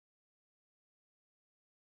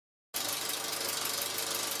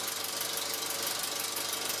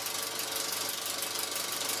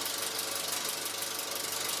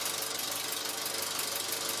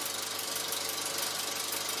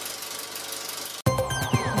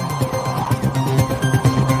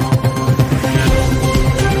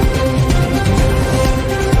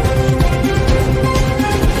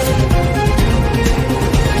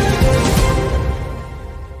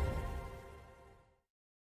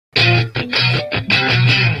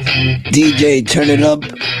DJ, turn it up.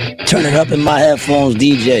 Turn it up in my headphones,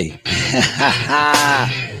 DJ.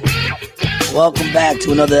 Welcome back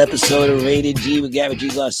to another episode of Rated G with Gary G.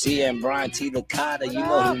 Garcia and Brian T. Licata. You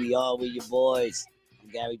know who we are. We're your boys. I'm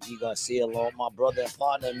Gary G. Garcia, along with my brother and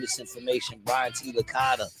partner in misinformation, Brian T.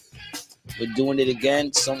 Licata. We're doing it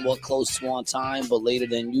again, somewhat close to on time, but later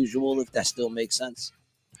than usual, if that still makes sense.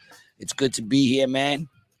 It's good to be here, man.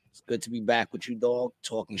 It's good to be back with you, dog,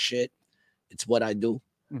 talking shit. It's what I do.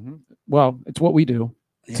 Mm-hmm. Well, it's what we do,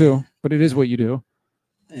 too, but it is what you do.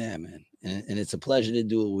 Yeah, man. And it's a pleasure to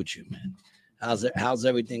do it with you, man. How's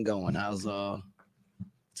everything going?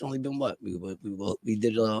 It's only been what? We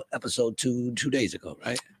did episode two days ago,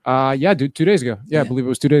 right? Yeah, dude, 2 days ago. Yeah, I believe it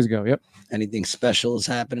was 2 days ago. Yep. Anything special has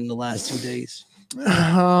happened in the last 2 days?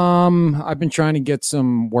 I've been trying to get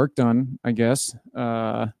some work done, I guess.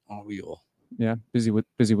 Are we all? Yeah, busy with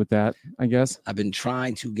that, I guess. I've been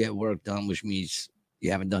trying to get work done, which means you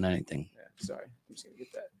haven't done anything. Yeah, sorry. I'm just gonna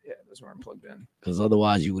get that. Yeah, those weren't plugged in. Because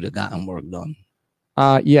otherwise you would have gotten work done.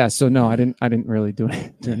 Yeah, so no, I didn't really do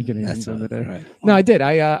anything done today. Right. No, I did.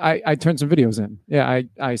 I turned some videos in. Yeah,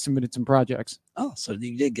 I submitted some projects. Oh, so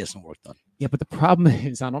you did get some work done. Yeah, but the problem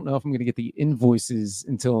is I don't know if I'm gonna get the invoices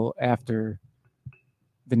until after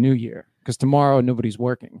the new year. Because tomorrow nobody's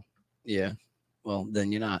working. Yeah. Well,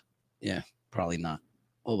 then you're not. Yeah, probably not.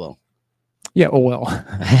 Oh well. Yeah, oh well.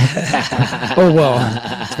 Oh well.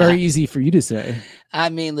 It's very easy for you to say. I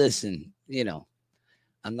mean, listen,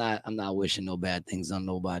 I'm not wishing no bad things on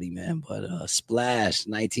nobody, man. But Splash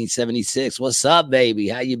 1976. What's up, baby?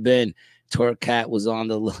 How you been? Twerk Cat was on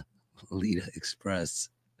the Lolita Express.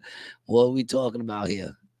 What are we talking about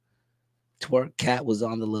here? Twerk Cat was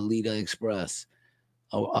on the Lolita Express.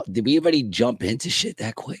 Oh, did we already jump into shit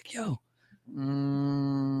that quick, yo?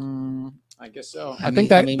 I guess so. I think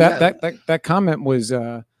that comment was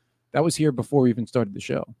that was here before we even started the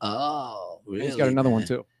show. Oh, really? He's got another one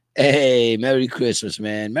too. Hey, Merry Christmas,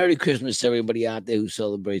 man. Merry Christmas to everybody out there who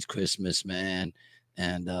celebrates Christmas, man.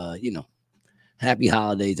 And happy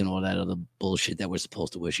holidays and all that other bullshit that we're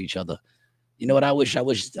supposed to wish each other. You know what I wish? I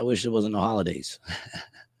wish there wasn't no holidays.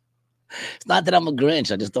 It's not that I'm a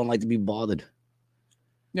Grinch. I just don't like to be bothered.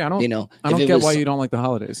 Yeah, I don't get why you don't like the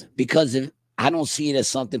holidays. Because I don't see it as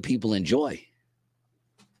something people enjoy.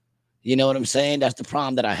 You know what I'm saying? That's the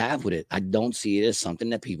problem that I have with it. I don't see it as something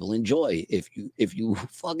that people enjoy. If you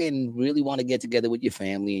fucking really want to get together with your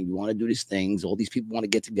family and you want to do these things, all these people want to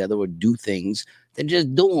get together or do things, then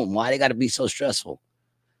just do them. Why they got to be so stressful?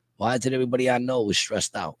 Why is it everybody I know is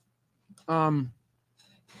stressed out? I'm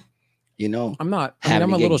not.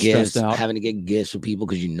 I'm a little stressed out. Having to get gifts for people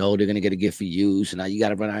because they're going to get a gift for you. So now you got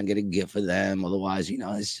to run out and get a gift for them. Otherwise,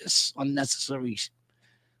 it's just unnecessary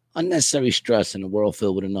stress in a world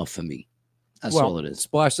filled with enough for me. That's all it is.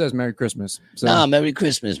 Splash says Merry Christmas. So. No, Merry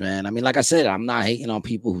Christmas, man. I mean, like I said, I'm not hating on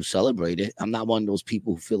people who celebrate it. I'm not one of those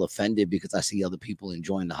people who feel offended because I see other people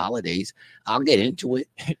enjoying the holidays. I'll get into it.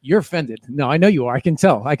 You're offended. No, I know you are. I can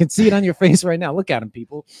tell. I can see it on your face right now. Look at him,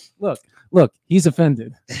 people. Look, he's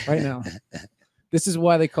offended right now. This is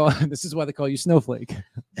why they call you Snowflake.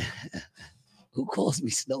 Who calls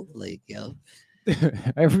me Snowflake, yo?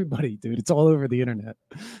 Everybody, dude. It's all over the internet.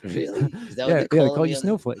 Really? Is that they call you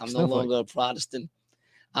Snowflake. I'm no longer a Protestant.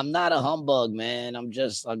 I'm not a humbug, man. I'm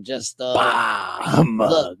just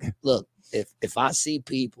humbug. Look, if I see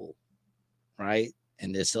people, right,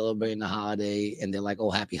 and they're celebrating the holiday and they're like, oh,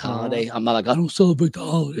 happy holiday. I'm not like, I don't celebrate the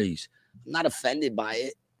holidays. I'm not offended by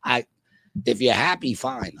it. If you're happy,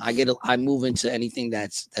 fine. I move into anything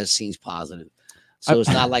that seems positive. So it's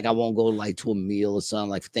not like I won't go like to a meal or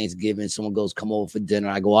something like for Thanksgiving. Someone goes, come over for dinner.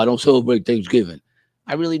 I go, I don't celebrate Thanksgiving.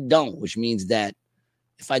 I really don't, which means that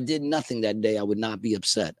if I did nothing that day, I would not be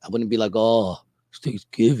upset. I wouldn't be like, oh, it's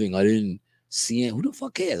Thanksgiving. I didn't see him. Who the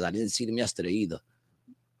fuck cares? I didn't see them yesterday either.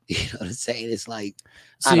 You know what I'm saying? It's like,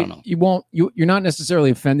 I don't know. You're not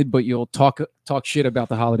necessarily offended, but you'll talk shit about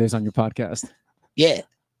the holidays on your podcast. Yeah.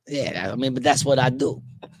 I mean, but that's what I do.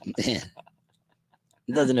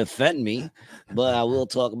 It doesn't offend me, but I will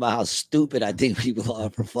talk about how stupid I think people are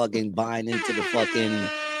for fucking buying into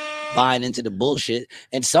the bullshit.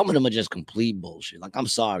 And some of them are just complete bullshit. Like, I'm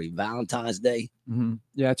sorry, Valentine's Day. Mm-hmm.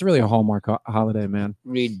 Yeah, it's really a Hallmark holiday, man.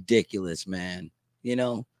 Ridiculous, man.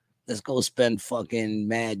 Let's go spend fucking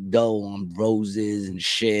mad dough on roses and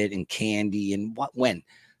shit and candy and when.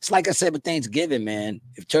 It's like I said with Thanksgiving, man.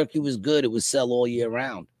 If turkey was good, it would sell all year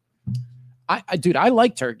round. I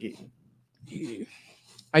like turkey.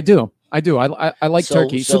 I do. I like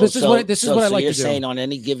turkey. So this is what I like to do. You're saying on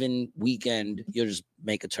any given weekend, you'll just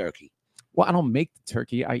make a turkey. Well, I don't make the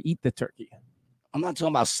turkey. I eat the turkey. I'm not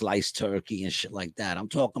talking about sliced turkey and shit like that. I'm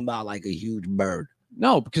talking about like a huge bird.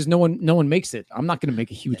 No, because no one makes it. I'm not going to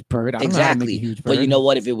make a huge bird. I don't know how to make a huge bird. But you know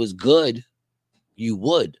what? If it was good, you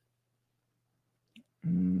would.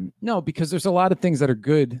 No, because there's a lot of things that are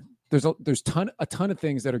good. There's a ton of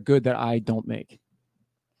things that are good that I don't make.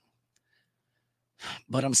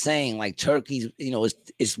 But I'm saying, like, turkey's,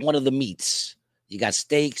 it's one of the meats. You got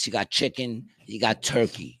steaks, you got chicken, you got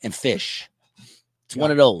turkey and fish. It's one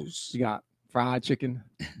of those. You got fried chicken,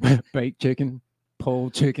 baked chicken,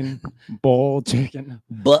 pulled chicken, boiled chicken,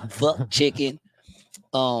 butt fuck chicken.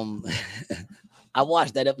 I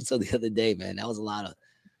watched that episode the other day, man. That was a lot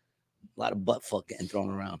of butt fuck getting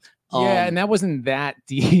thrown around. Yeah, and that wasn't that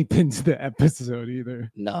deep into the episode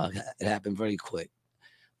either. No, it happened very quick.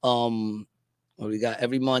 Well, we got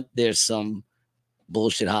every month there's some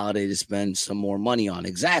bullshit holiday to spend some more money on.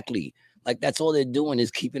 Exactly. Like, that's all they're doing is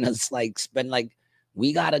keeping us like spend like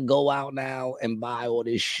we gotta go out now and buy all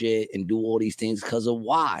this shit and do all these things because of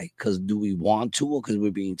why? Because do we want to or because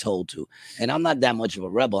we're being told to? And I'm not that much of a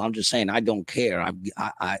rebel. I'm just saying I don't care.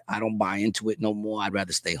 I don't buy into it no more. I'd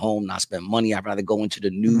rather stay home, not spend money. I'd rather go into the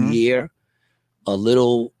new year a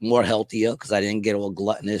little more healthier because I didn't get all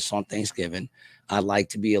gluttonous on Thanksgiving. I like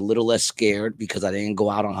to be a little less scared because I didn't go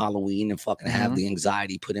out on Halloween and fucking have the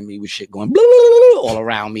anxiety put in me with shit going blah, blah, blah, all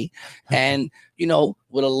around me. And,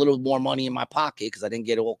 with a little more money in my pocket because I didn't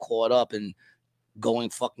get all caught up and going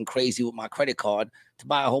fucking crazy with my credit card to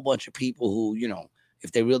buy a whole bunch of people who,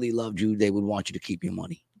 if they really loved you, they would want you to keep your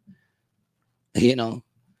money. I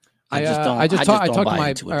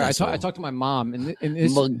talked to my mom and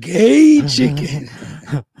this gay chicken.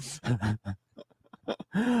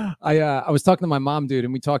 I was talking to my mom, dude,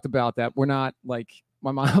 and we talked about that. We're not like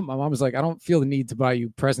my mom was like, I don't feel the need to buy you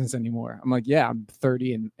presents anymore. I'm like, yeah, I'm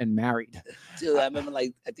 30 and married. Dude, I remember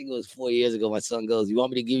I think it was 4 years ago. My son goes, "You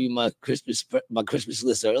want me to give you my Christmas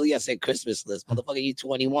list early?" I said, "Christmas list, motherfucker. You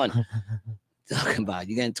 21." Talking about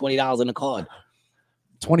you getting $20 in a card.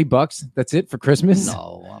 $20. That's it for Christmas?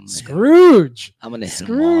 No, I'm Scrooge. I'm gonna hit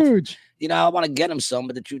Scrooge. Him off. I want to get him some,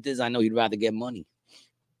 but the truth is, I know he'd rather get money.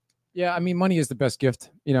 Yeah, I mean, money is the best gift,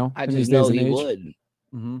 I just know he age. would.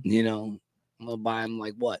 I'm gonna buy him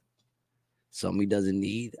like what? Something he doesn't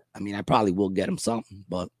need. I mean, I probably will get him something,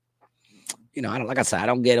 but I don't. Like I said, I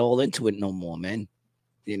don't get all into it no more, man.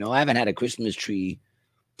 I haven't had a Christmas tree.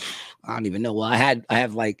 I don't even know. Well, I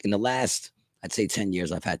have like in the last, I'd say 10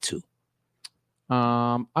 years, I've had 2.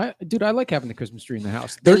 I like having the Christmas tree in the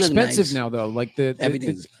house. They're expensive now, though. Like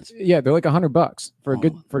everything's expensive. Yeah, they're like $100 for a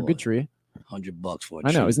good tree. $100 for a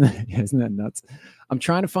tree. I know, isn't that nuts? I'm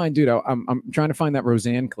trying to find, dude. I'm trying to find that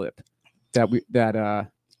Roseanne clip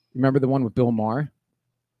remember the one with Bill Maher?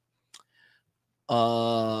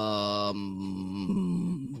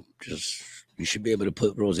 Just you should be able to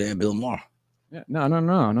put Roseanne Bill Maher. Yeah,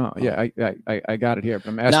 no. Yeah, I got it here. But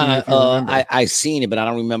I'm asking you if you remember. I seen it, but I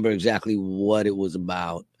don't remember exactly what it was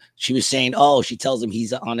about. She was saying, she tells him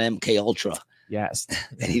he's on MK Ultra. Yes,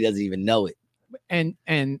 and he doesn't even know it. And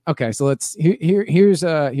okay, so let's here's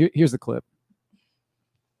the clip.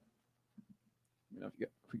 If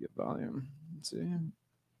we get volume, let's see.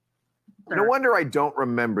 No wonder I don't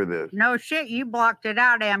remember this. No shit, you blocked it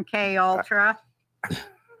out, MK Ultra.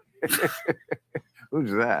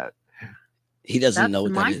 Who's that? He doesn't know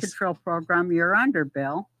what that is. That's the mind control program you're under,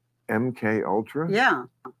 Bill. MK Ultra? Yeah.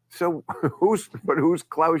 So who's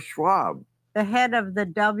Klaus Schwab? The head of the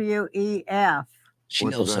WEF. She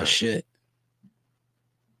knows her shit.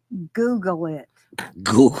 Google it.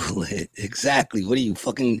 Google it. Exactly. What do you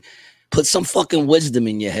fucking put some fucking wisdom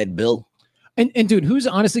in your head, Bill? And dude, who's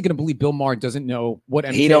honestly going to believe Bill Maher doesn't know what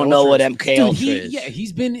MK He don't know what MK Ultra is. Yeah,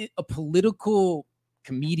 he's been a political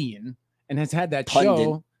comedian and has had that Pundit.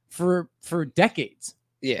 show for decades.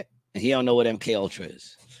 Yeah, and he don't know what MK Ultra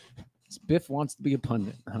is. Biff wants to be a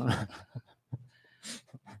pundit. Huh?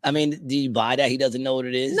 I mean, do you buy that? He doesn't know what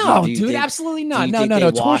it is? No, dude, absolutely not. No.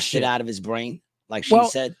 They washed it out of his brain, like she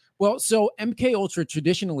said. Well, so MK Ultra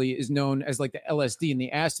traditionally is known as like the LSD and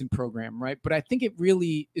the acid program, right? But I think it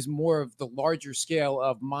really is more of the larger scale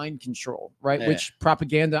of mind control, right? Yeah. Which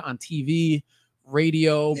propaganda on TV,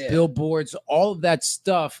 radio, billboards, all of that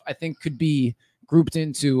stuff, I think could be grouped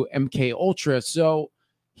into MK Ultra. So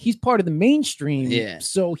he's part of the mainstream. Yeah.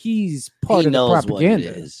 So he's part of the propaganda.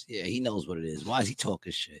 What it is. Yeah, he knows what it is. Why is he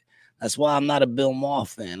talking shit? That's why I'm not a Bill Maher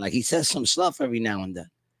fan. Like, he says some stuff every now and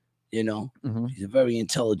then. He's a very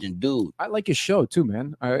intelligent dude. I like his show too,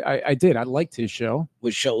 man. I did. I liked his show.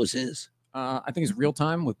 Which show was his? I think it's Real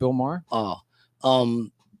Time with Bill Maher.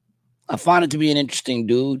 I find it to be an interesting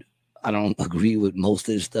dude. I don't agree with most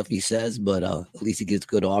of the stuff he says, but at least he gives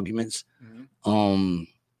good arguments.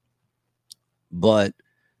 But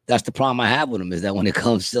That's the problem I have with him, is that when it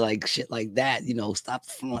comes to like shit like that, you know, stop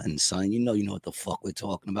fronting, son. You know what the fuck we're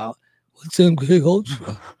talking about. What's MK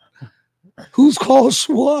Ultra? Who's Carl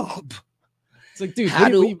Schwab? It's like, dude, how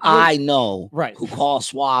do I know right who Carl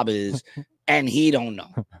Schwab is, and he don't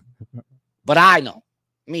know? But I know.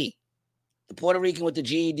 Me. The Puerto Rican with the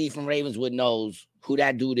GED from Ravenswood knows who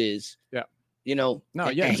that dude is. Yeah. You know? No,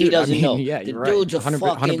 and, yeah. and he doesn't know. Yeah, the you're dude's right. a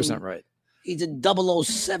 100% right. He's a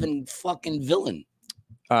 007 fucking villain.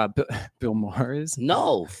 Bill Maher is?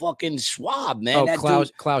 No, fucking Schwab, man. Oh, that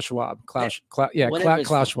Klaus Schwab. Klaus Schwab. Yeah,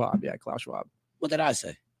 Klaus Schwab. What did I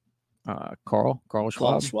say? Carl Schwab.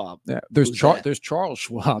 Carl Schwab. Yeah, there's Charles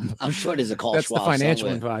Schwab. I'm sure there's a Carl That's Schwab. That's the financial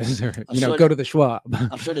somewhere. advisor. Sure go to the Schwab.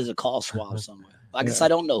 I'm sure there's a Carl Schwab somewhere. I guess I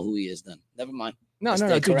don't know who he is then. Never mind. No, dude,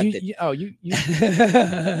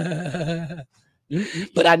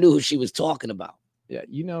 but I knew who she was talking about. Yeah,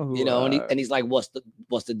 you know who. You know, and he's like, what's the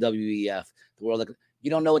WEF? The world. You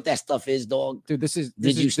don't know what that stuff is, dog. Dude, this is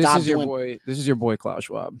your boy. This is your boy Klaus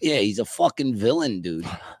Schwab. Yeah, he's a fucking villain, dude.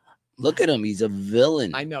 Look at him. He's a villain.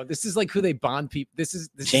 I know. This is like who they Bond people. This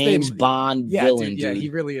James Bond villain, dude. Yeah, he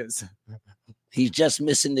really is. He's just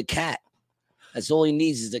missing the cat. That's all he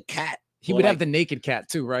needs is a cat. He would have the naked cat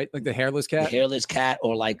too, right? Like the hairless cat. The hairless cat,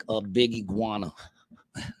 or like a big iguana.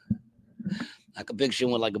 I could picture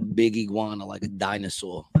him with like a big iguana, like a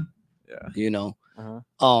dinosaur. Yeah. You know?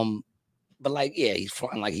 But like, yeah, he's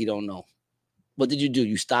fronting like he don't know. What did you do?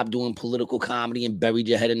 You stopped doing political comedy and buried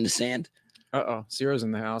your head in the sand? Ciro's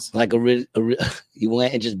in the house. Like you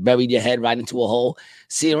went and just buried your head right into a hole.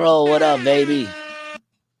 Ciro, what up, baby?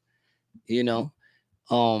 You know?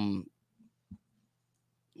 What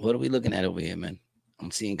are we looking at over here, man? I'm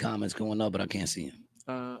seeing comments going up, but I can't see them.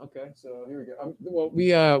 Okay, so here we go.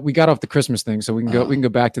 Well, we got off the Christmas thing, so we can go. We can go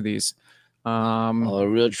back to these. A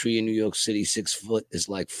real tree in New York City, 6 foot, is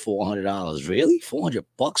like $400. Really?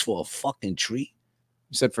 $400 for a fucking tree?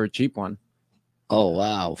 You said for a cheap one. Oh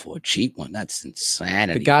wow, for a cheap one, that's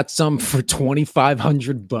insanity. They got some for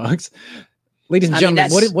 $2,500. Ladies and gentlemen,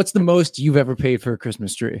 what's the most you've ever paid for a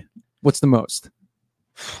Christmas tree? What's the most?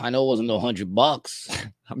 I know it wasn't no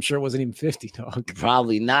 $100. I'm sure it wasn't even 50, dog.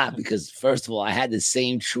 Probably not, because first of all, I had the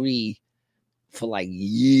same tree for like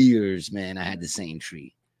years, man. I had the same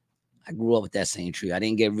tree. I grew up with that same tree. I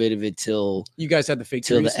didn't get rid of it till you guys had the fake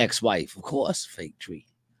till trees? The ex-wife, of course, fake tree.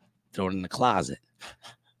 Throw it in the closet.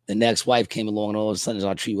 The next wife came along, and all of a sudden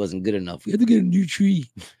our tree wasn't good enough. We had to get a new tree.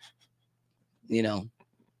 You know,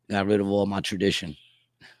 got rid of all my tradition.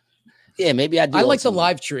 Yeah, maybe I do. I like the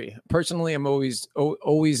live tree. Personally, I'm always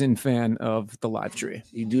in fan of the live tree.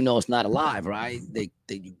 You do know it's not alive, right?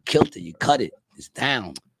 You killed it, you cut it, it's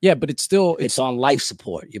down. Yeah, but it's on life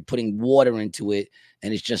support. You're putting water into it,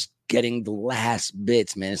 and it's just getting the last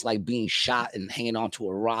bits, man. It's like being shot and hanging onto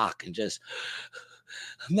a rock and just,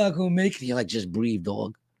 I'm not gonna make it. You're like, just breathe,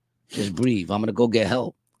 dog. Just breathe. I'm gonna go get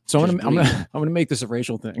help. So I'm gonna make this a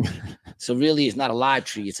racial thing. So really, it's not a live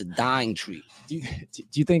tree; it's a dying tree. Do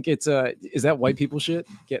you think it's is that white people shit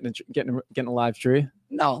getting a live tree?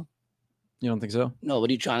 No, you don't think so? No. What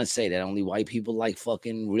are you trying to say? That only white people like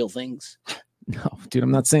fucking real things? No, dude,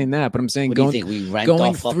 I'm not saying that. But I'm saying going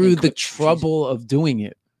through the trouble of doing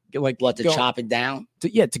it, like what to chop it down?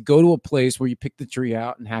 To go to a place where you pick the tree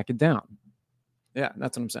out and hack it down. Yeah,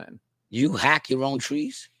 that's what I'm saying. You hack your own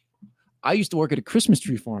trees? I used to work at a Christmas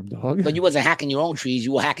tree farm, dog. But you wasn't hacking your own trees.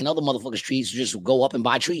 You were hacking other motherfuckers' trees to just go up and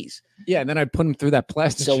buy trees. Yeah, and then I'd put them through that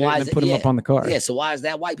plastic shit and then put them up on the car. Yeah, so why is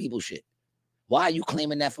that white people shit? Why are you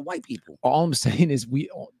claiming that for white people? All I'm saying is you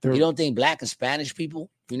don't think black and Spanish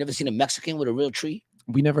people, you never seen a Mexican with a real tree?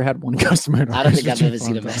 We never had one customer. I don't think I've ever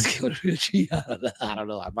seen a Mexican with a real tree. I don't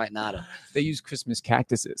know. I might not have. They use Christmas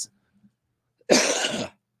cactuses.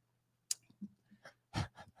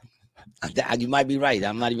 You might be right.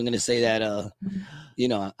 I'm not even going to say that,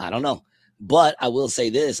 I don't know. But I will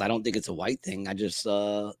say this. I don't think it's a white thing. I just,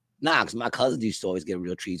 because my cousins used to always get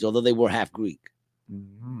real trees, although they were half Greek.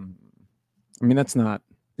 Mm-hmm. I mean,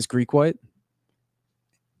 is Greek white?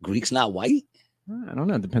 Greek's not white? I don't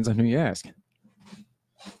know. It depends on who you ask.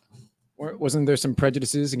 Wasn't there some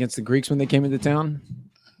prejudices against the Greeks when they came into town?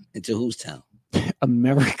 Into whose town?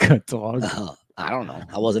 America, dog. I don't know.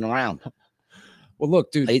 I wasn't around. Well,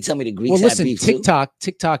 look, dude. You tell me the Greeks had beef too?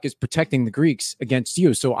 TikTok is protecting the Greeks against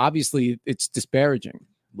you, so obviously it's disparaging.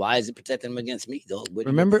 Why is it protecting them against me, though?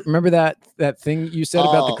 Remember that thing you said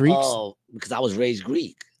about the Greeks? Oh, because I was raised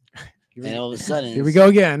Greek, and all of a sudden, here we go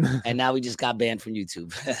again. And now we just got banned from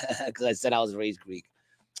YouTube because I said I was raised Greek.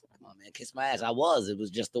 Come on, man, kiss my ass. I was. It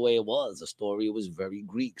was just the way it was. The story was very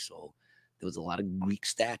Greek, so there was a lot of Greek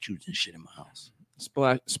statues and shit in my house.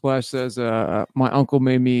 Splash says, my uncle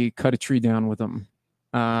made me cut a tree down with him.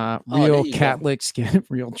 Real Catholics get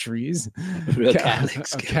real trees. Real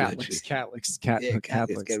Catholics Catholics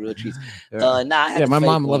get real trees. Yeah, my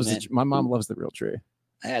mom loves it. My mom loves the real tree.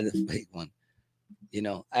 I had the fake one. You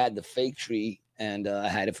know, I had the fake tree, and I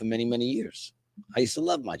had it for many, many years. I used to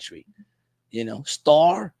love my tree. You know,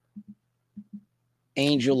 star,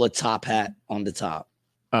 angel, or top hat on the top.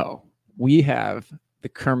 Oh, we have the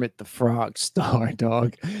Kermit the Frog star,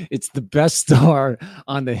 dog. It's the best star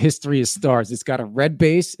on the history of stars. It's got a red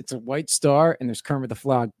base, it's a white star, and there's Kermit the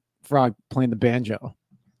Frog playing the banjo.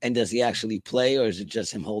 And does he actually play, or is it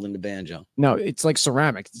just him holding the banjo? No, it's like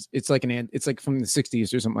ceramic. It's like it's like from the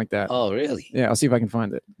 60s or something like that. Oh, really? Yeah, I'll see if I can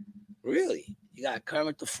find it. Really? You got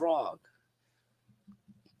Kermit the Frog.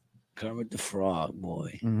 Kermit the Frog,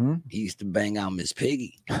 boy. Mm-hmm. He used to bang out Miss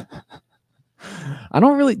Piggy. I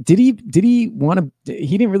don't really. Did he want to?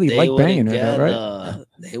 He didn't really like banging her, right?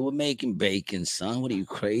 They were making bacon, son. What are you,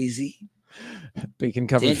 crazy? Bacon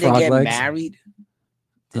covered Didn't frog they get legs. married?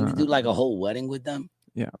 Didn't they do like a whole wedding with them?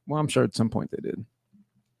 Yeah. Well, I'm sure at some point they did.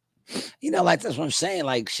 You know, like that's what I'm saying.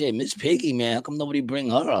 Like, shit, Miss Piggy, man. How come nobody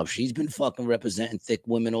bring her up? She's been fucking representing thick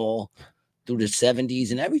women all through the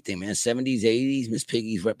 70s and everything, man. 70s, 80s. Miss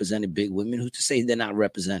Piggy's represented big women. Who's to say they're not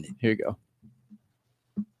represented? Here you go.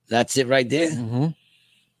 That's it right there. Mm-hmm.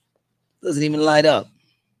 Doesn't even light up.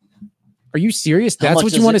 Are you serious? That's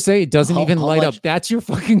what you want to say? It doesn't even light up. That's your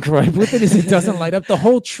fucking gripe with it? Is it doesn't light up? The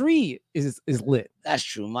whole tree is lit. That's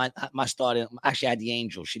true. My star actually had the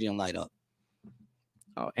angel. She didn't light up.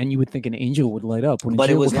 Oh, and you would think an angel would light up. But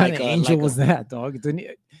it was what kind of angel was that, dog? It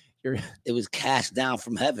didn't. It was cast down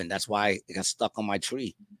from heaven. That's why it got stuck on my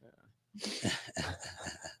tree.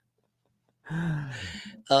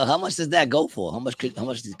 How much does that go for? How much?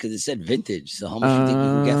 Because it said vintage. So how much do you think you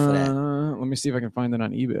can get for that? Let me see if I can find that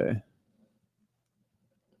on eBay.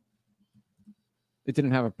 It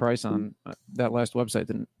didn't have a price on that last website.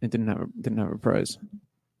 Didn't have a price.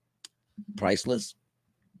 Priceless.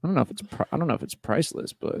 I don't know if it's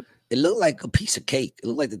priceless, but it looked like a piece of cake. It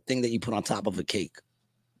looked like the thing that you put on top of a cake,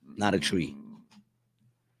 not a tree.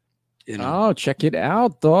 You know? Oh, check it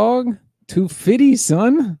out, dog. 250,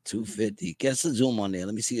 son. 250. Guess a zoom on there.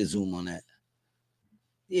 Let me see a zoom on that.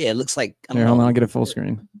 Yeah, it looks like. Here, hold on. I'll get a full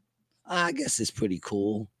screen. I guess it's pretty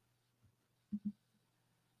cool.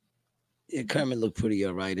 Yeah, Kermit looked pretty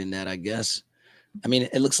all right in that, I guess. I mean,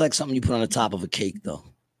 it looks like something you put on the top of a cake, though.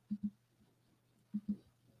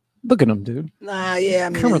 Look at him, dude. Nah, yeah, I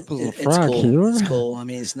mean, Kermit the little frog here. It's cool. I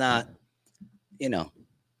mean, it's not, you know.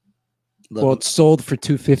 Look, well, it's sold for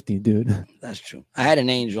 $250, dude. That's true. I had an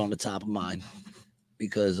angel on the top of mine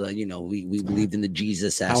because, you know, we believed in the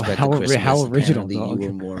Jesus aspect of Christmas. How original, dog. You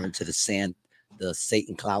were more into the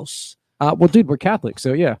Satan Claus. Well, dude, we're Catholic,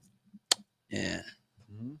 so yeah. Yeah.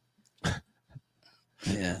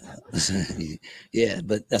 Yeah. Yeah,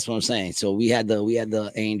 but that's what I'm saying. So we had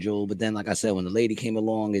the angel, but then like I said, when the lady came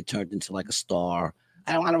along, it turned into like a star.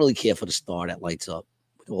 I don't really care for the star that lights up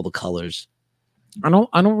with all the colors. I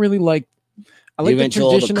don't really like. I like the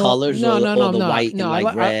traditional all the colors, or the white and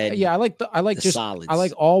like red. I like just solids. I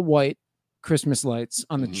like all white Christmas lights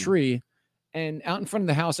on the tree, and out in front of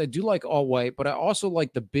the house I do like all white, but I also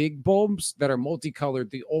like the big bulbs that are multicolored,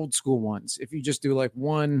 the old school ones. If you just do like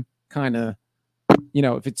one kind of, you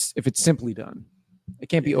know, if it's simply done, it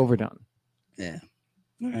can't be overdone. Yeah.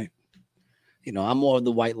 All right. You know, I'm more of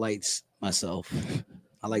the white lights myself.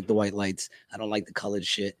 I like the white lights. I don't like the colored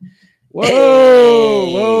shit. Whoa,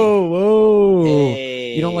 hey! whoa.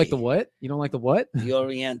 Hey! You don't like the what? You don't like the what? The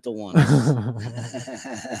Oriental ones.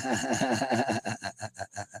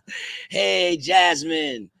 Hey,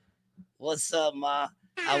 Jasmine. What's up, Ma?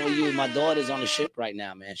 How are you? My daughter's on the ship right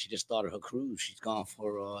now, man. She just started her cruise. She's gone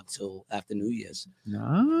for till after New Year's.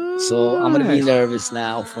 Nice. So I'm gonna be nervous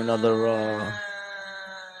now for another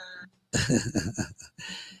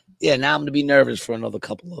yeah, now I'm gonna be nervous for another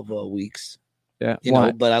couple of weeks. Yeah, you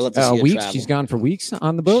know, but I love to see her weeks. travel. She's gone for weeks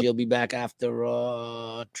on the boat. She'll be back after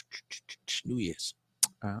New Year's.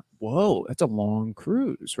 Whoa, that's a long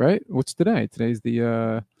cruise, right? What's today? Today's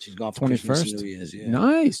the she's gone for 21st. New Year's. Yeah,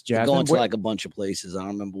 nice, Jasmine. Going to like a bunch of places. I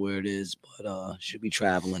don't remember where it is, but she'll be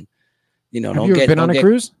traveling. You know, have you ever been on a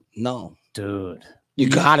cruise? No, dude. You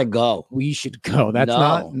gotta go. We should go. That's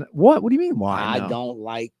not what. What do you mean? Why? I don't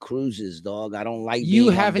like cruises, dog. I don't like. You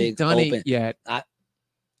haven't done it yet.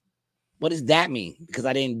 What does that mean? Because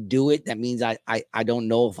I didn't do it, that means I don't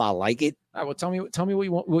know if I like it. All right, well, tell me what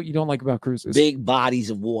you want, what you don't like about cruises. Big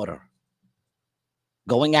bodies of water.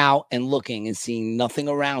 Going out and looking and seeing nothing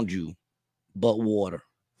around you but water.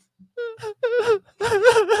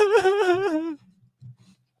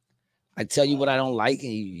 I I tell you what I don't like,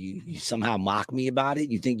 and you somehow mock me about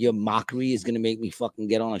it. You think your mockery is gonna make me fucking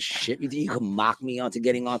get on a ship? You think you can mock me onto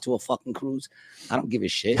getting onto a fucking cruise? I don't give a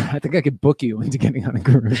shit. I think I could book you into getting on a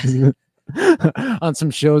cruise on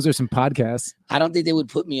some shows or some podcasts. I don't think they would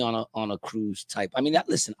put me on a cruise type. I mean,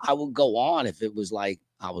 listen, I would go on if it was like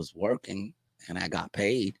I was working and I got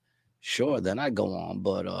paid. Sure, then I'd go on.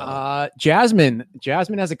 But Jasmine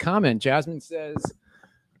has a comment. Jasmine says,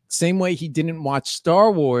 same way he didn't watch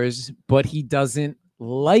Star Wars, but he doesn't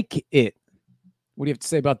like it. What do you have to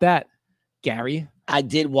say about that, Gary? I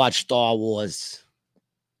did watch Star Wars.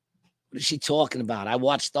 What is she talking about? I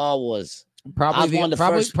watched Star Wars. I was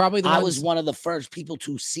one of the first people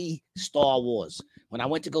to see Star Wars. When I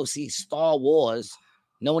went to go see Star Wars,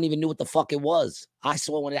 no one even knew what the fuck it was.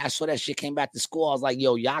 When I saw that shit came back to school, I was like,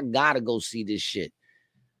 yo, y'all gotta go see this shit.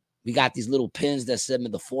 We got these little pins that said, "May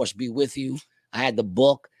the Force be with you." I had the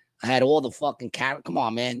book. I had all the fucking characters. Come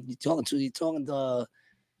on, man. You're talking to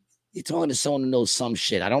someone who knows some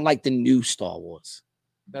shit. I don't like the new Star Wars.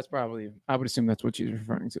 That's probably, I would assume that's what she's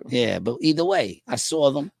referring to. Yeah, but either way, I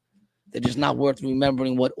saw them. They're just not worth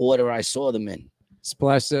remembering what order I saw them in.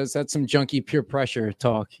 Splash says that's some junkie peer pressure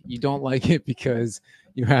talk. You don't like it because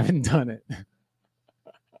you haven't done it.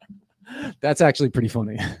 That's actually pretty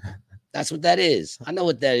funny. That's what that is. I know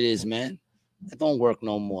what that is, man. That don't work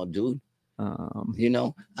no more, dude. You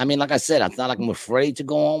know, I mean, like I said, it's not like I'm afraid to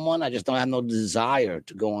go on one. I just don't have no desire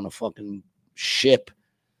to go on a fucking ship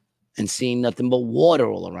and seeing nothing but water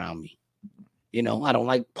all around me. You know, I don't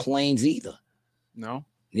like planes either. No.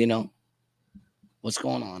 You know, what's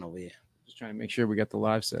going on over here? Just trying to make sure we got the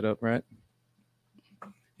live set up, right?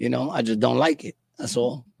 You know, I just don't like it. That's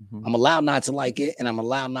all. Mm-hmm. I'm allowed not to like it, and I'm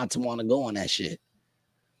allowed not to want to go on that shit.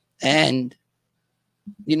 And,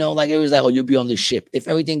 you know, like it was like, oh, you'll be on this ship. If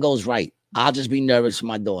everything goes right, I'll just be nervous for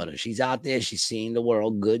my daughter. She's out there. She's seeing the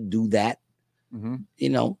world. Good. Do that. Mm-hmm. You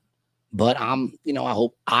know, but you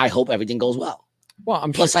know, I hope everything goes well. Well,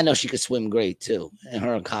 Plus, I know she could swim great too. And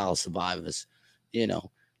her and Kyle survivors, you know,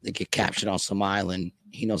 they get captured on some island.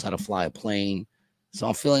 He knows how to fly a plane. So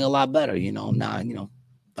I'm feeling a lot better, you know, now, you know,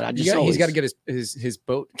 but I just he's got to get his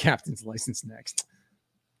boat captain's license next.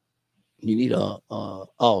 You need to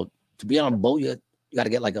be on a boat, you got to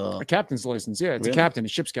get like a captain's license. Yeah, it's really? a captain, a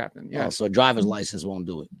ship's captain. Yeah. So a driver's license won't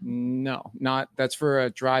do it. No, that's for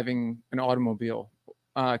driving an automobile.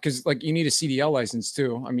 Because like you need a CDL license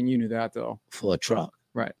too. I mean, you knew that though. For a truck,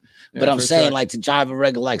 right? Yeah, but I'm saying like to drive a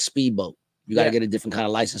regular like speedboat, you got to get a different kind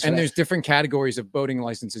of license. And there's different categories of boating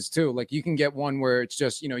licenses too. Like you can get one where it's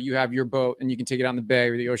just, you know, you have your boat and you can take it on the bay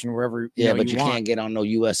or the ocean, wherever. Yeah, but you can't get on no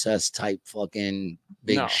USS type fucking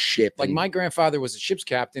big ship. Like my grandfather was a ship's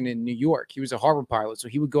captain in New York. He was a harbor pilot, so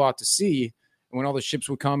he would go out to sea, and when all the ships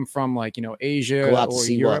would come from like, you know, Asia or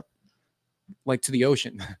Europe, like to the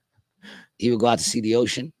ocean. He would go out to see the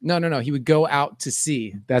ocean? No. He would go out to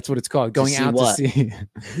sea. That's what it's called. Going out to sea.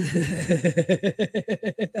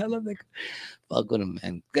 I love that. Fuck with him,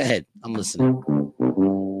 man. Go ahead. I'm listening.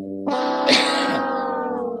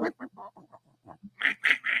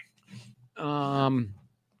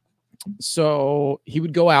 So he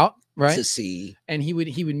would go out, right? To sea. And he would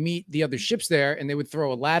meet the other ships there, and they would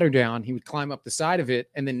throw a ladder down. He would climb up the side of it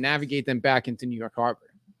and then navigate them back into New York Harbor.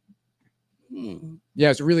 Yeah,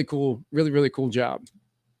 it's a really cool, really cool job.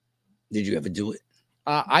 Did you ever do it?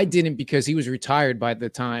 I didn't, because he was retired by the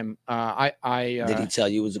time. Did he tell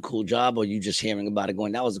you it was a cool job, or you just hearing about it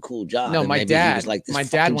going, that was a cool job? No, my dad was like, this my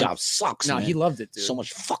fucking dad job sucks. No, man. he loved it, dude. So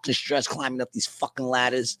much fucking stress climbing up these fucking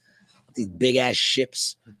ladders, these big ass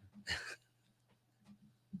ships.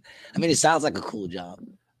 I mean, it sounds like a cool job.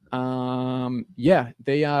 Yeah,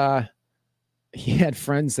 he had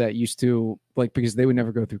friends that used to, like, because they would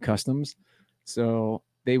never go through customs. So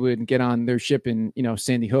they would get on their ship in, you know,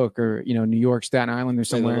 Sandy Hook or, you know, New York, Staten Island or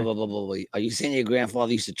somewhere. Wait. Are you saying your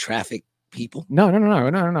grandfather used to traffic people? No.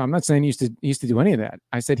 I'm not saying he used to do any of that.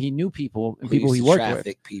 I said he knew people and people he worked with.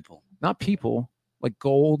 Traffic people. Not people, like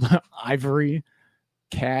gold, ivory,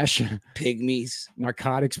 cash, pygmies,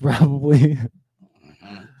 narcotics, probably.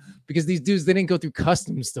 Because these dudes, they didn't go through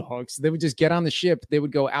customs, dogs. They would just get on the ship. They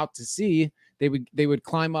would go out to sea. They would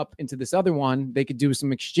climb up into this other one. They could do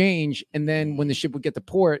some exchange. And then when the ship would get to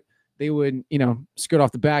port, they would, you know, skirt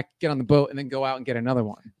off the back, get on the boat, and then go out and get another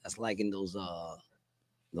one. That's like in those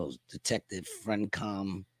detective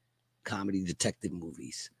comedy detective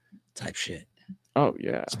movies type shit. Oh,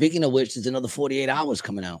 yeah. Speaking of which, there's another 48 hours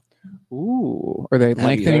coming out. Ooh. Are they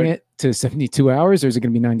lengthening it to 72 hours, or is it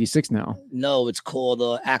going to be 96 now? No, it's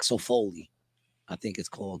called Axel Foley. I think it's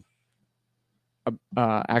called.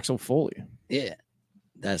 Axel Foley. Yeah.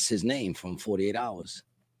 That's his name from 48 Hours.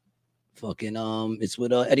 Fucking, it's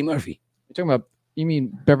with Eddie Murphy. You're talking about, you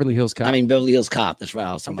mean Beverly Hills Cop? I mean Beverly Hills Cop. That's right.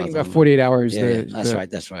 I was I'm talking thinking about 48 Hours. Yeah, that's right.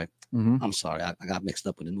 That's right. Mm-hmm. I'm sorry. I got mixed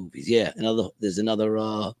up with the movies. Yeah. There's another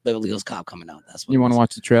Beverly Hills Cop coming out. That's what you want to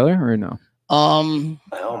watch the trailer or no?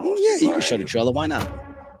 Yeah, you can show the trailer. Why not?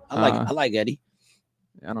 I like Eddie.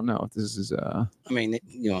 I don't know if this is I mean,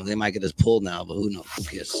 they might get us pulled now, but who knows? Who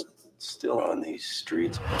cares? Still on these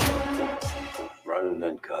streets, running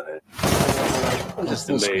and cutting. I'm just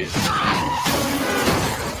amazed.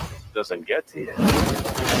 Doesn't get to you.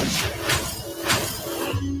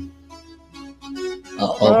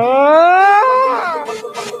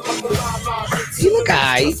 See, look,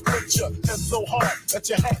 guys.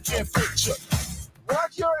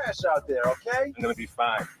 Watch your ass out there, okay? I'm gonna be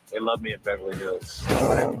fine. They love me in Beverly Hills.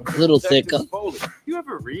 A little thicker. You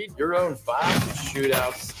ever read your own files?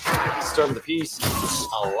 Shootouts, start of the piece,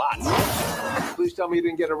 a lot. Please tell me you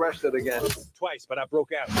didn't get arrested again. Twice, but I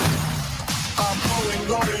broke out.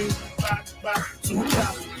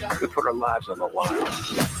 We put our lives on the line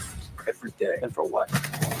every day. And for what?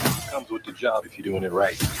 Comes with the job if you're doing it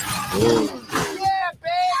right. Ooh. Yeah,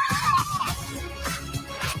 babe!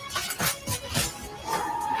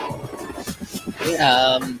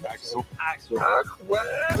 Axel. We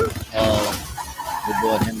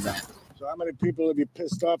brought him back. So how many people have you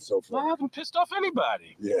pissed off so far? I haven't pissed off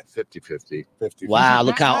anybody. Yeah, 50-50. 50. Wow,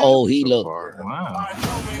 look how old he looked. Wow.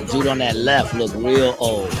 Dude on that left look real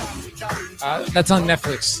old. That's on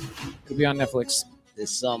Netflix. It'll be on Netflix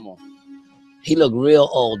this summer. He looked real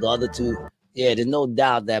old. The other two, yeah, there's no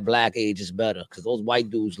doubt that black age is better because those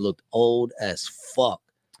white dudes looked old as fuck.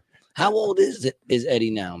 How old is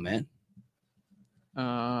Eddie now, man?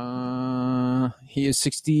 He is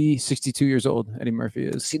 62 years old. Eddie Murphy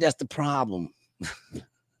is. See, that's the problem.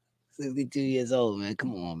 62 years old, man.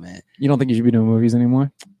 Come on, man. You don't think he should be doing movies anymore?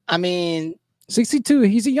 I mean, 62.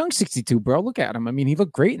 He's a young 62, bro. Look at him. I mean, he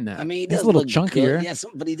looked great in that. I mean, he's a little chunkier. Yes,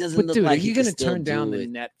 but he doesn't but look dude, like are you going to turn down the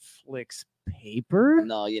Netflix paper?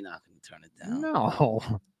 No, you're not going to turn it down. No.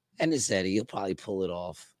 And it's Eddie. He'll probably pull it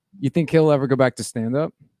off. You think he'll ever go back to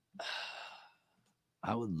stand-up?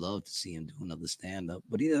 I would love to see him do another stand-up,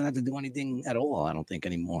 but he doesn't have to do anything at all, I don't think,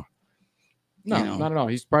 anymore. No, not at all.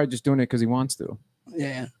 He's probably just doing it because he wants to.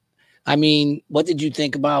 Yeah. I mean, what did you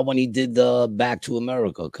think about when he did the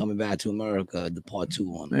Coming Back to America, the part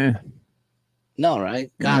 2 on it? Yeah. No,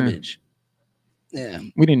 right? Garbage. Yeah.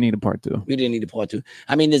 We didn't need a part 2. We didn't need a part 2.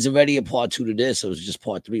 I mean, there's already a part 2 to this, so it's just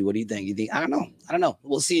part 3. What do you think? I don't know.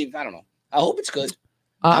 We'll see. I don't know. I hope it's good.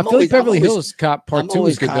 I feel like Beverly Hills Cop part 2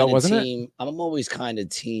 was good, though, wasn't it? I'm always kind of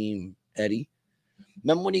team Eddie.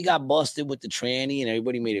 Remember when he got busted with the tranny and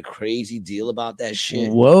everybody made a crazy deal about that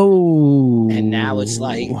shit? Whoa. And now it's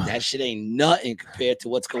like, that shit ain't nothing compared to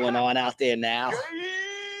what's going on out there now.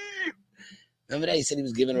 Remember that? He said he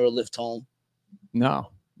was giving her a lift home?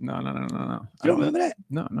 No. You don't remember that?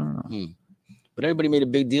 No. But everybody made a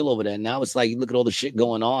big deal over that. Now it's like, look at all the shit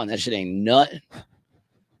going on. That shit ain't nothing.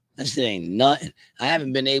 That shit ain't nothing. I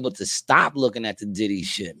haven't been able to stop looking at the Diddy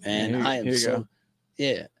shit, man. I am so,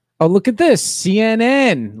 yeah. Oh, look at this.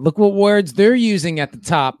 CNN. Look what words they're using at the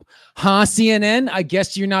top. Huh, CNN? I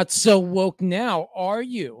guess you're not so woke now, are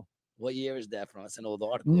you? What year is that from? It's an old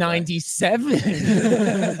article. 97. Right?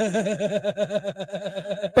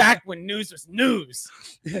 Back when news was news.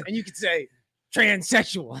 And you could say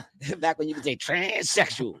transsexual. Back when you could say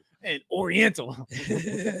transsexual. And Oriental,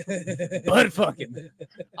 butt fucking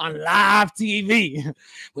on live TV.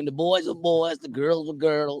 When the boys were boys, the girls were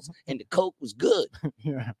girls, and the coke was good.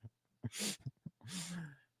 Yeah.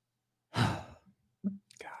 God,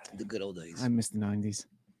 the good old days. I miss the 90s.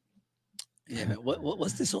 Yeah, man.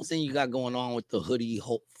 What's this whole thing you got going on with the hoodie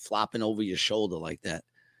flopping over your shoulder like that?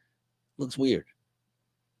 Looks weird.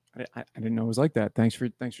 I didn't know it was like that. Thanks for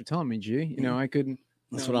telling me, G. You know, I could.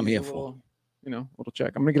 That's what I'm here for. A little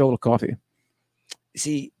check. I'm gonna get a little coffee.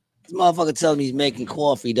 See, this motherfucker tells me he's making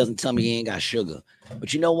coffee. He doesn't tell me he ain't got sugar.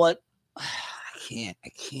 But you know what? I can't.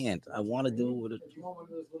 I want to do it with a. You want one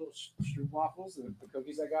of those little street waffles, the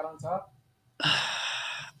cookies I got on top?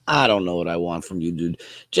 I don't know what I want from you, dude.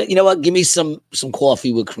 You know what? Give me some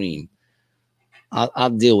coffee with cream.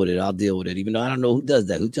 I'll deal with it. Even though I don't know who does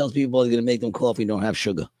that. Who tells people they're gonna make them coffee and don't have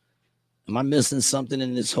sugar? Am I missing something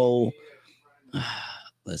in this whole?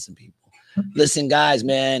 Listen, people. Listen, guys,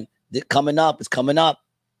 man. It's coming up. A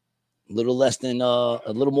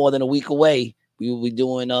little more than a week away. We will be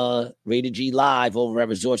doing Rated G Live over at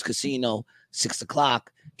Resorts Casino, 6:00.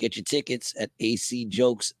 Get your tickets at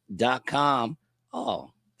acjokes.com.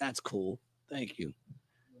 Oh, that's cool. Thank you.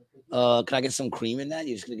 Can I get some cream in that?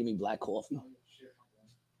 You're just gonna give me black coffee?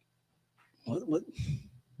 What?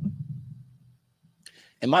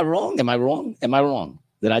 Am I wrong?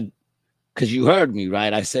 Did I because you heard me,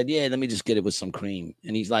 right? I said, yeah, let me just get it with some cream.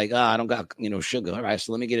 And he's like, I don't got, sugar. All right,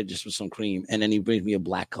 so let me get it just with some cream. And then he brings me a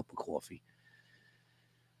black cup of coffee.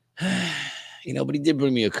 But he did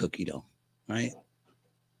bring me a cookie, though, right?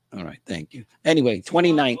 All right, thank you. Anyway,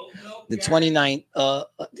 29th, the 29th,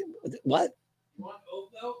 what? You want oat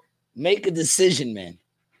milk? Make a decision, man.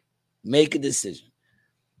 Make a decision.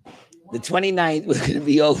 The 29th, we're going to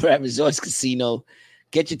be over at Resorts Casino.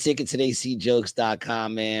 Get your tickets at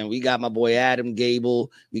acjokes.com, man. We got my boy Adam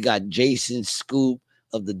Gable. We got Jason Scoop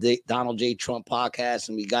of the Donald J. Trump podcast.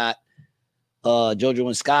 And we got Jojo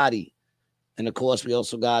and Scotty. And, of course, we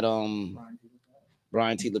also got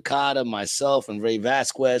Brian T. Licata, myself, and Ray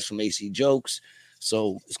Vasquez from AC Jokes.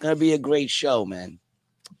 So it's going to be a great show, man.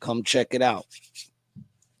 Come check it out.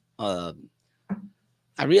 I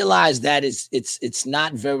realize that it's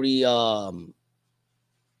not very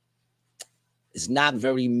it's not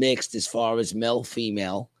very mixed as far as male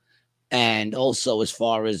female, and also as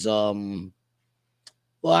far as we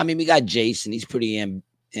got Jason. He's pretty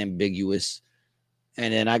ambiguous,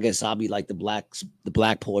 and then I guess I'll be like the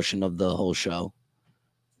black portion of the whole show.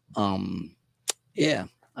 Yeah,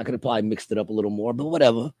 I could have probably mixed it up a little more, but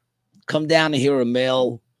whatever. Come down and hear a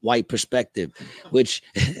male white perspective, which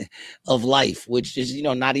of life, which is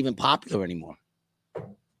not even popular anymore.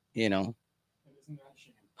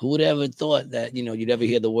 Who would ever thought that you'd ever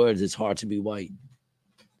hear the words "it's hard to be white"?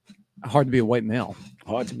 Hard to be a white male.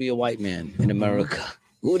 Hard to be a white man in America.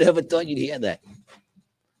 Who would ever thought you'd hear that?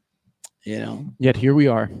 Yet here we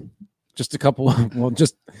are. Just a couple. Well,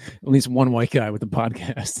 just at least one white guy with a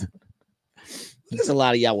podcast. There's a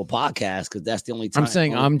lot of y'all with podcasts because that's the only time. I'm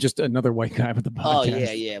saying I'm just another white guy with a podcast.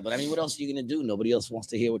 Oh, yeah. But I mean, what else are you going to do? Nobody else wants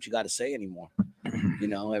to hear what you got to say anymore.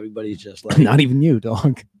 Everybody's just like. Not even you,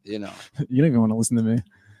 dog. You don't even want to listen to me.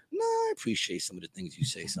 No, I appreciate some of the things you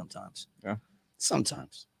say sometimes. Yeah.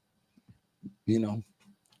 Sometimes. So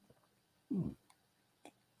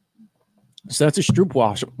that's a Stroop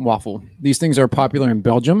waffle. These things are popular in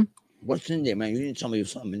Belgium. What's in there, man? You didn't tell me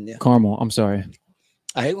there's something in there. Caramel. I'm sorry.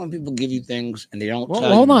 I hate when people give you things and they don't.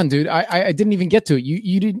 Well, hold on, dude. I didn't even get to it.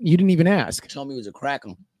 You didn't even ask. Tell me it was a cracker.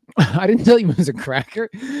 I didn't tell you it was a cracker.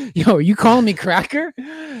 Yo, you calling me cracker?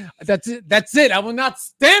 That's it. That's it. I will not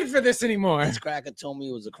stand for this anymore. This cracker told me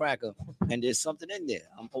it was a cracker, and there's something in there.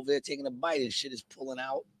 I'm over there taking a bite, and shit is pulling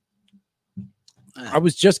out. I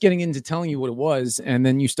was just getting into telling you what it was, and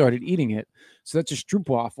then you started eating it. So that's a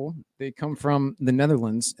stroopwafel. They come from the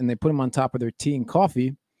Netherlands, and they put them on top of their tea and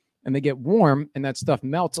coffee, and they get warm, and that stuff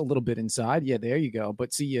melts a little bit inside. Yeah, there you go.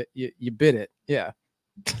 But see, you bit it. Yeah.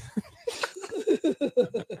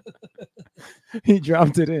 He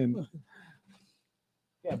dropped it in.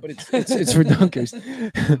 Yeah, but it's for dunkers.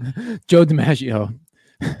 Joe DiMaggio.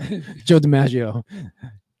 Joe DiMaggio.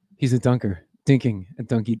 He's a dunker. Dinking at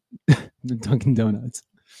Dunkin' Donuts.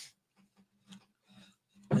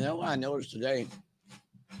 You know what I noticed today?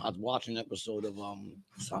 I was watching an episode of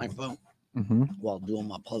Seinfeld while doing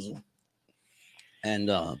my puzzle. And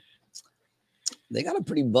they got a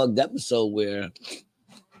pretty bugged episode where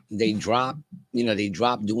they drop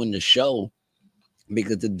doing the show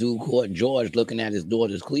because the dude caught George looking at his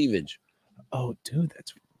daughter's cleavage. Oh, dude,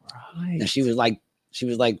 that's right. And she was 15.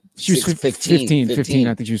 15.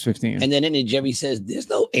 I think she was 15. And then Jerry says, there's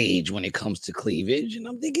no age when it comes to cleavage. And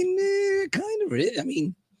I'm thinking, kind of is.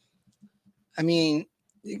 I mean,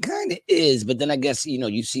 it kind of is. But then I guess,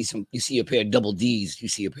 you see a pair of double D's. You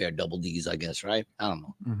see a pair of double D's, I guess, right? I don't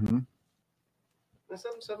know. Mm-hmm.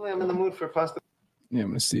 Suddenly I'm in the mood for pasta. Yeah, I'm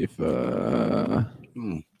going to see if...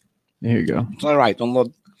 There you go. It's all right. Don't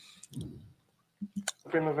look.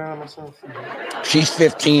 Primavera myself. She's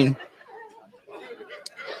 15.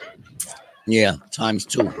 Yeah, times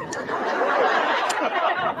 2.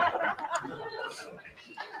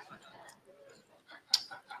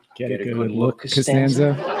 Get a good look,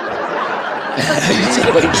 Costanza. You see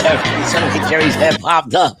the way Jerry's head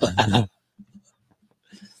popped up.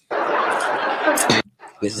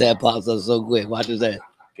 His head pops up so quick. Watch his head.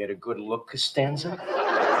 Get a good look, Costanza.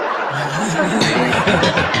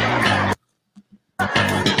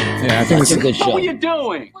 Yeah, I think it's a good show. What are you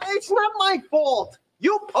doing? It's not my fault.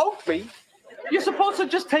 You poked me. You're supposed to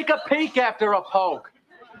just take a peek after a poke.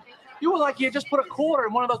 You were like you just put a quarter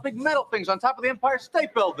in one of those big metal things on top of the Empire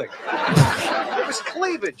State Building. It was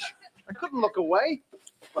cleavage. I couldn't look away.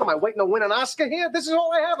 What am I waiting to win an Oscar here? This is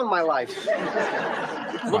all I have in my life.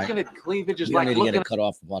 Looking at cleavage is You like don't need to get it cut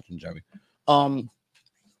off from watching Jerry.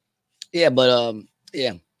 Yeah,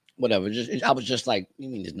 whatever. I was just like, you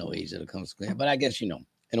mean there's no age that it comes to clear? But I guess in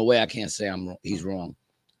a way I can't say he's wrong.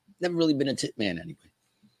 Never really been a tit man anyway.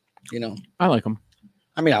 I like him.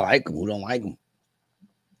 I mean, I like him. Who don't like him?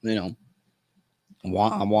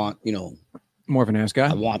 I want, you know, more of an ass guy.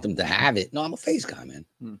 I want them to have it. No, I'm a face guy, man.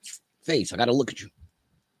 Face. I got to look at you.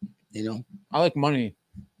 You know, I like money.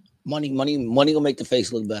 Money will make the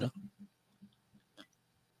face look better.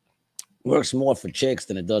 Works more for chicks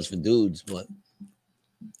than it does for dudes. But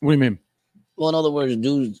what do you mean? Well, in other words,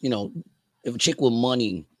 dudes, you know, if a chick with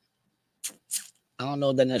money, I don't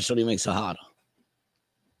know if that necessarily makes her hotter.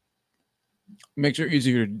 Makes her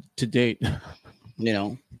easier to date. You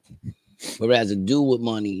know, whereas a dude with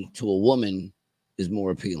money to a woman is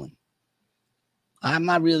more appealing. I'm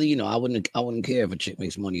not really, you know, I wouldn't care if a chick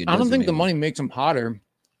makes money. I don't think the money makes them hotter.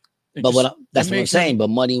 That's what I'm saying.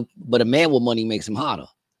 But a man with money makes him hotter.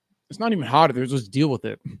 It's not even hotter. They're just deal with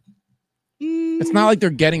it. It's not like they're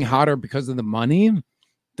getting hotter because of the money.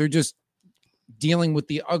 They're just dealing with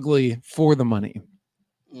the ugly for the money.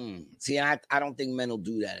 See, I don't think men will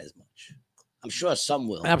do that as much. I'm sure some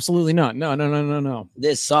will. Absolutely not. No.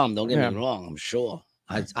 There's some. Don't get me wrong. I'm sure.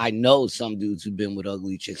 I know some dudes who've been with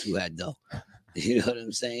ugly chicks who had dough. You know what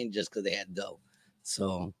I'm saying? Just because they had dough.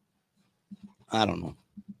 So I don't know.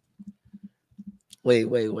 Wait.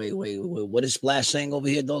 What is Splash saying over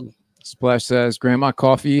here, dog? Splash says, "Grandma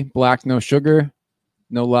coffee, black, no sugar,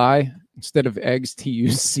 no lie. Instead of eggs, to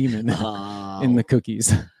use semen in the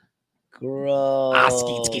cookies."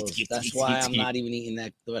 Gross. That's why I'm not even eating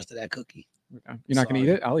the rest of that cookie. You're not going to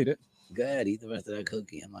eat it? I'll eat it. Go ahead, eat the rest of that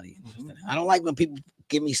cookie. I'm not eating. I don't like when people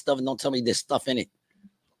give me stuff and don't tell me there's stuff in it.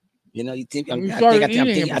 You know, you think I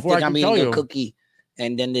think I'm eating a cookie,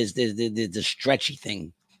 and then there's the stretchy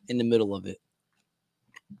thing in the middle of it.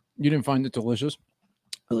 You didn't find it delicious?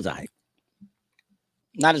 It was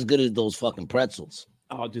not as good as those fucking pretzels.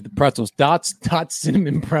 Oh, dude, the pretzels. Dot's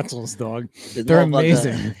cinnamon pretzels, dog. They're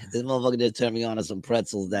amazing. This motherfucker just turned me on to some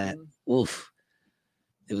pretzels that, oof.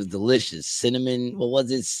 It was delicious. Cinnamon, what was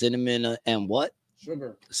it? Cinnamon and what?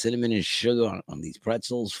 Sugar. Cinnamon and sugar on these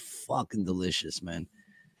pretzels. Fucking delicious, man.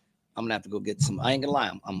 I'm gonna have to go get some. I ain't gonna lie.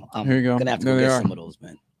 I'm gonna have to go get some of those,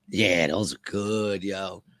 man. Yeah, those are good,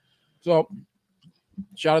 yo. So,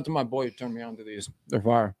 shout out to my boy who turned me on to these. They're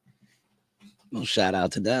fire. Well, shout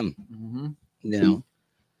out to them. You know,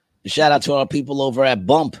 and shout out to our people over at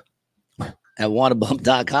Bump at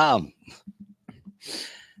waterbump.com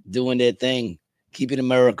doing their thing, keeping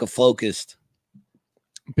America focused.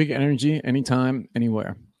 Big energy, anytime,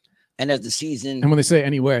 anywhere. And as the season, and when they say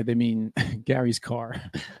anywhere, they mean Gary's car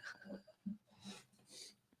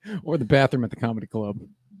or the bathroom at the comedy club.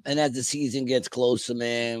 And as the season gets closer,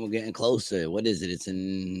 man, we're getting closer. What is it? It's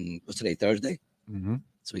what's today? Thursday.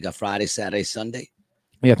 So we got Friday, Saturday, Sunday.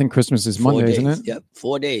 Yeah, I think Christmas is Monday, isn't it? Yep,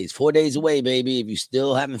 4 days. 4 days away, baby. If you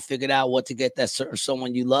still haven't figured out what to get that certain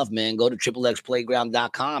someone you love, man, go to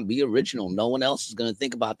xxplayground.com. Be original. No one else is going to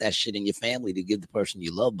think about that shit in your family to give the person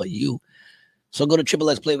you love but you. So go to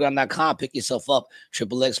xxplayground.com. Pick yourself up.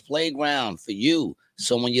 XXX Playground for you,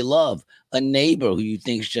 someone you love, a neighbor who you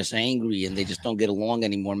think is just angry and they just don't get along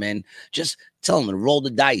anymore, man. Just tell them to roll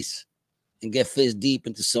the dice and get fist deep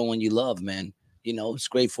into someone you love, man. You know, it's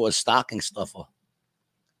great for a stocking stuffer.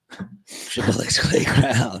 XXX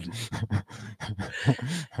Playground.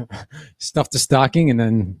 Stuff the stocking and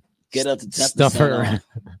then get up to 10% stuff her.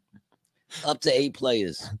 Up to 8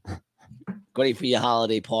 players. Great for your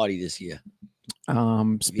holiday party this year.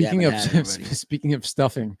 Speaking of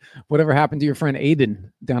stuffing, whatever happened to your friend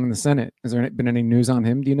Aiden down in the Senate? Has there been any news on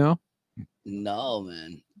him? Do you know? No,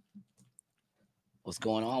 man. What's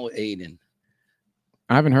going on with Aiden?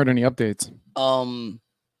 I haven't heard any updates.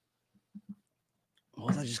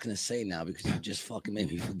 What was I just gonna say now? Because you just fucking made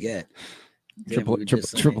me forget. Triple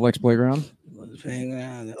X Playground.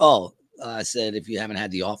 Oh, I said if you haven't had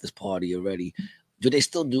the office party already, do they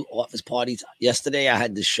still do office parties? Yesterday I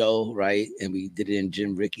had the show, right, and we did it in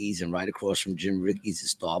Jim Ricky's, and right across from Jim Ricky's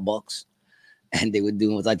is Starbucks, and they were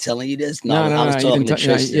doing. Was I telling you this? No, I was talking to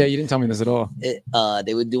Tristan. Yeah, you didn't tell me this at all. They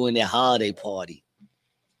were doing their holiday party,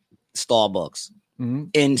 Starbucks, in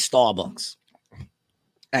Starbucks,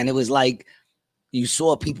 and it was like. You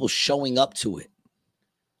saw people showing up to it,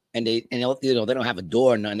 and they don't have a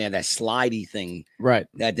door, none there, that slidey thing, right?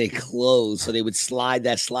 That they closed, so they would slide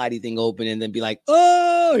that slidey thing open, and then be like,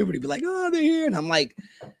 "Oh," everybody be like, "Oh, they're here," and I'm like,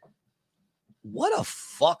 "What a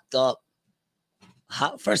fucked up."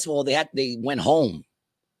 First of all, they went home.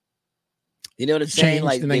 You know what I'm saying?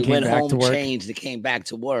 Like they went home, changed, they came back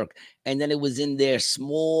to work, and then it was in their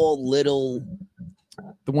small little.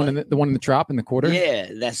 The one in the drop in the quarter? Yeah,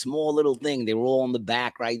 that small little thing. They were all on the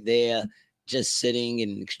back right there, just sitting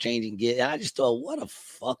and exchanging gifts. I just thought, what a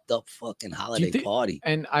fucked up fucking holiday party.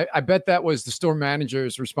 And I bet that was the store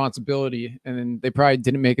manager's responsibility. And then they probably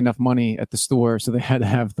didn't make enough money at the store, so they had to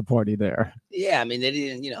have the party there. Yeah, I mean, they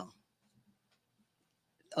didn't,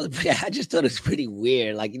 I just thought it was pretty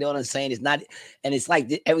weird. Like, you know what I'm saying? It's not, and it's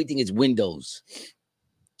like everything is windows.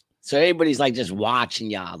 So everybody's like just watching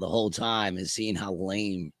y'all the whole time and seeing how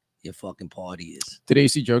lame your fucking party is. Did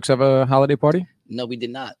AC Jokes have a holiday party? No, we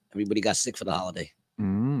did not. Everybody got sick for the holiday.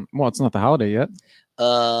 Well, it's not the holiday yet.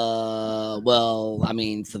 Well, I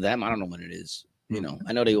mean, for them, I don't know when it is. You know,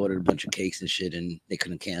 I know they ordered a bunch of cakes and shit, and they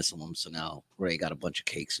couldn't cancel them. So now Ray got a bunch of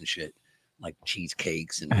cakes and shit, like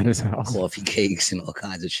cheesecakes and coffee cakes and all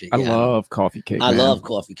kinds of shit. I love coffee cake. I love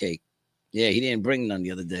coffee cake. Yeah, he didn't bring none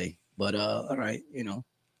the other day, but all right, you know.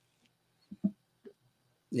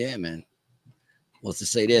 Yeah, man. What's to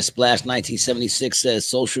say there? Splash 1976 says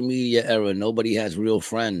social media era. Nobody has real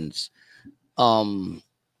friends.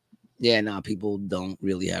 Yeah, nah, people don't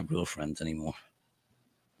really have real friends anymore.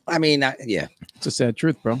 I mean, yeah. It's a sad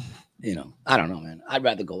truth, bro. You know, I don't know, man. I'd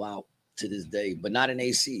rather go out to this day, but not in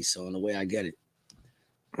AC. So in a way, I get it.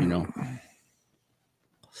 You know,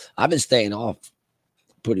 I've been staying off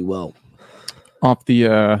pretty well. Off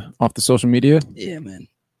the social media? Yeah, man.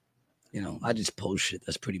 You know, I just post shit.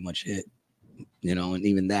 That's pretty much it. You know, and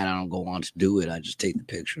even that, I don't go on to do it. I just take the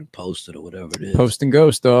picture and post it or whatever it is. Post and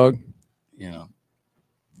ghost, dog. You know.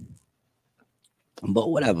 But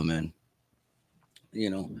whatever, man. You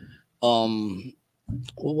know.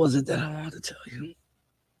 What was it that I wanted to tell you?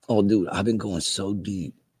 Oh, dude, I've been going so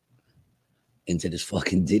deep into this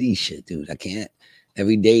fucking Diddy shit, dude. I can't.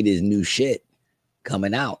 Every day there's new shit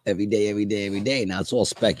coming out. Every day. Now it's all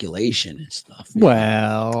speculation and stuff.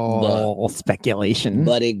 Well, speculation.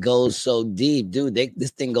 But it goes so deep, dude.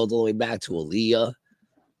 This thing goes all the way back to Aaliyah.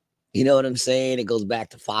 You know what I'm saying? It goes back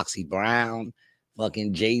to Foxy Brown.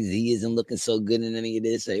 Fucking Jay-Z isn't looking so good in any of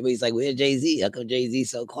this. Everybody's like, where's Jay-Z? How come Jay-Z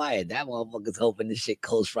so quiet? That motherfucker's hoping this shit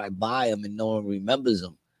coast right by him and no one remembers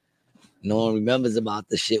him. No one remembers about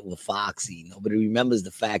the shit with Foxy. Nobody remembers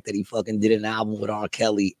the fact that he fucking did an album with R.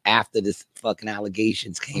 Kelly after this fucking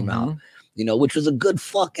allegations came out. You know, which was a good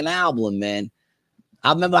fucking album, man.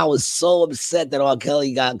 I remember I was so upset that R.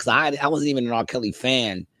 Kelly got, because I wasn't even an R. Kelly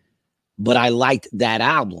fan, but I liked that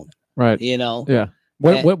album. Right. You know? Yeah.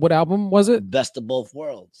 What album was it? Best of Both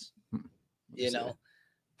Worlds. You know?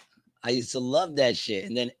 I used to love that shit.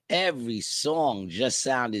 And then every song just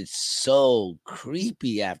sounded so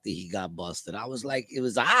creepy after he got busted. I was like, it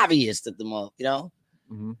was obvious that you know?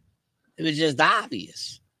 It was just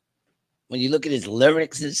obvious. When you look at his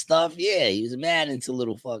lyrics and stuff, yeah, he was mad into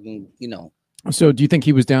little fucking, you know. So do you think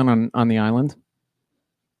he was down on the island?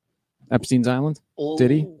 Epstein's Island? Did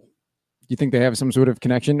he? Do you think they have some sort of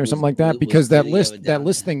connection or something like that? Because that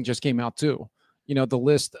list thing just came out too. You know, the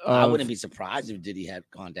list of... I wouldn't be surprised if Diddy had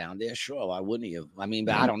gone down there. Sure, why wouldn't he have? I mean,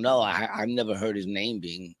 but I don't know. I've never heard his name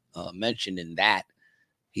being mentioned in that.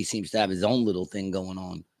 He seems to have his own little thing going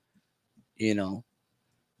on, you know.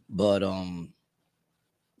 But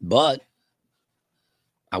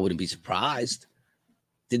I wouldn't be surprised.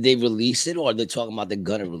 Did they release it, or are they talking about they're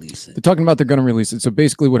gonna release it? They're talking about they're gonna release it. So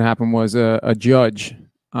basically, what happened was a judge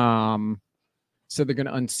said they're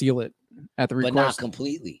gonna unseal it at the request. But not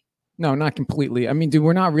completely. No, not completely. I mean, dude,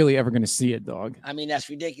 we're not really ever gonna see it, dog. I mean, that's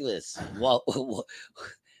ridiculous. Well,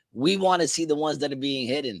 we want to see the ones that are being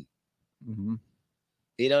hidden.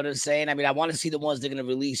 You know what I'm saying? I mean, I want to see the ones they're gonna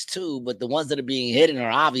release too, but the ones that are being hidden are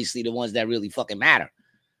obviously the ones that really fucking matter.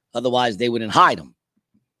 Otherwise, they wouldn't hide them.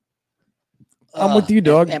 I'm with you,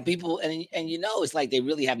 dog. And people, and you know, it's like they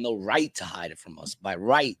really have no right to hide it from us. By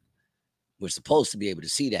right, we're supposed to be able to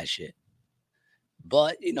see that shit.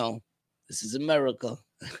 But, you know, this is America.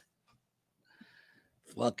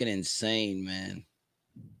 Fucking insane, man.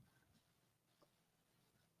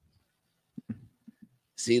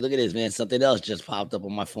 See, look at this, man. Something else just popped up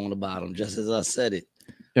on my phone about him, just as I said it.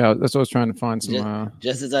 Yeah, that's what I was trying to find some.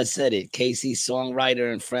 Just as I said it, Casey,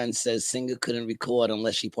 songwriter and friend, says singer couldn't record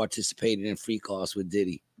unless she participated in free calls with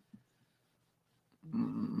Diddy.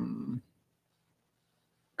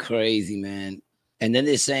 Crazy, man. And then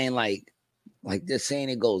they're saying like they're saying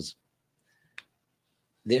it goes.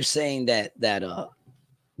 They're saying that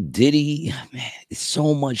Diddy, man, it's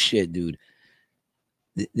so much shit, dude.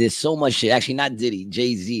 There's so much shit. Actually, not Diddy,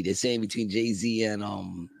 Jay-Z. They're saying between Jay-Z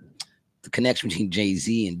and the connection between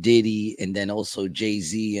Jay-Z and Diddy, and then also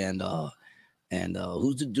Jay-Z and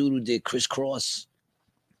who's the dude who did Crisscross?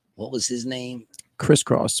 What was his name?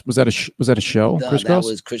 Crisscross. Was that a show? That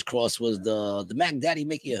was Crisscross. Was the Mac Daddy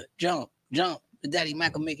make you jump? The Daddy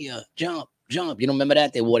Mac will make you jump. You don't remember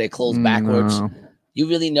that? They wore their clothes backwards. No. You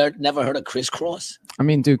really never heard of Crisscross? I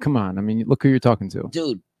mean, dude, come on. I mean, look who you're talking to.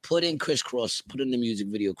 Dude, put in Crisscross. Put in the music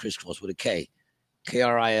video Crisscross with a K.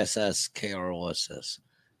 Kriss, KROSS.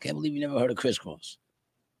 Can't believe you never heard of Crisscross.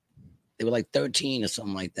 They were like 13 or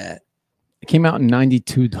something like that. It came out in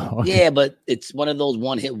 92, dog. Yeah, but it's one of those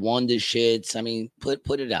one-hit wonder shits. I mean, put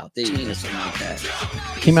it out there. You need something like that.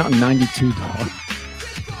 It came out in 92, dog.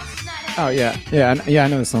 Oh, yeah. I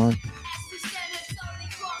know the song.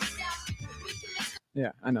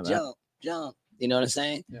 Yeah, I know that. Jump. You know what I'm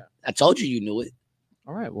saying? Yeah. I told you knew it.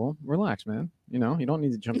 All right, well, relax, man. You know, you don't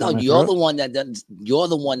need to jump. No, you're the one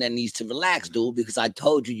that needs to relax, dude, because I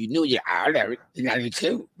told you knew it. I know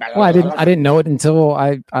too. Well, I didn't know it until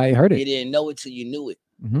I heard it. You didn't know it till you knew it.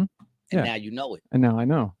 Mm-hmm. And now you know it. And now I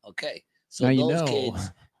know. Okay. So now those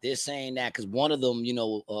kids, they're saying that because one of them,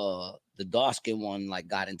 the dark skin one, like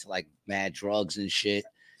got into like mad drugs and shit,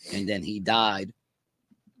 and then he died.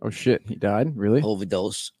 Oh shit, he died? Really?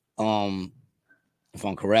 Overdose. If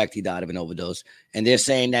I'm correct, he died of an overdose. And they're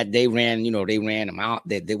saying that they ran him out.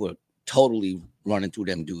 They were totally running through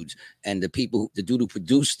them dudes. And the dude who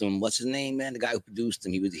produced them, what's his name, man? The guy who produced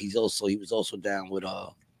them, he was also down with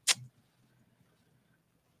what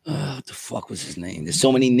the fuck was his name? There's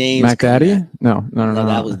so many names. Mac Daddy? No.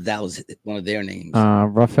 That was one of their names.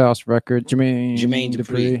 Rough House Record. Jermaine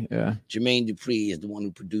Dupri. Yeah. Jermaine Dupri is the one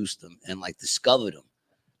who produced them and like discovered them.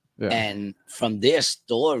 Yeah. And from their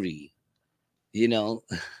story, from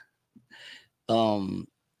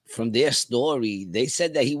their story, they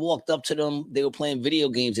said that he walked up to them. They were playing video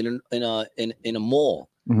games in a mall,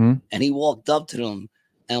 mm-hmm. and he walked up to them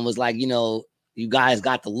and was like, you guys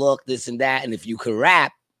got the look, this and that, and if you could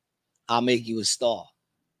rap, I'll make you a star.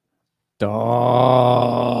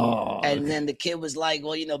 Dog. And then the kid was like,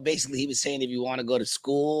 well, basically he was saying, if you want to go to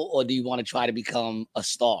school or do you want to try to become a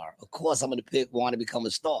star? Of course, I'm going to want to become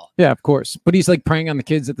a star. Yeah, of course. But he's like preying on the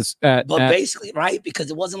kids basically, right?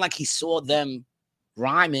 Because it wasn't like he saw them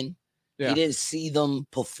rhyming. Yeah. He didn't see them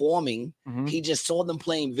performing. Mm-hmm. He just saw them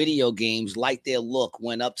playing video games, liked their look,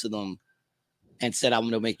 went up to them and said, I'm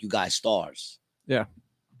going to make you guys stars. Yeah.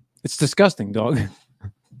 It's disgusting, dog.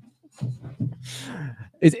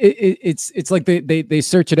 It's like they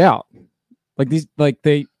search it out, like these, like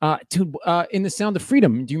they in The Sound of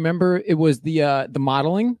Freedom. Do you remember it was the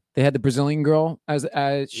modeling? They had the Brazilian girl as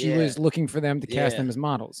she was looking for them to cast them as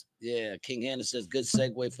models. Yeah, King Hannah says good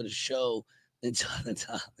segue for the show into the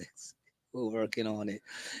topics. We're working on it.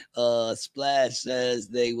 Splash says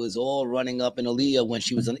they was all running up in Aaliyah when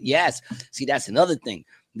she was on. Yes, see that's another thing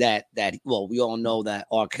that we all know that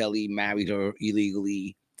R. Kelly married her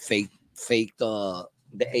illegally. Faked the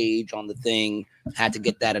age on the thing, had to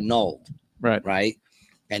get that annulled. Right.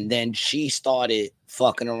 And then she started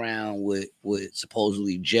fucking around with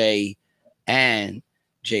supposedly Jay and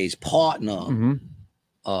Jay's partner. Mm-hmm.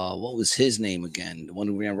 What was his name again? The one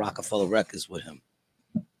who ran Rockefeller Records with him.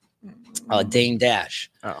 Dame Dash.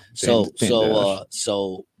 So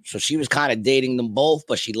she was kind of dating them both,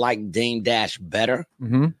 but she liked Dame Dash better.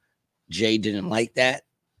 Mm-hmm. Jay didn't like that.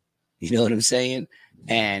 You know what I'm saying?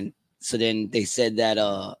 And so then they said that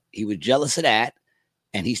he was jealous of that,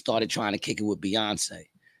 and he started trying to kick it with Beyonce.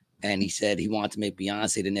 And he said he wanted to make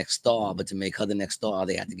Beyonce the next star, but to make her the next star,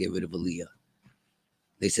 they had to get rid of Aaliyah.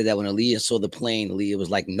 They said that when Aaliyah saw the plane, Aaliyah was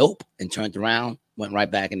like, nope, and turned around, went right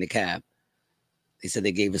back in the cab. They said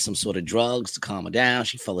they gave her some sort of drugs to calm her down.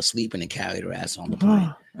 She fell asleep and then carried her ass on the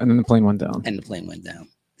plane. And then the plane went down.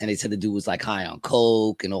 And they said the dude was like high on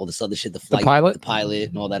coke and all this other shit. The pilot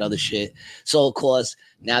and all that other shit. So of course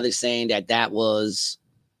now they're saying that was,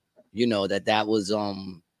 that was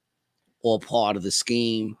all part of the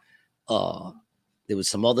scheme. There was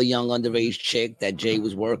some other young underage chick that Jay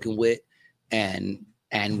was working with, and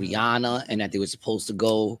Rihanna, and that they were supposed to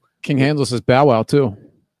go. King Handel says Bow Wow too.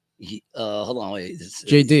 Hold on, wait.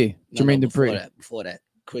 JD, Jermaine Dupri. Before that,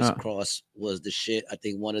 Chris Cross was the shit. I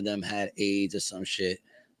think one of them had AIDS or some shit.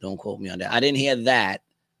 Don't quote me on that. I didn't hear that.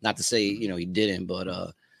 Not to say, he didn't, but,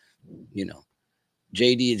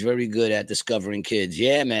 JD is very good at discovering kids.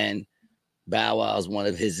 Yeah, man. Bow Wow is one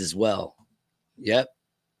of his as well. Yep.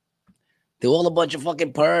 They're all a bunch of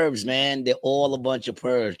fucking pervs, man. They're all a bunch of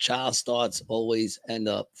pervs. Child stars always end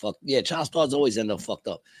up fucked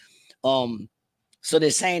up. So they're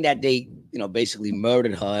saying that they, basically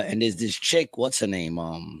murdered her. And there's this chick, what's her name?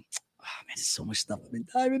 There's so much stuff I've been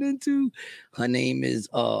diving into. Her name is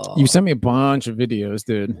you sent me a bunch of videos,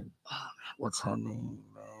 dude. What's her name,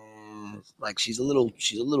 man? Like she's a little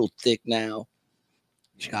thick now.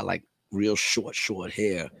 She got like real short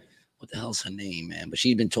hair. What the hell's her name, man? But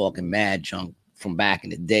she's been talking mad junk from back in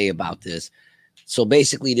the day about this. So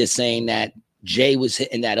basically they're saying that Jay was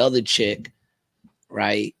hitting that other chick,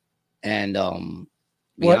 right? And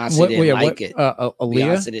Beyonce didn't like it. Aaliyah?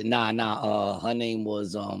 Beyonce did her name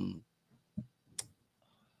was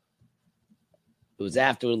it was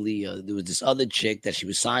after Aaliyah. There was this other chick that she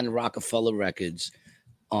was signed to Rockefeller Records.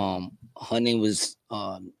 Her name was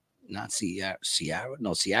not Sierra.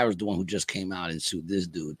 No, Sierra's the one who just came out and sued this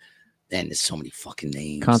dude. And there's so many fucking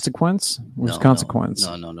names. Consequence? Where's Consequence?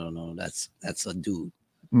 No. That's a dude.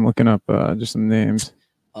 I'm looking up just some names.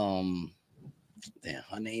 Damn,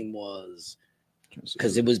 her name was,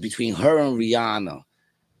 because it was between her and Rihanna,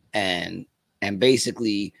 and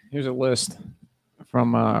basically here's a list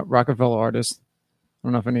from Rockefeller artists. I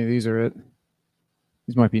don't know if any of these are it.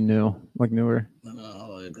 These might be new, like newer.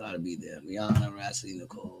 No, it gotta be there. Rihanna, Rhapsody,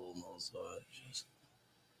 Nicole, Mozart.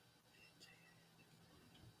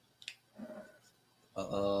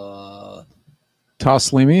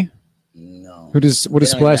 Taslimi? No. What does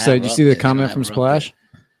Splash say? Did you see the comment from Splash?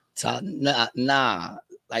 Nah,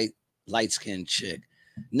 like light skinned chick.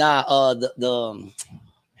 Nah,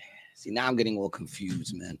 see, now I'm getting all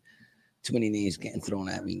confused, man. Too many names getting thrown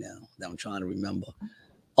at me now that I'm trying to remember.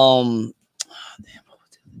 Damn, what was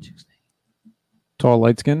the chick's name? Tall,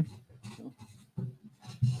 light skin?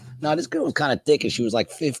 No, this girl was kind of thick, and she was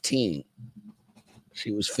like 15.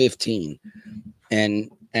 She was 15.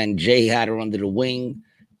 And Jay had her under the wing,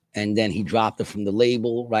 and then he dropped her from the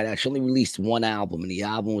label. Right, she only released one album, and the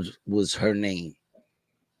album was her name.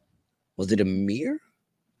 Was it Amir?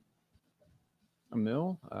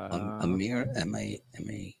 Amir? Amir?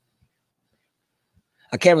 M-A.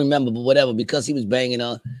 I can't remember, but whatever. Because he was banging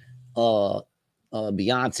her,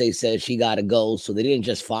 Beyonce said she got to go, so they didn't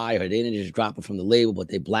just fire her. They didn't just drop her from the label, but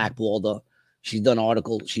they blackballed her. She's done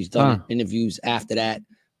articles. She's done interviews after that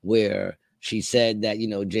where she said that,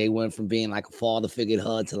 Jay went from being like a father figure to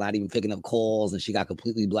her to not even picking up calls, and she got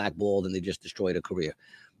completely blackballed, and they just destroyed her career.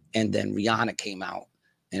 And then Rihanna came out,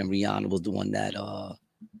 and Rihanna was the one that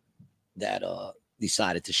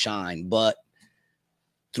decided to shine. But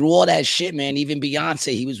through all that shit, man, even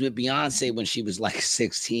Beyonce, he was with Beyonce when she was like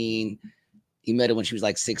 16. He met her when she was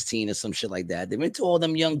like 16 or some shit like that. They went to all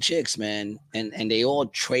them young chicks, man, and they all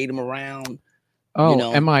trade them around.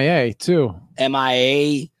 Oh, MIA too.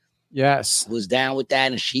 MIA. Yes. Was down with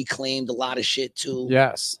that, and she claimed a lot of shit too.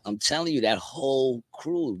 Yes. I'm telling you, that whole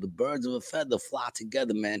crew, the birds of a feather, fly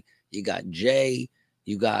together, man. You got Jay,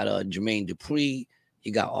 you got Jermaine Dupri,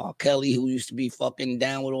 you got R. Kelly, who used to be fucking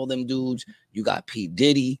down with all them dudes. You got P.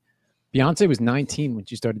 Diddy. Beyonce was 19 when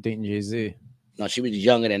she started dating Jay-Z. No, she was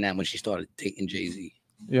younger than that when she started dating Jay-Z.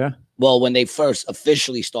 Yeah. Well, when they first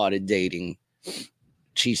officially started dating,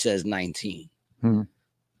 she says 19.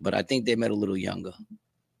 But I think they met a little younger.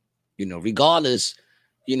 Regardless,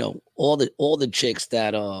 all the chicks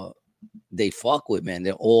that they fuck with, man,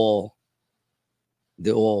 they're all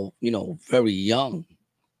very young.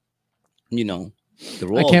 They're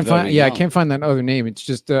all I can't find young. I can't find that other name. It's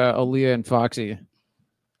just Aaliyah and Foxy.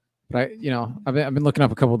 But I've been looking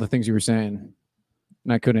up a couple of the things you were saying,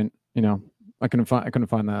 and I couldn't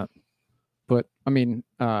find that. But I mean,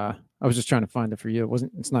 I was just trying to find it for you.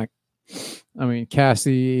 It's not. I mean,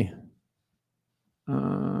 Cassie.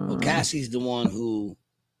 Well, Cassie's the one who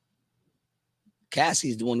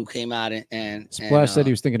came out and Splash said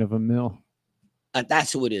he was thinking of Emil.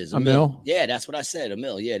 That's who it is. Emil? Yeah, that's what I said.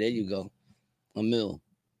 Emil. Yeah, there you go. Emil.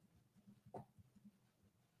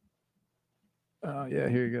 Yeah,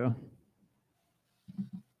 here you go.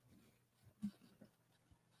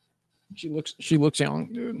 She looks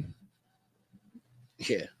young, dude.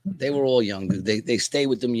 Yeah, they were all young. They stay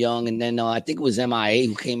with them young, and then I think it was MIA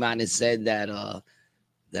who came out and said that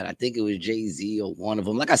I think it was Jay-Z or one of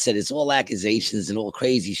them. Like I said, it's all accusations and all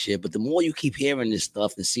crazy shit. But the more you keep hearing this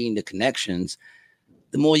stuff and seeing the connections,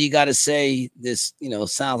 the more you got to say this.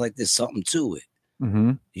 Sounds like there's something to it.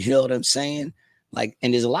 Mm-hmm. You know what I'm saying? Like,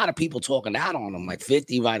 and there's a lot of people talking out on him. Like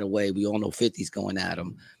 50 right away. We all know 50's going at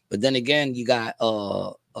him. But then again, you got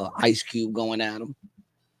Ice Cube going at him.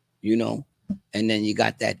 And then you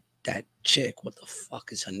got that chick. What the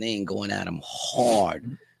fuck is her name? Going at him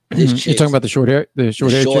hard. This chick. You're talking about the short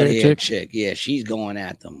hair chick. Yeah, she's going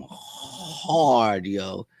at them hard,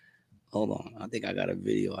 yo. Hold on. I think I got a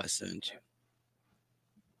video I sent you.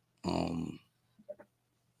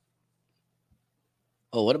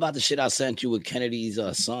 Oh, what about the shit I sent you with Kennedy's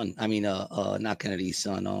son? I mean, not Kennedy's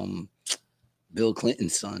son. Bill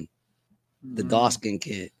Clinton's son, the dark-skinned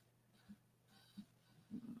kid.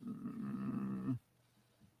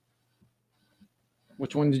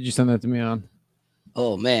 Which one did you send that to me on?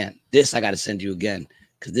 Oh man, this I gotta send you again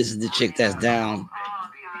because this is the chick that's down.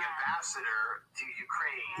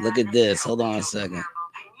 Look at this. Hold on a second.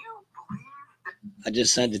 I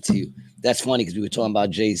just sent it to you. That's funny because we were talking about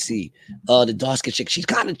JC. The dark-skinned chick. She's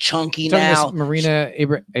kind of chunky now. Marina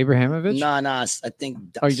Abrahamovich? No, I think.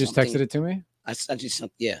 Oh, you just texted it to me? I sent you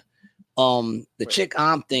something. Yeah. The chick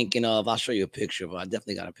I'm thinking of, I'll show you a picture of her. I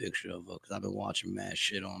definitely got a picture of her because I've been watching mad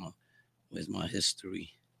shit on her. Where's my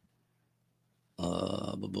history?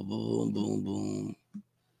 Boom, boom, boom, boom.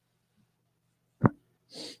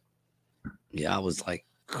 Yeah, I was like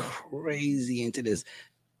crazy into this.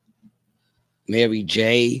 Mary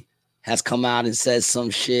J has come out and said some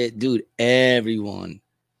shit. Dude, everyone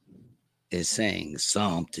is saying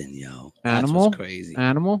something, yo. Animal? That's crazy.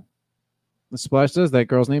 Animal? The Splash says that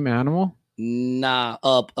girl's name Animal? Nah,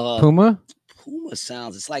 Puma? Puma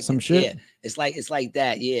sounds, it's like some shit. Yeah, it's like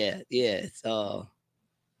that. Yeah. It's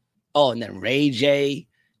and then Ray J.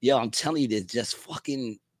 Yo, I'm telling you, they're just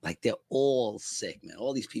fucking like they're all sick, man.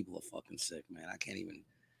 All these people are fucking sick, man. I can't even,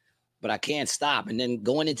 but I can't stop. And then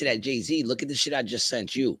going into that Jay-Z, look at the shit I just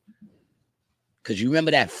sent you. Cause you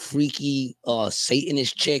remember that freaky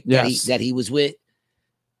Satanist chick that he was with?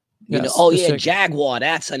 You know, chick. Jaguar,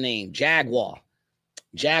 that's her name. Jaguar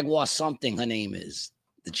something her name is.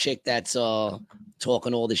 The chick that's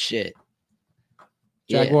talking all the shit.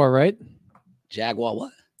 Jaguar, right? Jaguar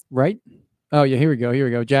what? Right? Oh yeah, here we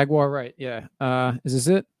go. Jaguar, right? Yeah. Is this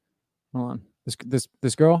it? Hold on.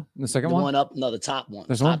 This girl in the second the one? One up, no, the top one.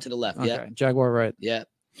 This top one? to the left. Okay. Yeah. Jaguar, right? Yeah.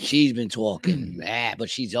 She's been talking mad, but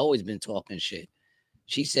she's always been talking shit.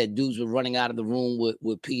 She said dudes were running out of the room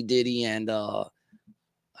with P. Diddy and I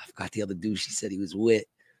forgot the other dude she said he was with.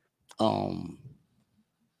 I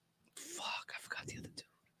forgot the other dude.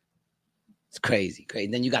 It's crazy.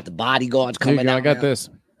 Then you got the bodyguards coming out. I got this.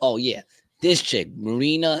 Oh yeah. This chick,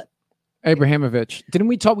 Marina Abramovich. Didn't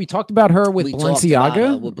we talk? We talked about her with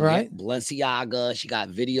Balenciaga, right? Balenciaga. She got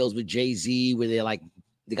videos with Jay-Z where they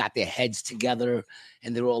got their heads together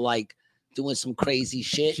and they're all like doing some crazy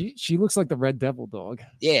shit. She looks like the Red Devil dog.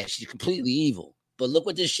 Yeah, she's completely evil. But look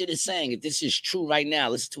what this shit is saying. If this is true right now,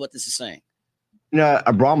 listen to what this is saying.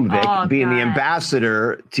 Abramovich being the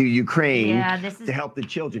ambassador to Ukraine to help the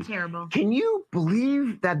children. Terrible. Can you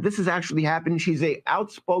believe that this has actually happened? She's an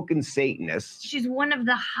outspoken Satanist. She's one of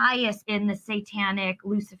the highest in the satanic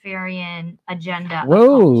Luciferian agenda.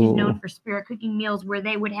 Whoa. She's known for spirit cooking meals where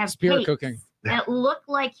they would have spirit cooking that look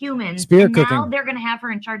like humans. Spirit cooking. Now they're going to have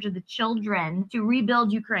her in charge of the children to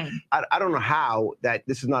rebuild Ukraine. I don't know how that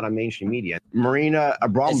this is not on mainstream media. Marina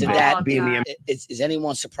Abramovich being the is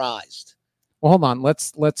anyone surprised? Well, hold on.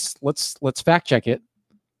 Let's fact check it.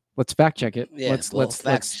 Let's fact check it. Yeah, let's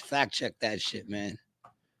fact check that shit, man.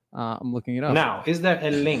 I'm looking it up now. Is there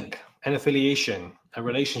a link, an affiliation, a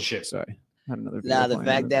relationship? Sorry, I had another. Now the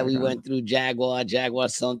fact that we went through Jaguar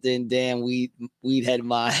something, damn, we'd had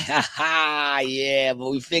my yeah,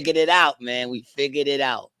 but we figured it out, man. We figured it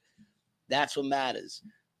out. That's what matters.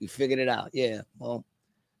 We figured it out. Yeah. Well,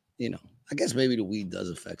 I guess maybe the weed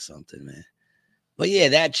does affect something, man. But yeah,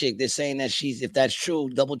 that chick, they're saying that if that's true,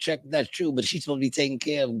 double check if that's true, but she's supposed to be taking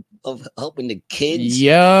care of helping the kids.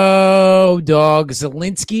 Yo, dog.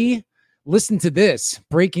 Zelensky, listen to this.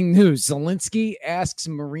 Breaking news. Zelensky asks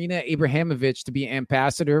Marina Abramovich to be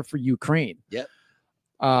ambassador for Ukraine. Yep.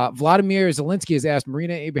 Vladimir Zelensky has asked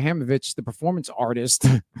Marina Abramovich, the performance artist,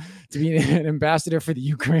 to be an ambassador for the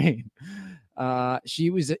Ukraine.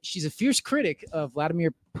 She's a fierce critic of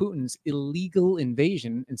Vladimir Putin's illegal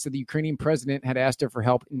invasion, and so the Ukrainian president had asked her for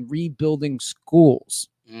help in rebuilding schools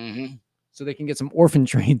so they can get some orphan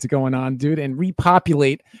trains going on, dude, and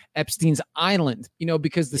repopulate Epstein's island.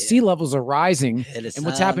 Because the sea levels are rising, and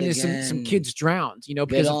what's happened is some kids drowned.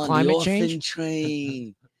 Because of climate change.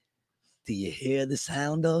 Train. Do you hear the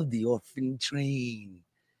sound of the orphan train?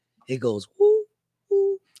 It goes woo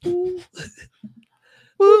woo woo.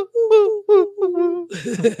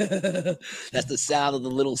 That's the sound of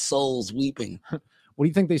the little souls weeping. What do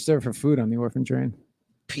you think they serve for food on the orphan train?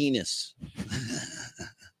 Penis.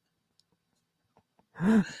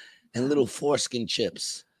 And little foreskin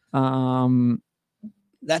chips.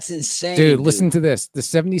 That's insane. Dude, listen to this. The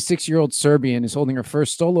 76-year-old Serbian is holding her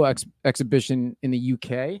first solo exhibition in the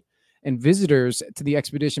UK, and visitors to the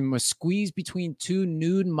expedition must squeeze between two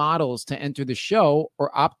nude models to enter the show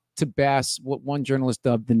or opt to pass what one journalist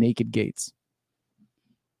dubbed the naked gates.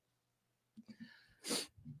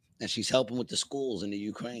 And she's helping with the schools in the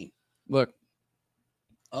Ukraine. Look.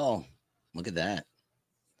 Oh, look at that.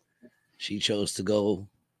 She chose to go.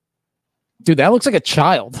 Dude, that looks like a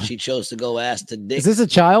child. She chose to go ass to dick. Is this a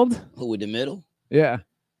child? Who, in the middle? Yeah.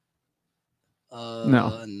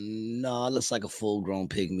 No, it looks like a full-grown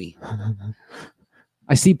pygmy.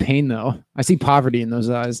 I see pain, though. I see poverty in those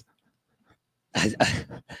eyes.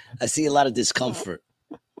 I see a lot of discomfort.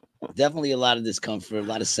 Definitely a lot of discomfort, a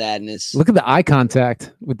lot of sadness. Look at the eye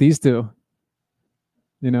contact with these two.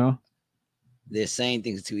 They're saying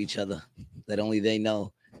things to each other that only they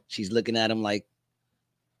know. She's looking at him like,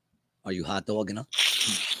 Are you hot dogging her?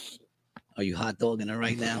 Are you hot dogging her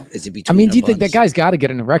right now? Is it between? I mean, do you think that guy's got to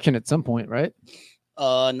get an erection at some point, right?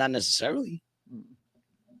 Not necessarily.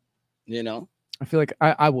 You know, I feel like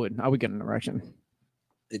I would get an erection.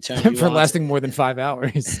 It turns you for on lasting more than 5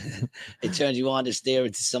 hours. It turns you on to stare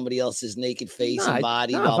into somebody else's naked face and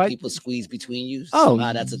body while people squeeze between you. Oh,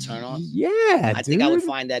 somehow that's a turn on. Yeah, I think I would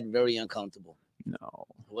find that very uncomfortable. No.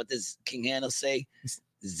 What does King Hannah say?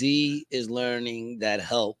 Z is learning that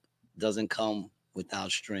help doesn't come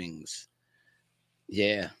without strings.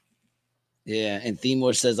 Yeah. Yeah. And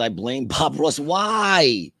Themor says, I blame Bob Ross.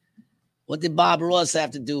 Why? What did Bob Ross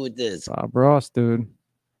have to do with this? Bob Ross, dude.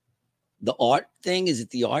 The art thing? Is it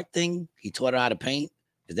the art thing? He taught her how to paint?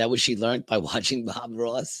 Is that what she learned by watching Bob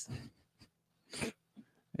Ross?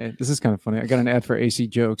 Hey, this is kind of funny. I got an ad for AC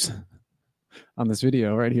Jokes on this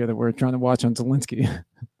video right here that we're trying to watch on Zelensky.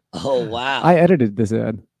 Oh, wow. I edited this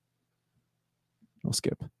ad. I'll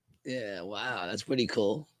skip. Yeah, wow. That's pretty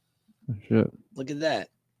cool. Oh, shit. Look at that.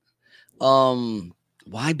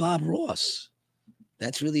 Why Bob Ross?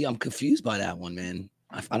 That's really, I'm confused by that one, man.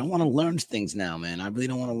 I don't want to learn things now, man. I really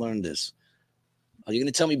don't want to learn this. Are you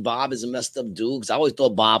going to tell me Bob is a messed up dude? Because I always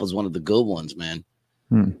thought Bob was one of the good ones, man.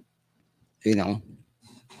 You know,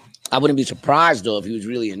 I wouldn't be surprised, though, if he was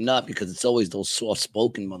really a nut, because it's always those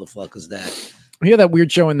soft-spoken motherfuckers that... You hear that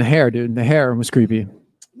weird show in the hair, dude? The hair was creepy.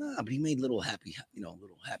 Nah, but he made little happy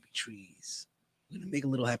trees. We're going to make a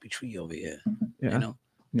little happy tree over here. Yeah. You know?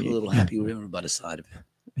 Put a little happy river by the side of it.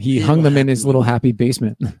 He hung them in his little happy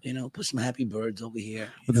basement. You know, put some happy birds over here.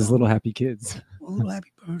 With his little happy kids. A little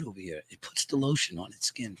happy bird over here. It puts the lotion on its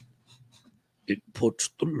skin. It puts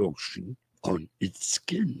the lotion on its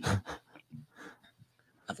skin.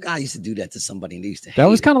 I forgot I used to do that to somebody and they used to hate That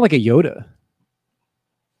was kind of like a Yoda.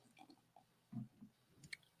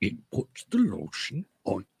 It puts the lotion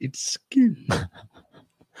on its skin.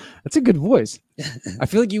 That's a good voice. I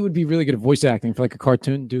feel like you would be really good at voice acting for like a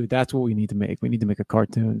cartoon. Dude, that's what we need to make. We need to make a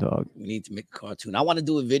cartoon, dog. We need to make a cartoon. I want to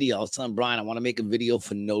do a video. I was telling Brian, I want to make a video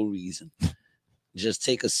for no reason. Just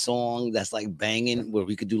take a song that's like banging where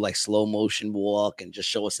we could do like slow motion walk and just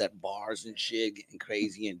show us at bars and shit, getting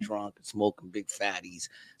crazy and drunk and smoking big fatties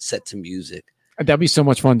set to music. That'd be so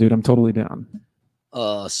much fun, dude. I'm totally down.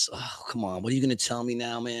 Come on. What are you going to tell me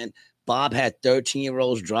now, man? Bob had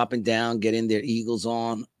 13-year-olds dropping down, getting their eagles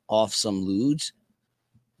on off some lewds.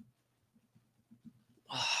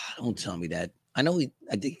 Don't tell me that. I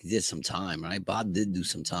think he did some time, right? Bob did do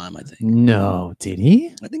some time, I think. No, did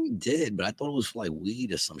he? I think he did, but I thought it was for like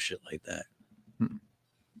weed or some shit like that.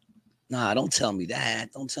 Nah, don't tell me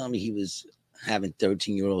that. Don't tell me he was having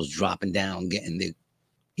 13-year-olds dropping down, getting their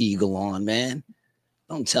eagle on, man.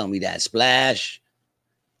 Don't tell me that. Splash.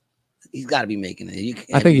 He's got to be making it.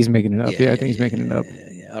 I think he's making it up. Yeah, I think he's making it up.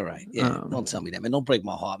 Yeah. All right. Yeah. Don't tell me that, man. Don't break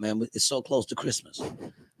my heart, man. It's so close to Christmas.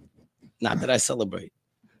 Not that I celebrate.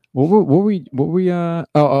 What were we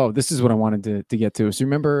this is what I wanted to get to. So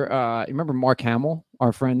remember Mark Hamill,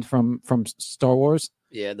 our friend from Star Wars?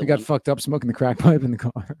 Yeah, he got fucked up smoking the crack pipe in the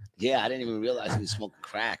car. Yeah, I didn't even realize he was smoking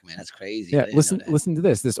crack, man. That's crazy. Yeah, listen to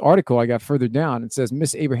this article I got further down. It says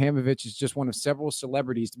Miss Abramovich is just one of several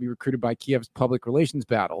celebrities to be recruited by Kiev's public relations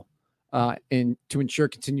battle and to ensure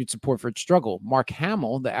continued support for its struggle. Mark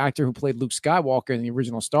Hamill, the actor who played Luke Skywalker in the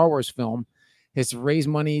original Star Wars film, has raised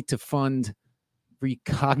money to fund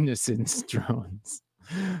reconnaissance drones,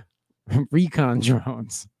 recon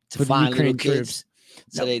drones to find little kids.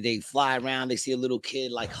 So they fly around, they see a little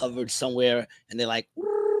kid like hovered somewhere, and they're like,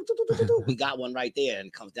 we got one right there, and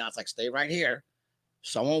it comes down. It's like, stay right here.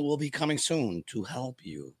 Someone will be coming soon to help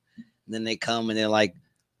you. And then they come and they're like,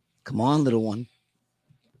 come on, little one.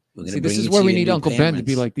 See, this is where we need Uncle Ben to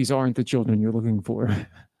be like, these aren't the children you're looking for.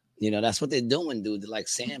 You know, that's what they're doing, dude. They're like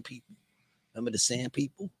sand people. Remember the sand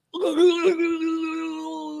people?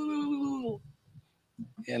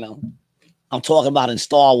 You know, I'm talking about in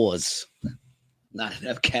Star Wars, not in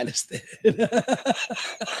Afghanistan.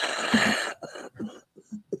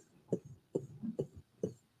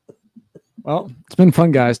 Well, it's been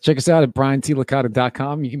fun, guys. Check us out at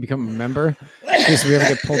briantlicata.com. You can become a member in case we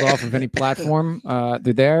ever get pulled off of any platform.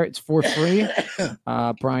 They're there. It's for free.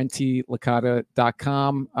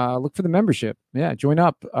 briantlicata.com. Look for the membership. Yeah, join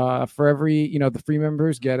up. For every, the free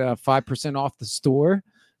members get 5% off the store.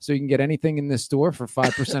 So you can get anything in this store for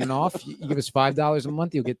 5% off. You give us $5 a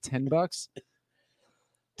month, you'll get $10.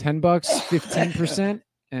 $10, 15%,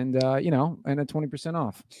 and and a 20%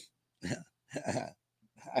 off.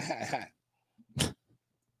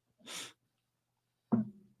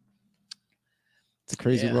 It's a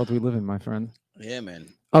crazy world we live in, my friend. Yeah, man.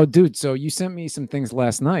 Oh, dude. So you sent me some things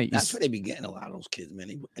last night. That's where they be getting a lot of those kids,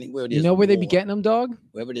 man. Anywhere you know where they be getting them, dog?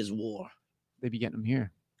 Wherever there's war. They be getting them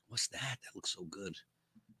here. What's that? That looks so good.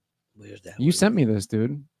 Where's that? You sent me this,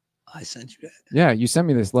 dude. I sent you that. Yeah, you sent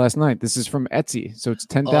me this last night. This is from Etsy. So it's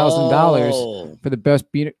 $10,000 for the best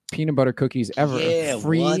peanut butter cookies ever. Yeah,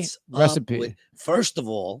 free recipe. First of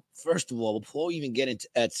all, before we even get into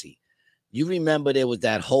Etsy, you remember there was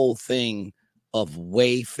that whole thing of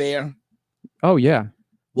Wayfair? Oh, yeah.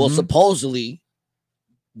 Well, supposedly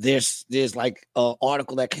there's like an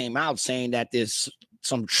article that came out saying that there's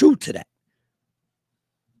some truth to that.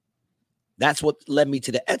 That's what led me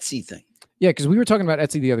to the Etsy thing. Yeah, because we were talking about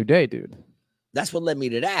Etsy the other day, dude. That's what led me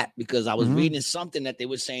to that, because I was reading something that they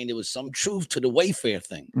were saying there was some truth to the Wayfair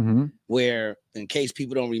thing, where, in case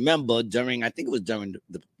people don't remember, I think it was during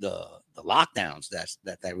the lockdowns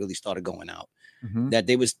that really started going out, that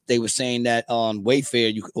they were saying that on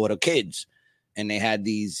Wayfair you could order kids, and they had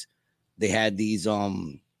these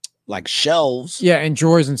like shelves, and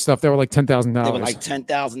drawers and stuff. They were like $10,000. They were like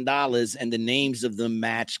 $10,000, and the names of them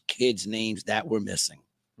matched kids' names that were missing.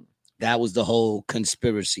 That was the whole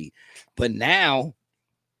conspiracy. But now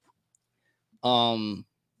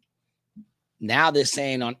they're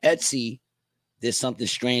saying on Etsy, there's something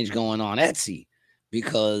strange going on Etsy,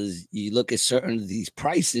 because you look at certain of these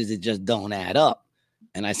prices, it just don't add up.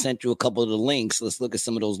 And I sent you a couple of the links. Let's look at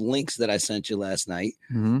some of those links that I sent you last night.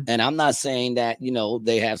 And I'm not saying that,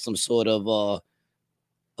 they have some sort of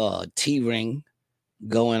T-ring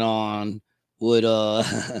going on with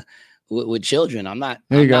with children. I'm not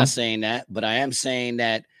saying that, but I am saying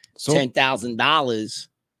that $10,000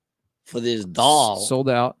 for this doll. Sold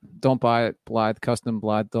out. Don't buy it. Blythe custom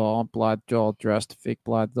Blythe doll dressed fake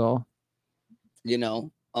Blythe doll.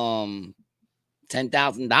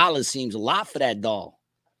 $10,000 seems a lot for that doll.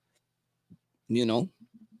 And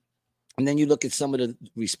then you look at some of the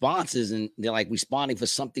responses, and they're like responding for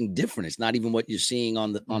something different. It's not even what you're seeing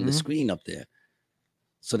on the screen up there.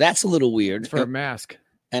 So that's a little weird. It's for a mask.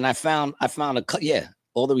 And I found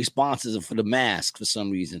all the responses are for the mask for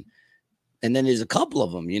some reason. And then there's a couple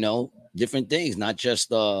of them, different things, not just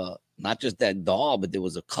that doll, but there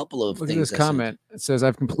was a couple of things. Look at this comment. It says,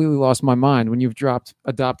 I've completely lost my mind. When you've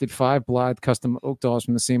adopted 5 Blythe custom oak dolls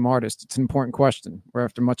from the same artist, it's an important question, where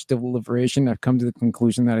after much deliberation, I've come to the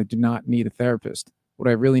conclusion that I do not need a therapist. What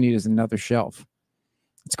I really need is another shelf.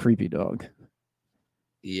 It's creepy, dog.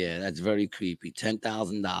 Yeah, that's very creepy.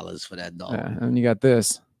 $10,000 for that doll. Yeah, and you got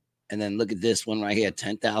this. And then look at this one right here,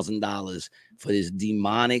 $10,000 for this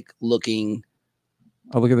demonic looking.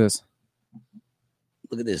 Oh, look at this.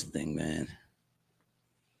 Look at this thing, man.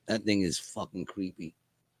 That thing is fucking creepy.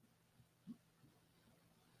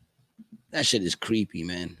 That shit is creepy,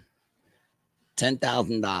 man.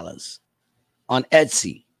 $10,000 on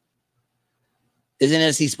Etsy. Isn't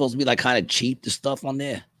Etsy supposed to be like kind of cheap, the stuff on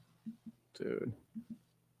there? Dude.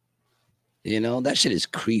 That shit is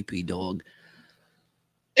creepy, dog.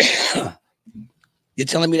 You're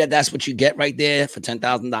telling me that that's what you get right there for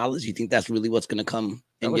 $10,000? You think that's really what's going to come?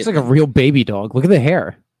 That looks like a real baby dog. Look at the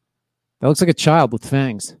hair. That looks like a child with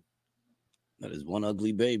fangs. That is one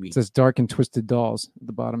ugly baby. It says dark and twisted dolls at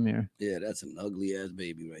the bottom here. Yeah, that's an ugly ass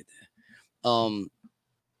baby right there.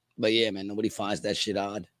 But yeah, man, nobody finds that shit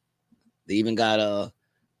odd. They even got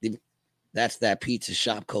that's that pizza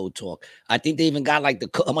shop code talk. I think they even got like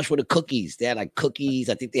how much were the cookies? They had like cookies.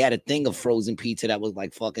 I think they had a thing of frozen pizza that was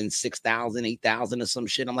like fucking 6,000, 8,000 or some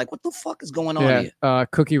shit. I'm like, what the fuck is going on here?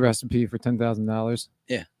 Cookie recipe for $10,000.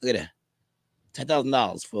 Yeah, look at that.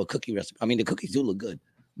 $10,000 for a cookie recipe. I mean, the cookies do look good.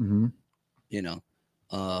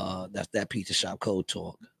 That's that pizza shop code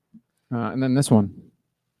talk. And then this one.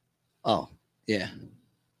 Oh, yeah.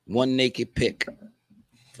 One naked pic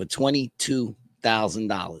for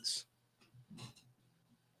 $22,000.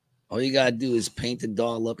 All you gotta do is paint the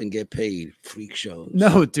doll up and get paid. Freak shows.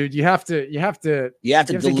 No, dude, you have to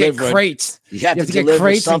deliver. Get crates. You have to get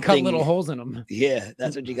crates and cut little holes in them. Yeah,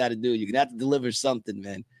 that's what you got to do. You're gonna have to deliver something,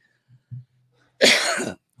 man.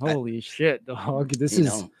 Holy shit, dog!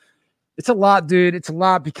 It's a lot, dude. It's a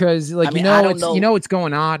lot because, like, what's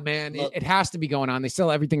going on, man. It has to be going on. They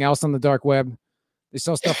sell everything else on the dark web. They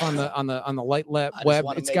sell stuff on the light web.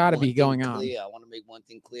 It's got to be going on. I want to make one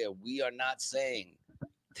thing clear. We are not saying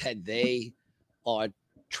that they are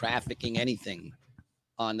trafficking anything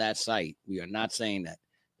on that site. We are not saying that.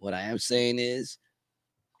 What I am saying is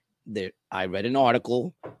I read an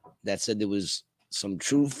article that said there was some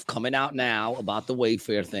truth coming out now about the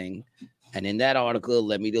Wayfair thing. And in that article, it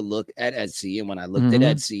led me to look at Etsy. And when I looked at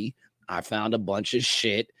Etsy, I found a bunch of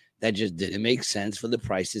shit that just didn't make sense for the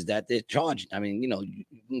prices that they're charging. I mean,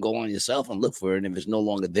 can go on yourself and look for it. And if it's no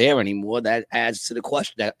longer there anymore, that adds to the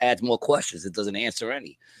question. That adds more questions. It doesn't answer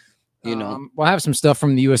any. You know. Well, I have some stuff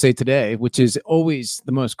from the USA Today, which is always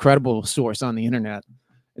the most credible source on the internet.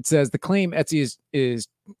 It says the claim Etsy is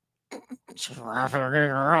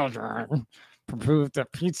proof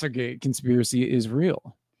that Pizzagate conspiracy is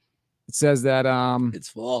real. It says that it's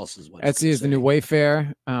false. Is what Etsy is the new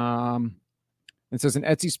Wayfair. It says an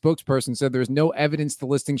Etsy spokesperson said there is no evidence the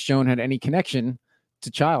listings shown had any connection to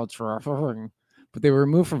child trafficking, but they were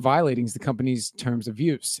removed for violating the company's terms of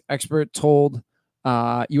use. Expert told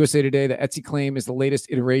USA Today that Etsy claim is the latest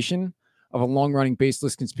iteration of a long-running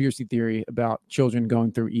baseless conspiracy theory about children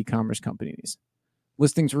going through e-commerce companies.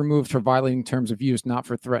 Listings removed for violating terms of use, not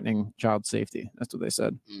for threatening child safety. That's what they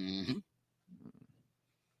said.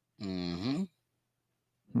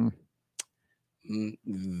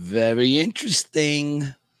 Very interesting.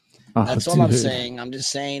 That's all I'm saying. I'm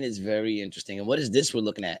just saying it's very interesting. And what is this we're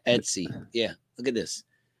looking at? Etsy. Yeah, look at this.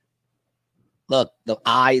 Look,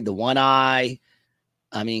 the one eye.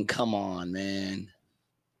 I mean, come on, man.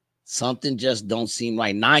 Something just don't seem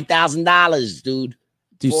right. $9,000, dude.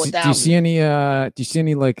 Do you see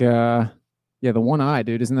any like the one eye,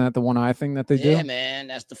 dude? Isn't that the one eye thing that they do? Yeah, man.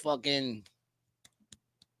 That's the fucking,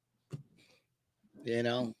 you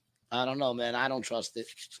know, I don't know, man. I don't trust it.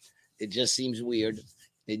 It just seems weird.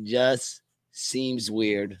 It just seems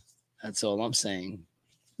weird. That's all I'm saying.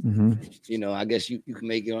 You know, I guess you can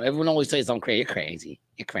make, you know, everyone always says I'm crazy. You're crazy.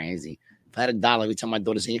 You're crazy. If I had $1 every time my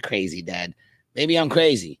daughter says you're crazy, Dad, maybe I'm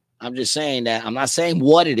crazy. I'm just saying that. I'm not saying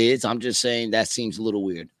what it is. I'm just saying that seems a little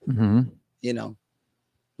weird. You know,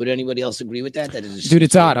 would anybody else agree with that? That is, dude,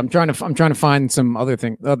 it's odd. I'm trying to find some other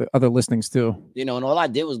listings too. You know, and all I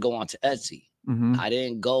did was go on to Etsy. I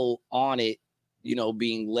didn't go on it, you know,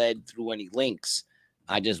 being led through any links.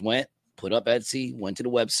 I just went, put up Etsy, went to the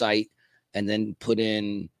website, and then put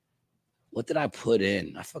in. What did I put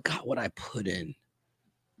in? I forgot what I put in.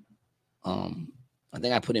 I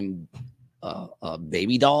think I put in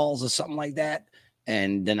baby dolls or something like that.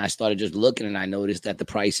 And then I started just looking, and I noticed that the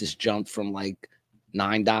prices jumped from like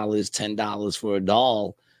 $9, $10 for a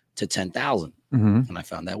doll to $10,000. And I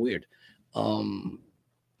found that weird.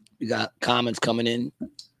 We got comments coming in.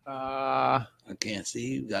 I can't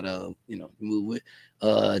see. We gotta, you know, move it.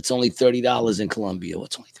 It's only $30 in Colombia.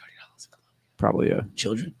 What's only $30 in Colombia? Probably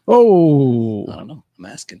children. Oh, I don't know. I'm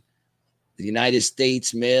asking. The United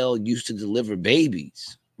States mail used to deliver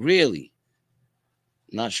babies. Really?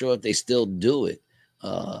 Not sure if they still do it.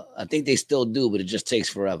 I think they still do, but it just takes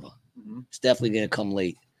forever. It's definitely gonna come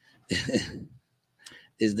late.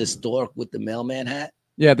 Is the stork with the mailman hat?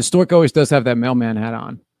 Yeah, the stork always does have that mailman hat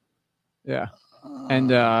on. Yeah. And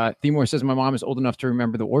Themor says my mom is old enough to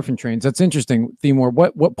remember the orphan trains. That's interesting, Themor.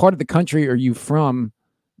 What part of the country are you from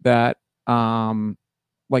that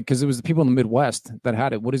like, because it was the people in the Midwest that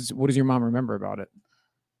had it. What does your mom remember about it?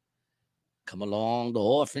 Come along the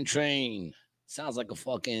orphan train. Sounds like a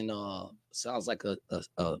fucking a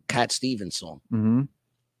Cat Stevens song.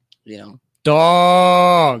 You know?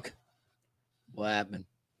 Dog. What happened?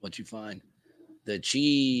 What you find? The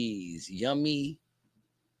cheese. Yummy.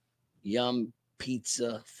 Yum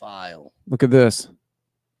pizza file. Look at this.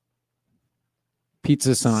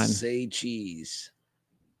 Pizza sign. Say cheese.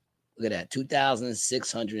 Look at that.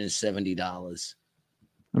 $2,670.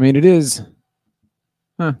 I mean, it is.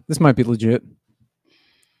 This might be legit.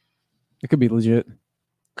 It could be legit.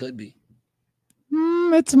 Could be.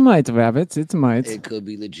 It's might have it. It's might. It could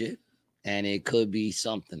be legit. And it could be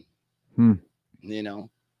something. You know?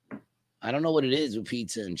 I don't know what it is with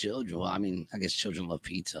pizza and children. Well, I mean, I guess children love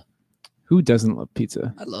pizza. Who doesn't love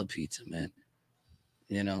pizza? I love pizza, man.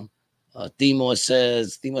 You know? Themor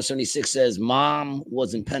 76 says, Mom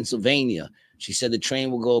was in Pennsylvania. She said the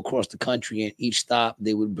train would go across the country, and each stop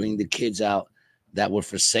they would bring the kids out that were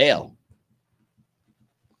for sale.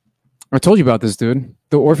 I told you about this, dude.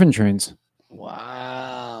 The orphan trains.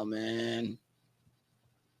 Wow, man.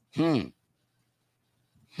 I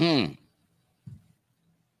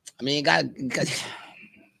mean, it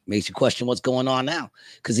makes you question what's going on now.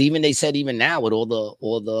 Because they said even now with all the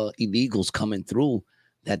illegals coming through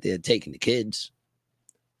that they're taking the kids.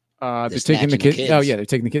 They're taking the kids. Oh yeah, they're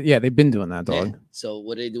taking the kids. Yeah, they've been doing that, dog. Yeah. So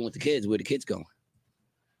what are they doing with the kids? Where the kids going?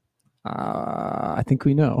 I think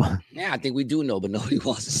we know. Yeah, I think we do know, but nobody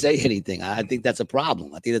wants to say anything. I think that's a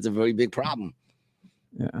problem. I think that's a very big problem.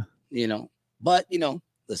 Yeah. You know, but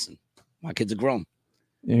listen, my kids are grown.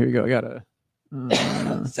 Yeah, here you go. I gotta.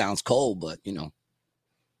 Sounds cold, but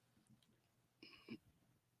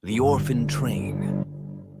The orphan train.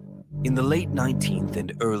 In the late 19th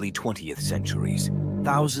and early 20th centuries,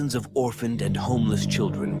 thousands of orphaned and homeless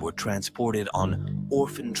children were transported on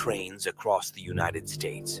orphan trains across the United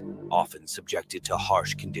States, often subjected to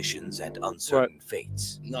harsh conditions and uncertain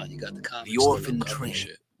fates. No, you got the orphan train.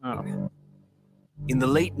 In the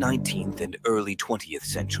late 19th and early 20th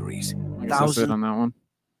centuries, I guess that's it on that one.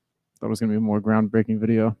 Thought it was going to be a more groundbreaking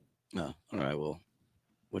video. No. All right. Well,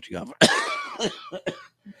 what you got?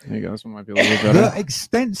 There you go. This one might be a little bit better. The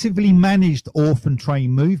extensively managed orphan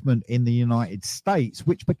train movement in the United States,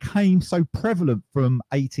 which became so prevalent from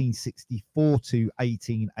 1864 to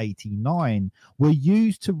 1889, were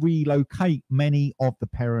used to relocate many of the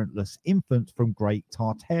parentless infants from Great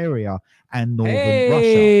Tartaria and northern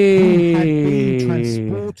Russia, who had been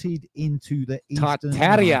transported into the eastern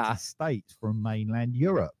United States from mainland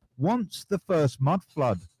Europe. Once the first mud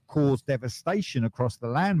flood caused devastation across the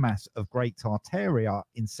landmass of Great Tartaria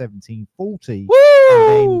in 1740. Woo! And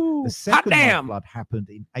then the second mud flood happened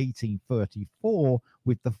in 1834,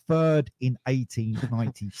 with the third in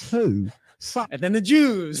 1892. And then the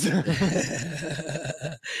Jews.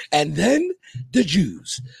 And then the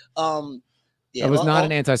Jews. That was not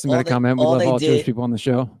an anti-Semitic comment. We love all Jewish people on the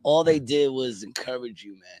show. All they did was encourage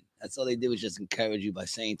you, man. That's all they did was just encourage you by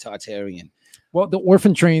saying Tartarian. Well, the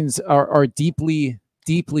orphan trains are deeply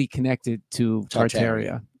connected to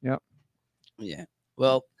Tartaria. Yep. Yeah.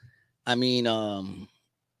 Well, I mean,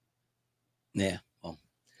 yeah. Well,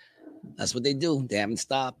 that's what they do. They haven't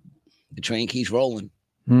stopped. The train keeps rolling.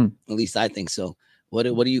 At least I think so. What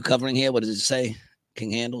are you covering here? What does it say?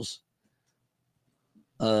 King Handles.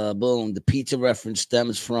 Boom. The pizza reference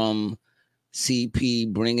stems from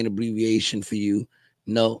CP. Bring an abbreviation for you.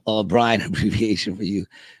 No, Brian abbreviation for you.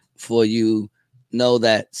 For you. Know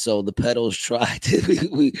that. So the pedals tried to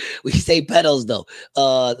we say pedals though.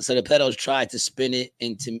 So the pedals tried to spin it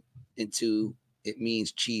into it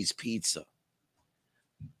means cheese pizza.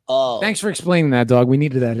 Oh, thanks for explaining that, dog. We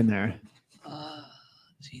needed that in there.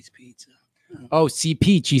 Cheese pizza. Oh,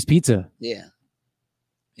 CP cheese pizza. Yeah.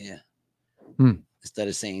 Instead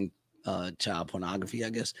of saying child pornography, I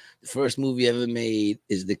guess the first movie ever made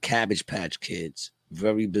is The Cabbage Patch Kids.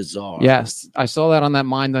 Very bizarre. Yes, I saw that on that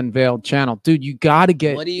Mind Unveiled channel. Dude, you got to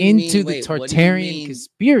get into the Tartarian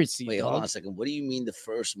conspiracy. Wait, hold on a second. What do you mean the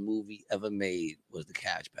first movie ever made was The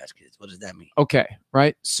Cabbage Patch Kids? What does that mean? Okay,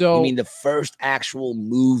 right. So you mean the first actual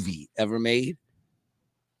movie ever made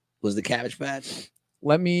was The Cabbage Patch?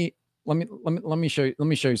 Let me show you. Let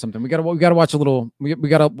me show you something. We gotta watch a little. We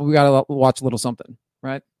gotta watch a little something,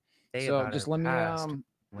 right? So just let me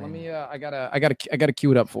I gotta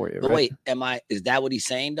cue it up for you. But right? wait, is that what he's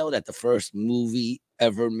saying though? That the first movie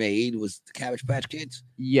ever made was The Cabbage Patch Kids?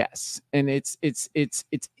 Yes, and it's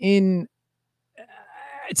in.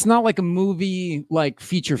 It's not like a movie like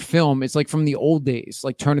feature film. It's like from the old days,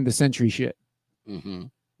 like turn of the century shit.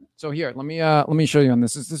 So here, let me show you on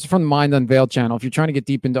this. This is from the Mind Unveiled channel. If you're trying to get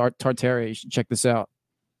deep into Tartaria, you should check this out.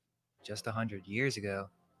 Just 100 years ago,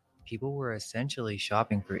 people were essentially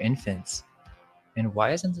shopping for infants. And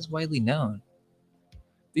why isn't this widely known?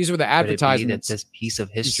 These were the advertisements. That this piece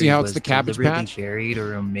of history you see how was it's the Cabbage Patch? Buried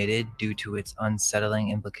or omitted due to its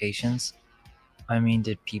unsettling implications. I mean,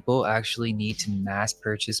 did people actually need to mass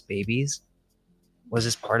purchase babies? Was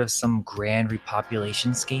this part of some grand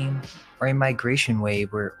repopulation scheme? Or a migration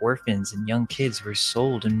wave where orphans and young kids were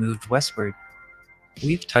sold and moved westward?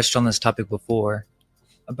 We've touched on this topic before.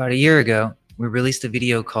 About a year ago, we released a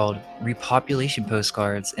video called "Repopulation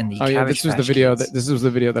Postcards" in the Cabbage Patch Kids. This was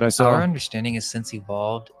the video that I saw. Our understanding has since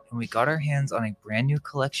evolved, and we got our hands on a brand new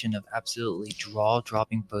collection of absolutely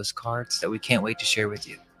jaw-dropping postcards that we can't wait to share with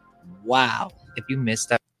you. Wow! If you missed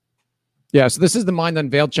that, yeah. So this is the Mind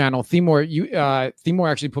Unveiled channel.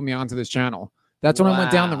 Themor actually put me onto this channel. That's when I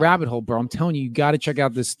went down the rabbit hole, bro. I'm telling you, you got to check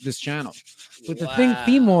out this channel. But the thing,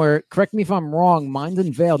 Themor, correct me if I'm wrong, Mind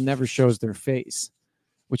Unveiled never shows their face,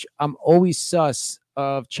 which I'm always sus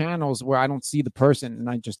of channels where I don't see the person and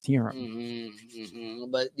I just hear them.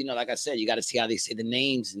 But, like I said, you got to see how they say the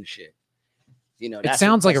names and shit. It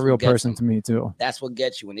sounds like a real person to me, too. That's what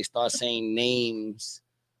gets you when they start saying names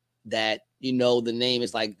that, the name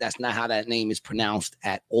is like, that's not how that name is pronounced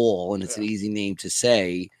at all. And it's an easy name to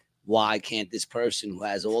say. Why can't this person who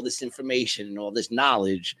has all this information and all this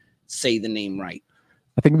knowledge say the name right?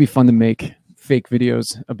 I think it'd be fun to make fake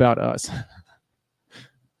videos about us.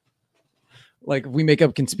 Like we make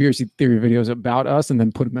up conspiracy theory videos about us and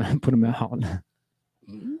then put them out.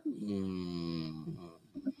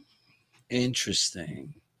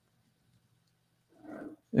 Interesting.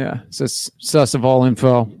 Yeah, so sus of all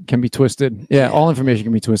info can be twisted. Yeah, all information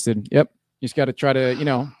can be twisted. Yep, you just got to try to,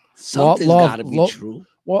 something's got to be true.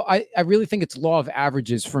 Well, I really think it's law of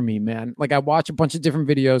averages for me, man. Like I watch a bunch of different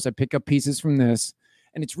videos. I pick up pieces from this.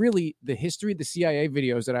 And it's really the history of the CIA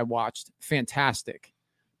videos that I watched. Fantastic.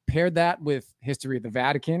 Paired that with history of the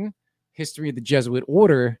Vatican, history of the Jesuit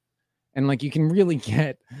order. And like, you can really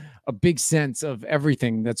get a big sense of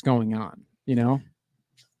everything that's going on, you know?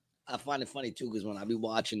 I find it funny too, because when I be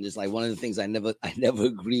watching this, like one of the things I never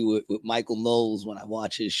agree with Michael Knowles when I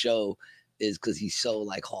watch his show is because he's so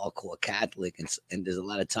like hardcore Catholic, and there's a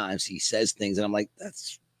lot of times he says things and I'm like,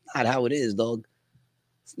 that's not how it is, dog.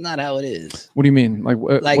 It's not how it is. What do you mean? Like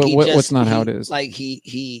what's not how it is? Like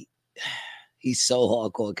he's so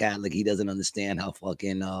hardcore Catholic, he doesn't understand how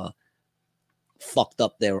fucking fucked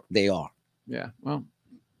up they are. Yeah. Well,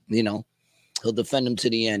 you know, he'll defend them to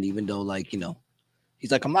the end, even though, like, you know,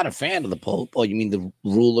 he's like, I'm not a fan of the Pope. Oh, you mean the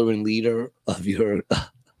ruler and leader of your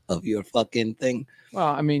fucking thing? Well,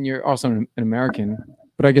 I mean, you're also an American,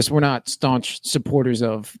 but I guess we're not staunch supporters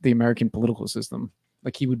of the American political system,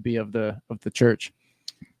 like he would be of the church.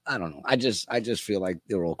 I don't know. I just feel like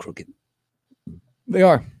they're all crooked. They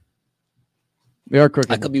are. They are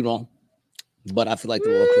crooked. I could be wrong, but I feel like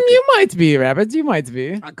they're all crooked. You might be, Rabbits. You might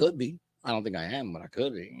be. I could be. I don't think I am, but I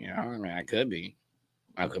could be. You know, I mean, I could be.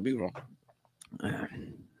 I could be wrong.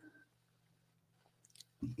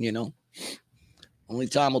 You know, only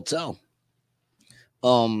time will tell.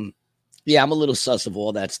 Yeah, I'm a little sus of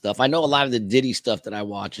all that stuff. I know a lot of the Diddy stuff that I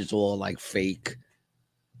watch is all like fake.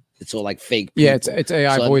 It's all like fake people. Yeah, it's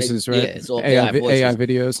AI voices, right? Yeah, it's all AI voices. AI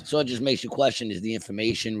videos. So it just makes you question, is the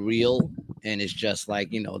information real? And it's just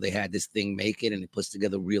like, you know, they had this thing make it and it puts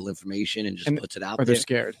together real information and just puts it out there. Or they're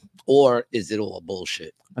scared. Or is it all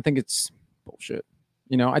bullshit? I think it's bullshit.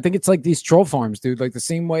 You know, I think it's like these troll farms, dude. Like the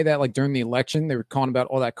same way that like during the election, they were calling about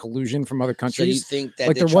all that collusion from other countries. So you think that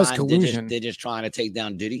like there was collusion? They're just trying to take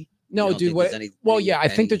down Diddy? No, dude. I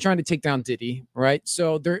think they're trying to take down Diddy, right?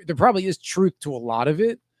 So there probably is truth to a lot of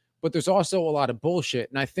it, but there's also a lot of bullshit.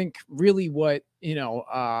 And I think really what, you know,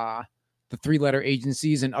 the three-letter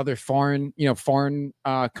agencies and other foreign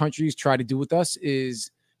countries try to do with us is,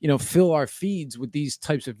 you know, fill our feeds with these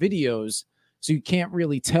types of videos. So you can't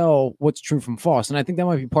really tell what's true from false. And I think that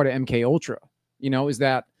might be part of MK Ultra, you know, is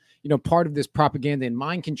that, you know, part of this propaganda and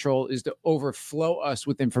mind control is to overflow us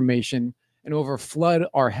with information and overflood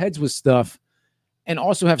our heads with stuff, and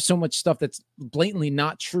also have so much stuff that's blatantly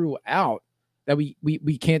not true out that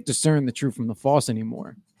we can't discern the true from the false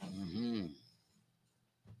anymore. Mm-hmm.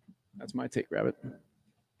 That's my take, Rabbit.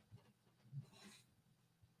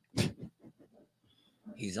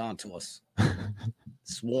 He's on to us.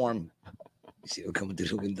 Swarm. You see him coming through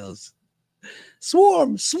the windows.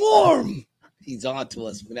 Swarm. He's on to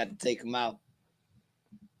us. We're gonna have to take him out.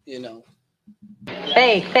 You know.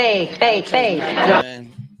 Fake.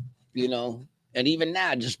 Man, you know, and even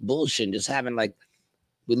now, just bullshit, just having like,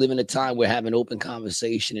 we live in a time where having open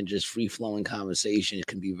conversation and just free flowing conversation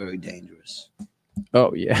can be very dangerous.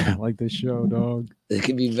 Oh yeah, like this show, dog. It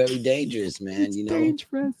can be very dangerous, man. It's you know,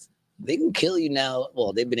 dangerous. They can kill you now.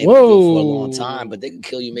 Well, they've been able to do it for a long time, but they can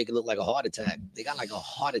kill you, make it look like a heart attack. They got like a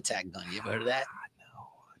heart attack gun. You ever heard of that?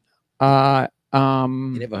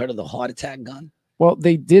 No. You never heard of the heart attack gun? Well,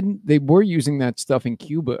 they were using that stuff in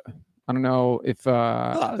Cuba. I don't know if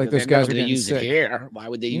like those guys were getting use sick. it here. Why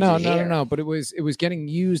would they use it here? No. But it was getting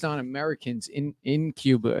used on Americans in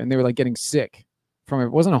Cuba, and they were like getting sick from it.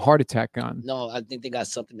 It wasn't a heart attack gun. No, I think they got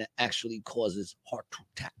something that actually causes heart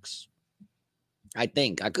attacks. I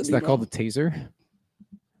think I could. Is be that wrong. called a taser?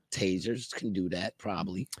 Tasers can do that,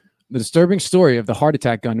 probably. The disturbing story of the heart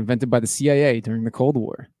attack gun invented by the CIA during the Cold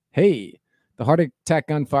War. Hey. The heart attack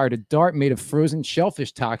gun fired a dart made of frozen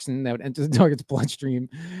shellfish toxin that would enter the target's bloodstream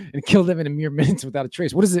and kill them in a mere minutes without a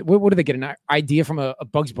trace. What is it? What do they get? An idea from a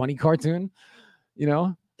Bugs Bunny cartoon? You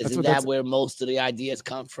know? Isn't that where most of the ideas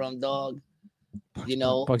come from, dog? You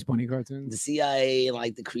know, Bugs Bunny cartoons. The CIA,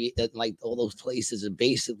 like like all those places, are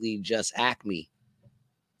basically just Acme.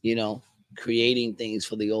 You know, creating things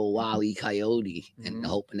for the old Wile E. Coyote and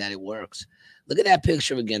hoping that it works. Look at that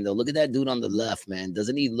picture again, though. Look at that dude on the left, man.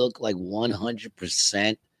 Doesn't he look like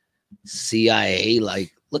 100% CIA?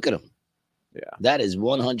 Like, look at him. Yeah. That is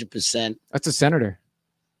 100%. That's a senator.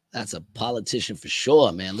 That's a politician for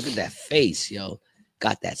sure, man. Look at that face, yo.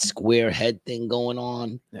 Got that square head thing going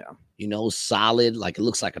on. Yeah. You know, solid. Like, it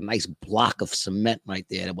looks like a nice block of cement right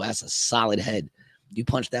there. Well, that's a solid head. You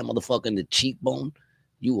punch that motherfucker in the cheekbone,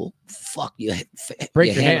 you will fuck your head.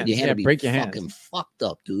 Break your hand. Your hand will be break your fucking hand. Fucked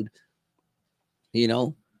up, dude. You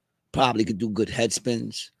know, probably could do good head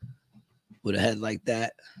spins with a head like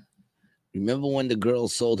that. Remember when the girl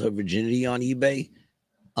sold her virginity on eBay?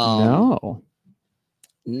 No,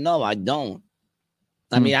 I don't.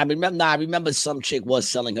 I mean, I remember some chick was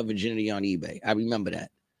selling her virginity on eBay. I remember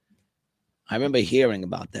that. I remember hearing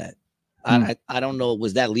about that. I don't know.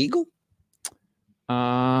 Was that legal?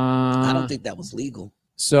 I don't think that was legal.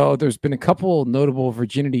 So there's been a couple notable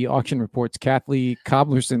virginity auction reports. Kathleen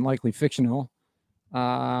Coblerson, likely fictional.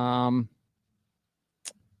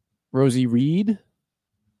 Rosie Reed.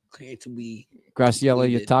 Claim to be Graciela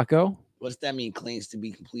completed. Yatako. What's that mean? Claims to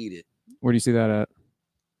be completed. Where do you see that at?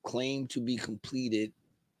 Claim to be completed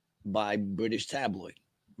by British tabloid.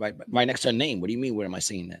 Right next to her name. What do you mean? Where am I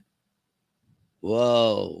seeing that?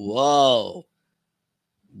 Whoa.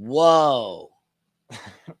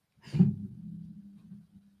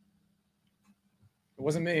 It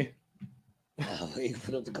wasn't me. Oh, you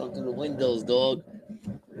put up to come through the windows, dog.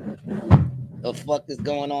 The fuck is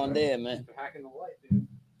going on there, man? Hacking the light, dude.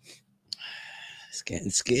 It's getting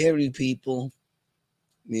scary, people.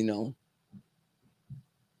 You know.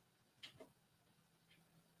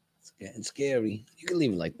 It's getting scary. You can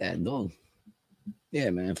leave it like that, dog. Yeah,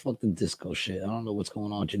 man. Fuck the disco shit. I don't know what's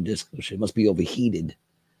going on with your disco shit. It must be overheated.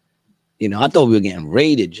 You know, I thought we were getting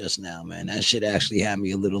raided just now, man. That shit actually had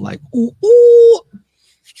me a little like, ooh.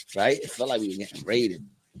 Right? It felt like we were getting raided.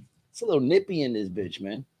 It's a little nippy in this bitch,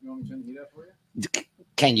 man. You want me to turn the heat up for you?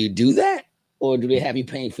 Can you do that? Or do they have you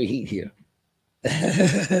paying for heat here?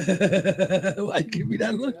 Why give me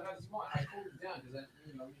that look?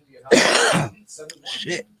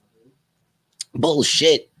 Shit.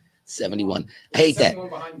 Bullshit. 71. I hate that.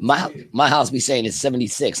 My house be saying it's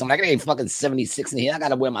 76. I'm like, it ain't fucking 76 in here. I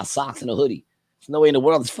gotta wear my socks and a hoodie. There's no way in the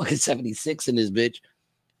world it's fucking 76 in this bitch.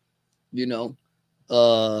 You know.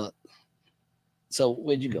 So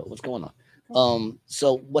where'd you go? What's going on?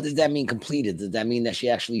 So what does that mean completed? Does that mean that she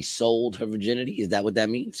actually sold her virginity? Is that what that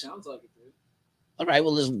means? Sounds like it, dude. All right,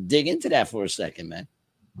 well, let's dig into that for a second, man.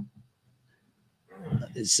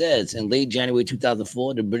 It says in late January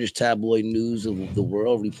 2004, the British tabloid News of the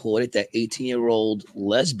World reported that 18-year-old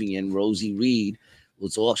lesbian Rosie Reed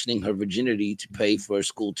was auctioning her virginity to pay for her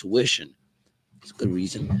school tuition. It's a good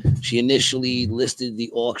reason. She initially listed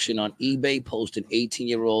the auction on eBay, posted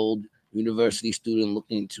 18-year-old university student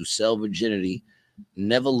looking to sell virginity,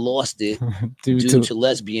 never lost it due to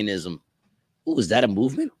lesbianism. Oh, is that a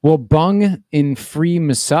movement? Well, bung in free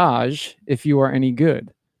massage if you are any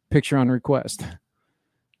good. Picture on request.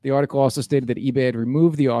 The article also stated that eBay had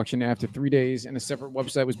removed the auction after 3 days and a separate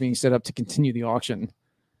website was being set up to continue the auction.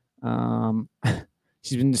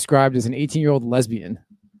 She's been described as an 18-year-old lesbian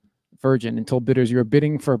virgin and told bidders, you're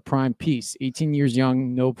bidding for a prime piece. 18 years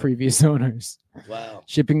young, no previous owners. Wow.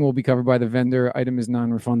 Shipping will be covered by the vendor. Item is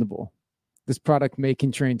non-refundable. This product may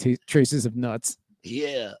contain traces of nuts.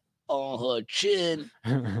 Yeah, on her chin.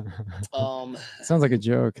 Sounds like a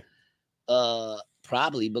joke.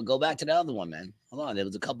 Probably, but go back to the other one, man. Hold on, there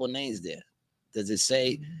was a couple of names there. Does it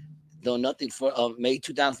say, though nothing for May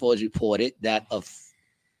 2004 is reported that a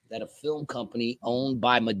film company owned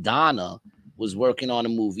by Madonna was working on a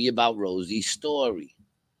movie about Rosie's story.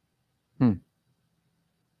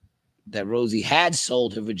 That Rosie had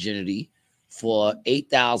sold her virginity for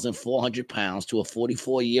 8,400 pounds to a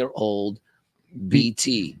 44-year-old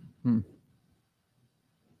BT.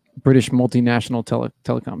 British multinational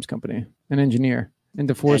telecoms company, an engineer, and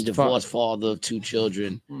divorced father of 2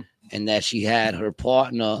 children, and that she had her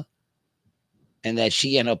partner, and that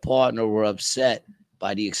she and her partner were upset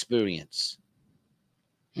by the experience.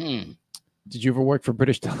 Did you ever work for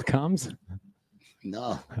British Telecoms?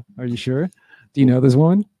 No. Are you sure? Do you know this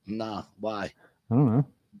woman? Nah. Why? I don't know.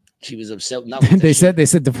 She was upset. They said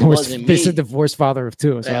divorced. They said divorced father of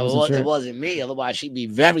 2. So it wasn't me. Otherwise, she'd be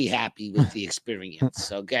very happy with the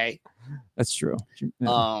experience. Okay. That's true. Who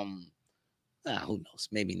knows?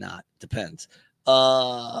 Maybe not. Depends.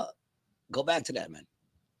 Go back to that, man.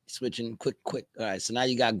 Switching quick. All right. So now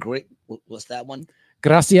you got great. What's that one?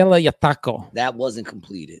 Graciela Yatako. That wasn't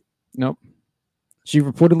completed. Nope. She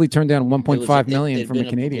reportedly turned down 1.5 million from a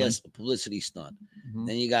Canadian. Publicity stunt.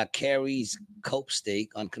 Then you got Carrie's Cope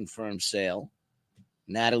Steak, unconfirmed sale.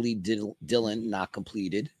 Natalie Dillon, not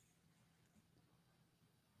completed.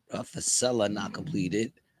 Facella, not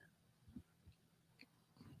completed.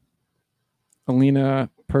 Alina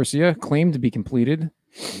Persia claimed to be completed.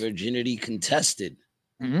 Virginity contested.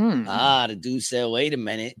 The dude said, wait a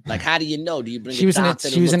minute. Like, how do you know? Do you bring She was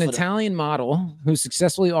an Italian model who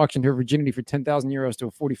successfully auctioned her virginity for 10,000 euros to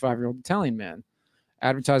a 45-year-old Italian man,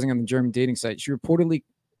 advertising on the German dating site. She reportedly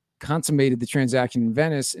consummated the transaction in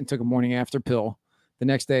Venice and took a morning after pill. The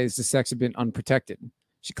next day, as the sex had been unprotected.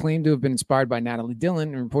 She claimed to have been inspired by Natalie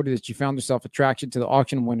Dillon and reported that she found herself attracted to the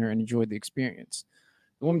auction winner and enjoyed the experience.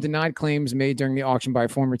 The woman denied claims made during the auction by a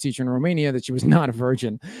former teacher in Romania that she was not a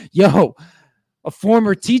virgin. Yo, A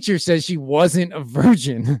former teacher says she wasn't a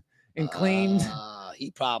virgin and claimed he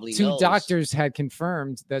probably two knows. doctors had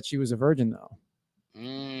confirmed that she was a virgin, though.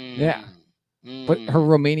 Yeah. But her Mm.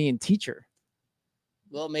 Romanian teacher.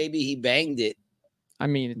 Well, maybe he banged it. I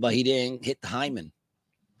mean, but he didn't hit the hymen.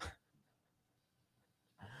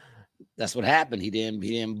 That's what happened. He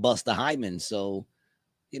didn't bust the hymen. So,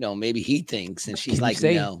 maybe he thinks, and she's like,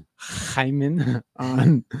 no. Hymen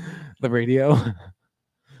on the radio.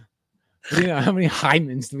 How many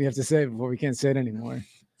hymens do we have to say before we can't say it anymore?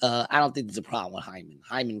 I don't think there's a problem with hymen.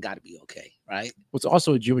 Hymen got to be okay, right? Well, it's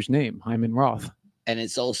also a Jewish name, Hyman Roth. And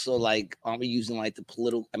it's also like, aren't we using like the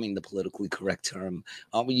politically correct term?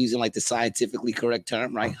 Aren't we using like the scientifically correct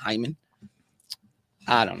term, right? Hymen?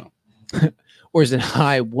 I don't know. Or is it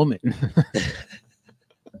high woman?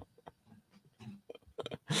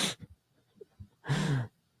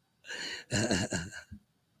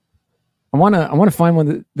 I want to find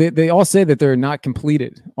one that they all say that they're not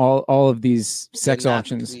completed. All of these sex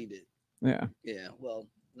auctions. Completed. Yeah. Yeah. Well,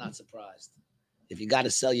 not surprised. If you got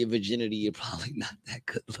to sell your virginity, you're probably not that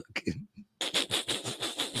good looking.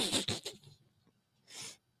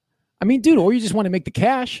 I mean, dude, or you just want to make the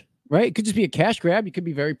cash, right? It could just be a cash grab. You could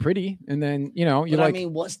be very pretty, and then you're like. I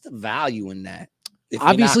mean, what's the value in that?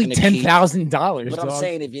 Obviously, $10,000. But I'm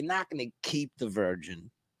saying, if you're not going to keep the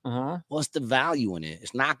virgin, what's the value in it?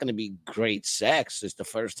 It's not going to be great sex. It's the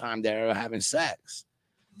first time they're ever having sex.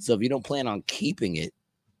 So if you don't plan on keeping it,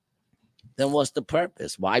 then what's the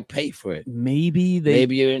purpose? Why pay for it? Maybe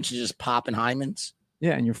you're into just popping hymens.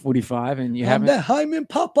 Yeah, and you're 45 and you haven't. I'm the hymen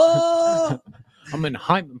papa. I'm an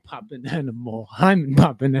hymen popping animal. Hymen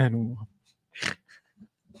popping animal.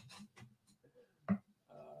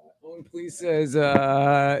 Owen Please says,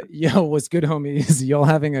 yo, what's good, homies? Y'all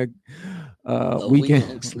having a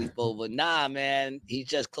weekend sleepover? Nah, man. He's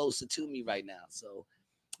just closer to me right now. So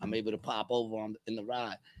I'm able to pop over in the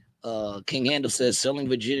ride. King Handel says selling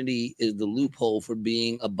virginity is the loophole for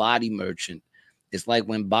being a body merchant. It's like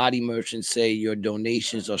when body merchants say your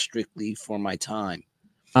donations are strictly for my time.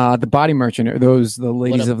 The body merchant, are those the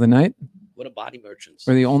ladies of the night? What are body merchants?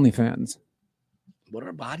 Or the OnlyFans? What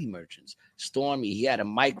are body merchants? Stormy, he had a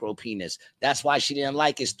micro penis. That's why she didn't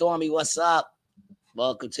like it. Stormy, what's up?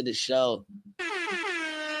 Welcome to the show.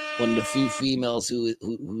 One of the few females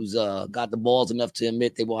who's got the balls enough to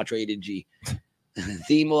admit they watch Rated G.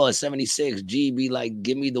 Themore 76 G be like,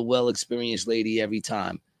 give me the well-experienced lady every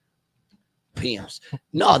time. Pimps.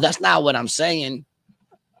 No, that's not what I'm saying.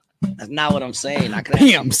 That's not what I'm saying. I could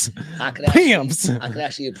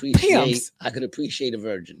actually appreciate a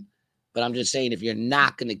virgin. But I'm just saying, if you're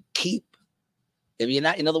not gonna keep, if you're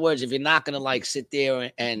not, in other words, if you're not gonna like sit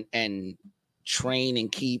there and train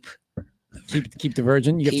and keep the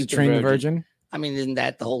virgin, you have to train the virgin. I mean, isn't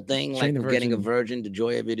that the whole thing? Like getting a virgin, the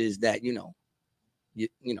joy of it is that you're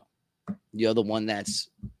the one that's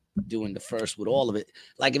doing the first with all of it.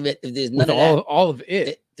 Like if there's none of that, all of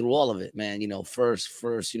it through all of it, man. First,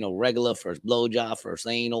 regular, first blowjob, first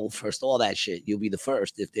anal, first all that shit. You'll be the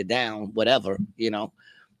first if they're down, whatever,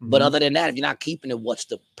 But other than that, if you're not keeping it, what's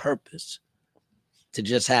the purpose? To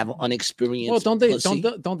just have unexperienced. Well,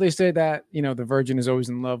 don't they say that the virgin is always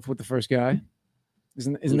in love with the first guy?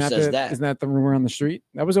 Isn't that the rumor on the street?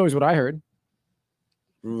 That was always what I heard.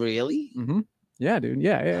 Really? Mm-hmm. Yeah, dude.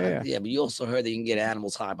 Yeah. Yeah, but you also heard that you can get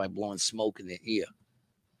animals high by blowing smoke in their ear.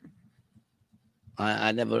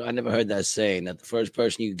 I never heard that saying that the first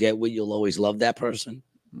person you get with, you'll always love that person.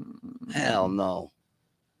 Hell no.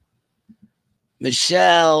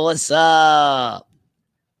 Michelle, what's up?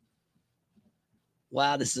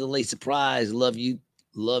 Wow, this is a late surprise. Love you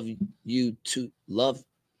too. Love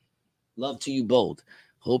to you both.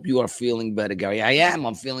 Hope you are feeling better, Gary. I am.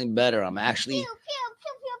 I'm feeling better. I'm actually.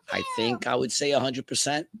 I think I would say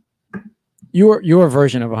 100%. Your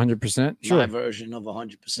version of 100%. Sure. My version of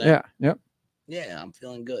 100%. Yeah. Yep. Yeah, I'm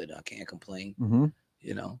feeling good. I can't complain. Mm-hmm.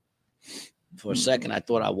 For a second, I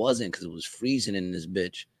thought I wasn't because it was freezing in this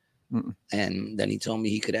bitch. Mm-mm. And then he told me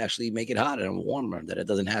he could actually make it hotter and warmer, that it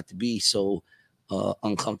doesn't have to be so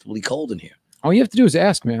uncomfortably cold in here. All you have to do is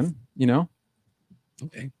ask, man.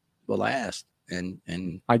 Okay. Well, I asked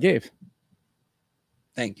and I gave.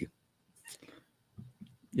 Thank you.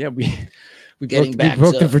 Yeah, we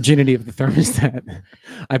broke the virginity of the thermostat.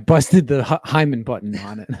 I busted the hymen button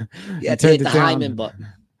on it. Yeah, hit the hymen button.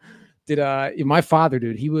 My father,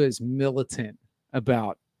 dude, he was militant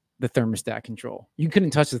about the thermostat control. You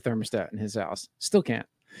couldn't touch the thermostat in his house. Still can't.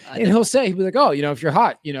 And he'll be like, oh, if you're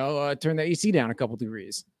hot, turn the AC down a couple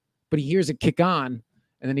degrees. But he hears it kick on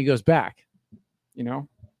and then he goes back,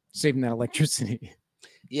 saving that electricity.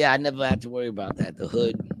 Yeah, I never had to worry about that. The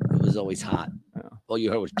hood, it was always hot. All you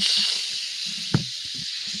heard was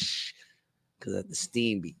because the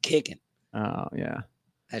steam be kicking. Oh, yeah.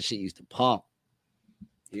 That shit used to pump.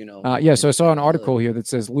 You know. Yeah, so I saw an article here that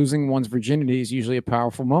says losing one's virginity is usually a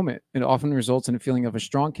powerful moment. It often results in a feeling of a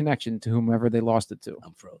strong connection to whomever they lost it to.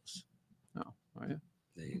 I'm froze. Oh, yeah.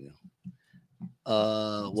 There you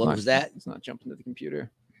go. What was that? It's not jumping to the computer.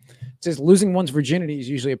 It says losing one's virginity is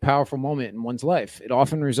usually a powerful moment in one's life. It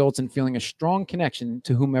often results in feeling a strong connection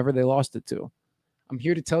to whomever they lost it to. I'm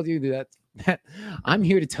here to tell you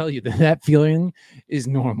that feeling is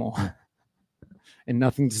normal and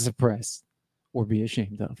nothing to suppress or be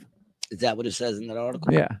ashamed of. Is that what it says in that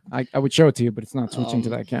article? Yeah, I would show it to you, but it's not switching to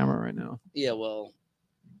that camera right now. Yeah, well,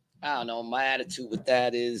 I don't know. My attitude with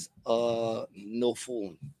that is no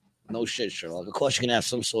fooling. No shit, Sherlock. Of course, you can have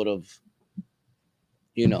some sort of,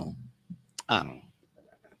 I don't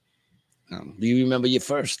know. Do you remember your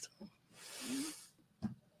first?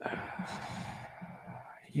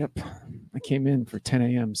 Yep. I came in for 10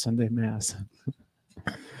 a.m. Sunday Mass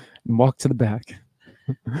and walked to the back.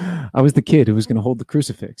 I was the kid who was going to hold the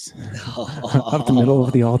crucifix up the middle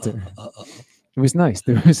of the altar. It was nice.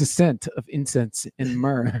 There was a scent of incense and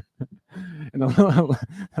myrrh, and a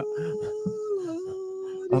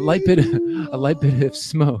light bit of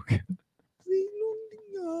smoke.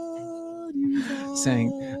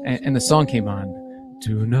 Sang, and the song came on.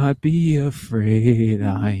 Do not be afraid,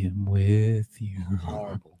 I am with you.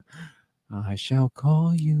 Horrible. I shall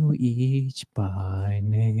call you each by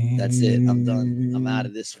name. That's it. I'm done. I'm out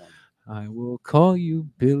of this one. I will call you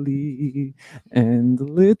Billy and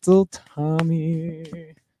little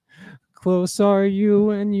Tommy. Close are you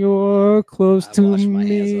when you're close to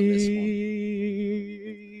me.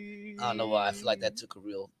 I don't know why. I feel like that took a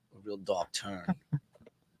real dark turn.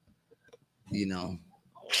 I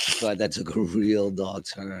feel like that took a real dark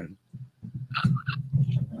turn.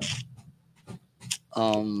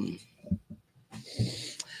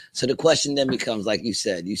 So the question then becomes, like you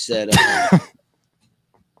said you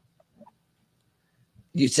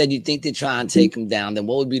think they're trying to take him down. Then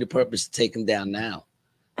what would be the purpose to take him down now?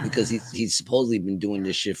 Because he's supposedly been doing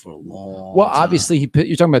this shit for a long time. Obviously you're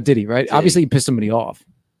talking about Diddy, right? Diddy. Obviously he pissed somebody off.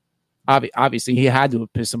 Obviously he had to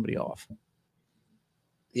have pissed somebody off.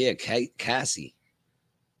 Yeah, Cassie.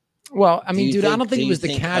 Well, I mean, dude, I don't think it was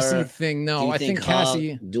the Cassie thing. No, I think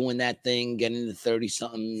Cassie doing that thing, getting the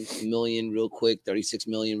 30-something million real quick, 36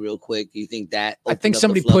 million real quick. Do you think that? I think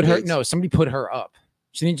somebody put her. No, somebody put her up.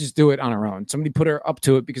 She didn't just do it on her own. Somebody put her up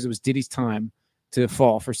to it because it was Diddy's time to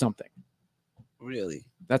fall for something. Really?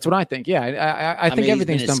 That's what I think. Yeah, I think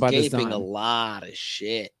everything's done by this time. A lot of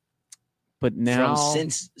shit. But now,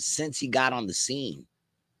 since he got on the scene.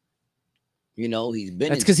 He's been.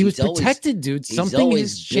 That's because he was protected, dude. Something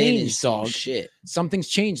has changed, dog. Shit. Something's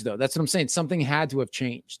changed, though. That's what I'm saying. Something had to have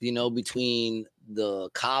changed. Between the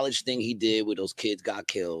college thing he did with those kids got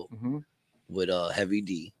killed, with Heavy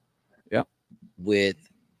D. Yep. With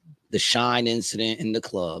the Shine incident in the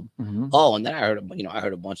club. Oh, and then I heard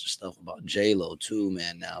a bunch of stuff about J-Lo too,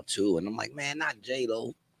 man. Now too, and I'm like, man, not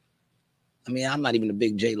J-Lo. I mean, I'm not even a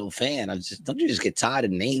big J-Lo fan. Don't you just get tired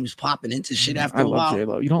of names popping into shit after a while? I love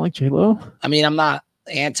J-Lo. You don't like J-Lo? I mean, I'm not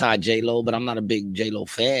anti J-Lo, but I'm not a big J-Lo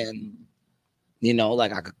fan.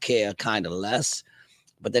 Like I could care kind of less.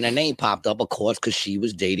 But then her name popped up, of course, because she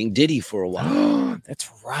was dating Diddy for a while. That's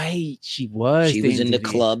right. She was. She was in the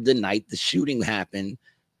club the night the shooting happened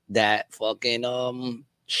that fucking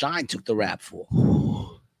Shine took the rap for.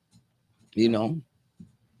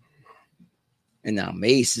 And now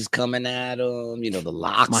Mace is coming at him. The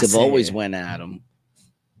Locks have always went at him.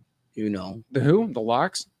 The who? The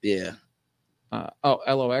Locks? Yeah.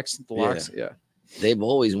 LOX, the Locks. Yeah. They've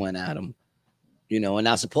always went at him. And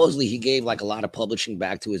now supposedly he gave like a lot of publishing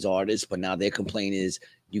back to his artists, but now their complaint is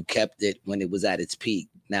you kept it when it was at its peak.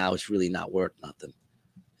 Now it's really not worth nothing.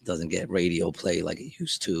 It doesn't get radio play like it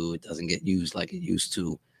used to. It doesn't get used like it used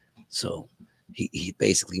to. So he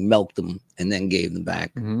basically milked them and then gave them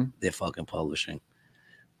back their fucking publishing.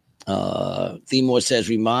 Themore says,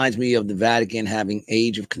 reminds me of the Vatican having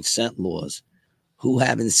age of consent laws. Who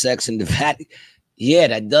having sex in the Vatican? Yeah,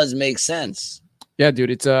 that does make sense. Yeah,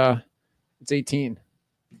 dude, it's 18.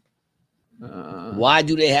 Why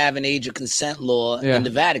do they have an age of consent law in the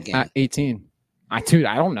Vatican? 18. I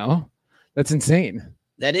don't know. That's insane.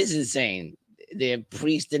 That is insane. They're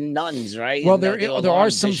priests and nuns, right? Well, there are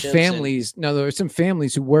some families. There are some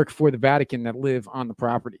families who work for the Vatican that live on the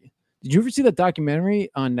property. Did you ever see that documentary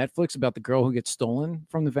on Netflix about the girl who gets stolen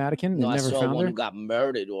from the Vatican? No, I never saw found one her? who got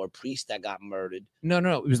murdered, or a priest that got murdered. No.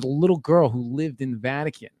 It was the little girl who lived in the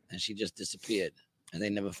Vatican. And she just disappeared, and they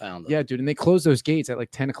never found her. Yeah, dude. And they close those gates at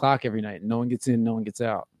like 10 o'clock every night. And no one gets in, no one gets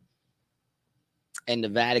out. And the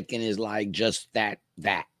Vatican is like just that.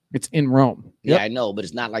 It's in Rome. Yeah, I know, but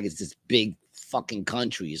it's not like it's this big fucking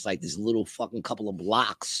country. It's like this little fucking couple of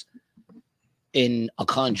blocks in a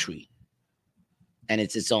country, and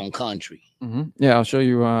it's its own country. Yeah, I'll show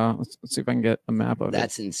you. Let's see if I can get a map of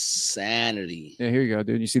That's insanity. Yeah, here you go,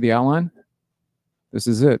 dude. You see the outline? This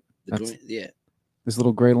is it. This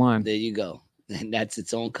little gray line. There you go. And that's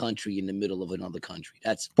its own country in the middle of another country.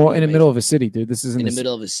 That's well, in the middle of a city, dude. This is in the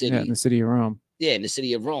middle of a city. Yeah, in the city of Rome. Yeah, in the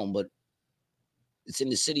city of Rome, but it's in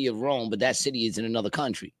the city of Rome, but that city is in another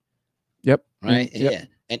country. Yep. Right? Yep. Yeah.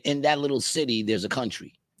 And in that little city, there's a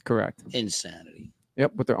country. Correct. Insanity.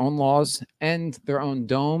 Yep, with their own laws and their own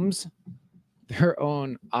domes, their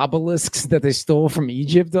own obelisks that they stole from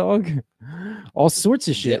Egypt, dog. All sorts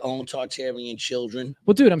of shit. Their own Tartarian children.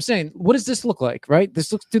 Well, dude, I'm saying, what does this look like, right?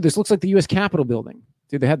 This looks like the U.S. Capitol building.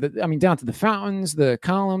 Dude, they had down to the fountains, the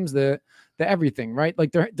columns, the everything, right?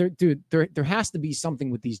 Like, there has to be something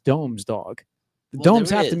with these domes, dog. The domes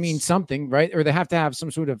have to mean something, right? Or they have to have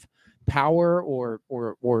some sort of power or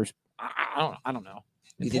I don't know.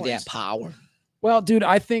 You think they have power? Well, dude,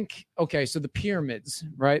 I think so the pyramids,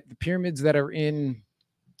 right? The pyramids that are in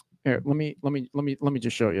here, let me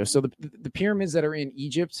just show you. So the pyramids that are in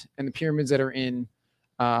Egypt and the pyramids that are in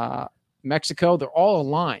Mexico, they're all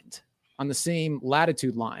aligned on the same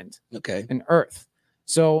latitude lines. Okay. In Earth.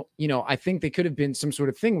 So, I think they could have been some sort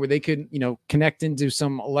of thing where they could, connect into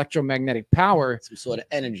some electromagnetic power. Some sort of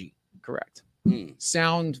energy. Correct.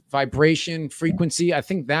 Sound, vibration, frequency. I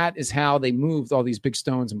think that is how they moved all these big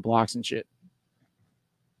stones and blocks and shit.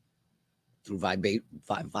 Through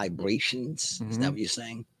vibrations. Is that what you're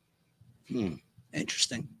saying?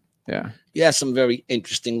 Interesting. Yeah. You have some very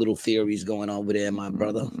interesting little theories going on over there, my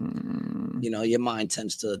brother. Your mind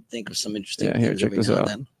tends to think of some interesting things check every this now out. and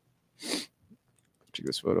then. Check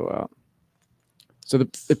this photo out. So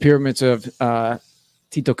the pyramids of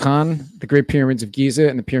Titocan, the Great Pyramids of Giza,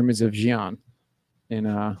 and the Pyramids of Xi'an.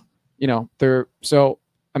 And they're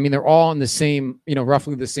all in the same,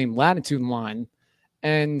 roughly the same latitude line,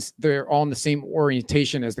 and they're all in the same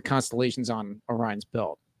orientation as the constellations on Orion's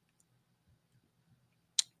belt.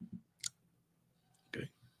 Okay.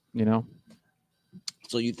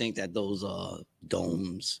 So you think that those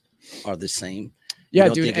domes are the same? Yeah,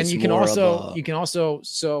 dude, and you can also you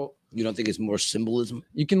don't think it's more symbolism?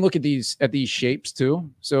 You can look at these shapes too.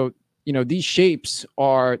 So, these shapes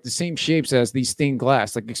are the same shapes as these stained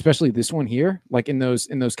glass, like especially this one here, like in those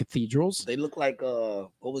cathedrals. They look like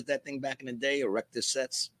what was that thing back in the day? Erector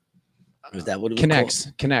sets? Is that what it was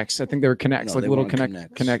Connects. I think they were connects, No, like they little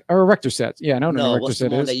weren't connect or erector sets. Yeah, no, erector what's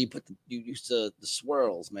set the one is. that you used to the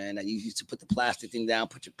swirls, man. That you used to put the plastic thing down,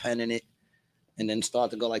 put your pen in it, and then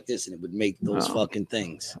start to go like this, and it would make those fucking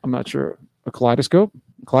things. I'm not sure. A kaleidoscope?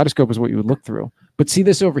 A kaleidoscope is what you would look through. But see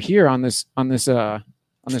this over here on this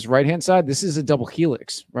right-hand side, this is a double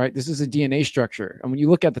helix, right? This is a DNA structure. And when you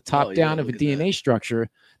look at the top down of a DNA structure,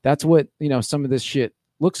 that's what, some of this shit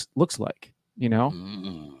looks like,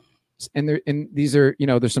 And these are,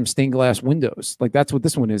 there's some stained glass windows. Like that's what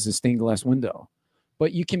this one is a stained glass window.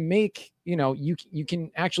 But you can make, you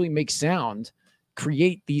can actually make sound,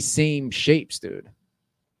 create these same shapes, dude.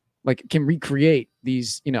 Like it can recreate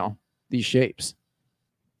these, these shapes.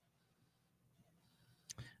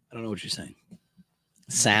 I don't know what you're saying.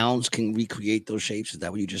 Sounds can recreate those shapes. Is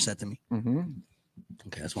that what you just said to me? Mm-hmm.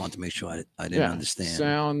 Okay, I just wanted to make sure I didn't understand.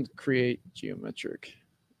 Sound create geometric.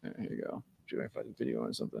 Here you go. Should I find a video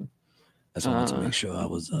on something? I just wanted to make sure I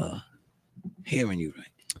was hearing you right.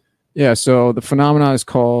 Yeah, so the phenomenon is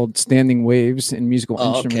called standing waves in musical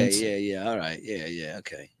instruments. Okay, yeah, all right, yeah,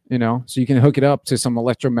 okay. So you can hook it up to some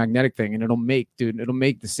electromagnetic thing, and it'll make the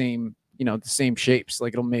same, the same shapes.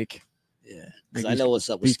 Like it'll make. Yeah, because I know what's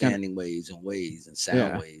up with standing waves and waves and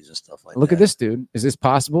sound waves and stuff like that. Look at this, dude. Is this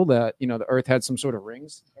possible that the Earth had some sort of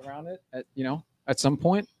rings around it at some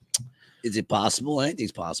point? Is it possible?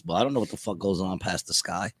 Anything's possible. I don't know what the fuck goes on past the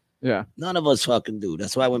sky. Yeah. None of us fucking do.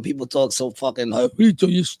 That's why when people talk so fucking like,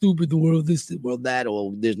 you're stupid, the world this, the world that,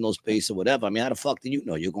 or there's no space or whatever. I mean, how the fuck do you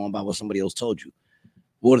know? You're going by what somebody else told you.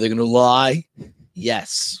 What, are they gonna lie?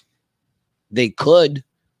 Yes. They could.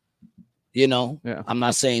 Yeah. I'm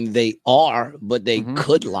not saying they are, but they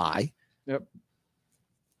could lie. Yep.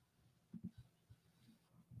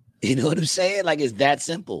 You know what I'm saying? Like it's that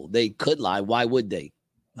simple. They could lie. Why would they?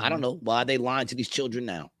 I don't know. Why are they lying to these children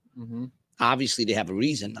now? Mm-hmm. Obviously, they have a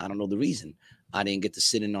reason. I don't know the reason. I didn't get to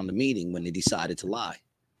sit in on the meeting when they decided to lie.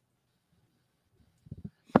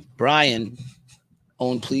 Brian,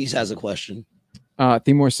 Owen, please, has a question.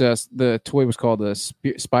 Timur says the toy was called a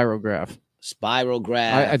spirograph.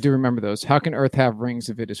 Spirograph. I do remember those. How can Earth have rings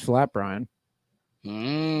if it is flat, Brian?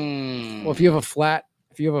 Well, if you have a flat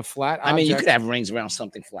If you have a flat object, I mean, you could have rings around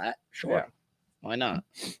something flat. Sure. Yeah. Why not?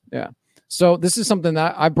 Yeah. So this is something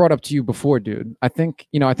that I brought up to you before, dude. I think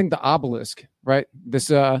the obelisk, right?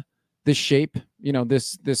 This shape,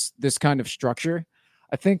 this kind of structure.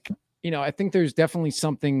 I think there's definitely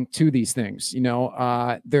something to these things.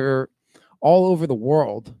 They're all over the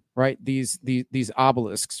world, right? These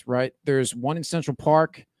obelisks, right? There's one in Central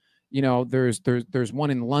Park, there's one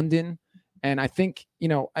in London. And I think,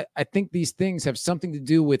 I think these things have something to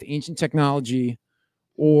do with ancient technology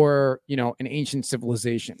or, an ancient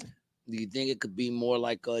civilization. Do you think it could be more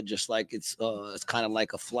like just like it's kind of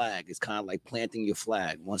like a flag? It's kind of like planting your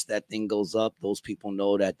flag. Once that thing goes up, those people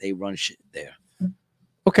know that they run shit there.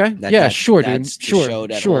 Okay. Sure, dude. Sure. Show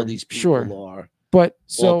that all these people are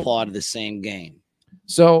all part of the same game.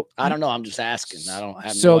 So I don't know. I'm just asking. I don't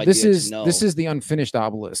have so no this idea is to know. This is the unfinished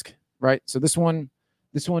obelisk, right? So this one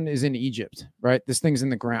is in Egypt, right? This thing's in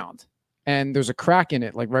the ground. And there's a crack in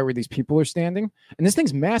it, like right where these people are standing. And this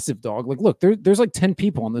thing's massive, dog. Like, look, there's like 10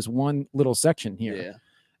 people on this one little section here. Yeah.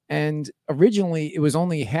 And originally it was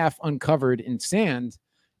only half uncovered in sand.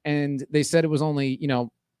 And they said it was only,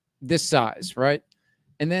 this size, right?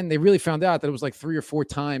 And then they really found out that it was like 3 or 4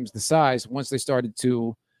 times the size once they started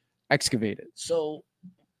to excavate it. So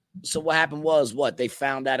what happened was they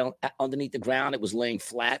found that underneath the ground, it was laying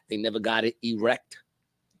flat. They never got it erect.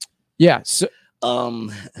 Yeah. So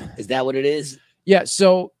is that what it is? Yeah.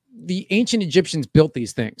 So the ancient Egyptians built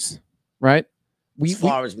these things, right? As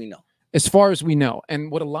far as we know. As far as we know. And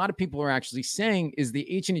what a lot of people are actually saying is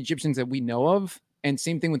the ancient Egyptians that we know of, and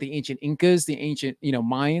same thing with the ancient Incas, the ancient,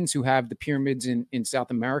 Mayans who have the pyramids in South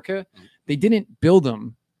America, they didn't build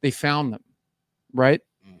them. They found them, right?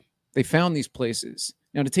 They found these places.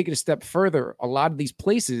 Now, to take it a step further, a lot of these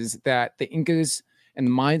places that the Incas and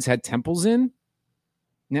the Mayans had temples in,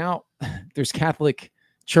 now there's Catholic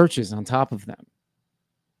churches on top of them,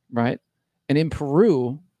 right? And in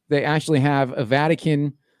Peru, they actually have a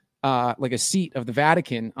Vatican, like a seat of the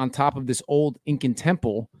Vatican on top of this old Incan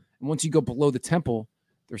temple. And once you go below the temple,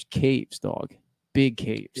 there's caves, dog. Big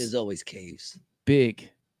caves. There's always caves. Big.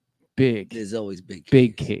 There's always big caves.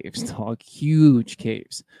 Big caves, dog. Huge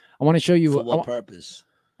caves. I want to show you. For what purpose?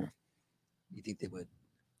 You think they would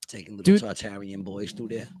taking little Tartarian boys through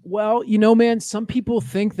there? Well, man, some people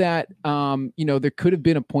think that, there could have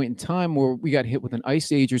been a point in time where we got hit with an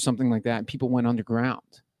ice age or something like that, and people went underground,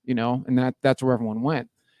 and that's where everyone went.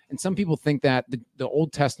 And some people think that the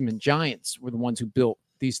Old Testament giants were the ones who built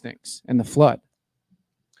these things and the flood.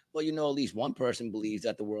 Well, at least one person believes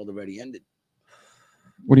that the world already ended.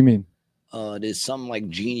 What do you mean? There's some like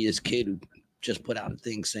genius kid who just put out a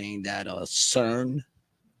thing saying that CERN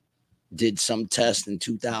did some test in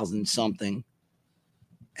 2000 something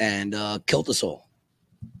and killed us all.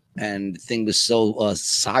 And the thing was so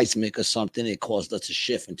seismic or something, it caused us to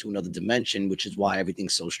shift into another dimension, which is why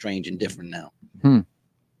everything's so strange and different now.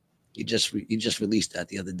 You just released that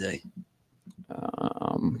the other day.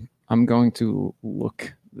 I'm going to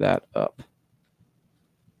look that up.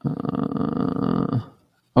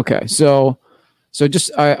 Okay, so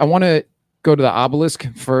just I want to go to the obelisk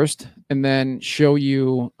first, and then show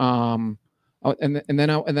you. And then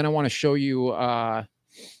I want to show you. And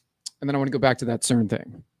then I want to go back to that CERN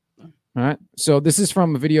thing. All right. So this is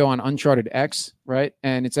from a video on Uncharted X, right?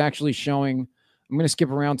 And it's actually showing. I'm going to skip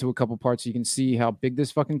around to a couple parts so you can see how big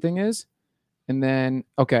this fucking thing is. And then,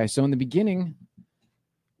 okay, so in the beginning,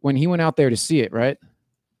 when he went out there to see it, right?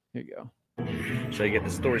 Here you go. So you get the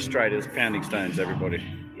story straight. It's pounding stones, everybody.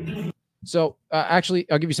 So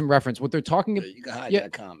actually, I'll give you some reference. What they're talking about. You can hide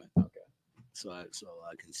that comment. Okay. So I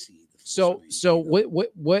can see. So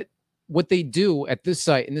what they do at this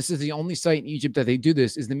site, and this is the only site in Egypt that they do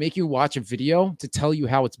this, is they make you watch a video to tell you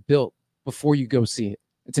how it's built before you go see it.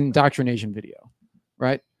 It's an indoctrination video,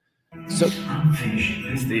 right? So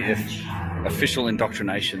it's the official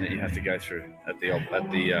indoctrination that you have to go through at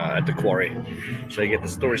the quarry. So you get the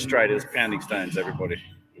story straight. It's pounding stones, everybody.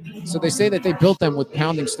 So they say that they built them with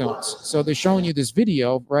pounding stones. So they're showing you this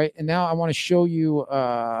video, right? And now I want to show you.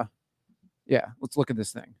 Let's look at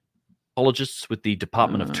this thing. Apologists with the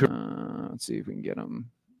Department of Tourism. Let's see if we can get them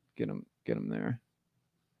there.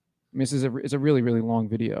 I mean, it's a really, really long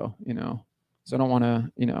video, So I don't want to,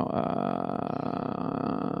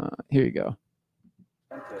 here you go.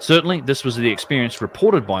 Certainly, this was the experience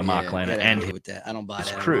reported by Mark Lana and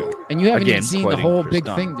his crew. And you haven't even seen the whole big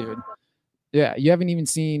thing, dude. Yeah, you haven't even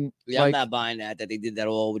seen. Yeah, I'm not buying that they did that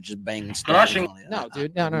all with just banging stuff. No,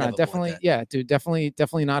 dude, no, definitely, yeah, dude, definitely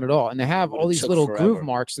not at all. And they have all these little groove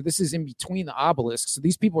marks. So this is in between the obelisks. So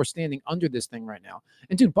these people are standing under this thing right now.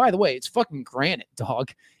 And dude, by the way, it's fucking granite,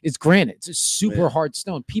 dog. It's granite. It's a super hard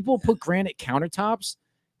stone. People put granite countertops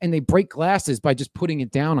and they break glasses by just putting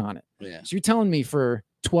it down on it. Yeah. So you're telling me for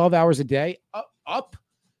 12 hours a day, up,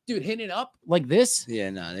 dude, hitting it up like this? Yeah,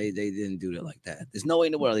 no, they didn't do it like that. There's no way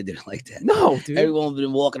in the world they did it like that. No, dude. Everyone would have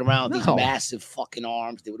been walking around with these massive fucking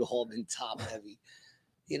arms. They would have all been top heavy.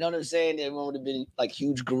 You know what I'm saying? Everyone would have been like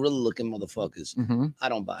huge gorilla looking motherfuckers. Mm-hmm. I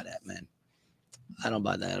don't buy that, man. I don't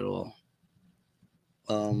buy that at all.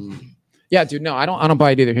 Yeah, dude. No, I don't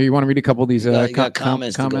buy it either. Here, you want to read a couple of these you got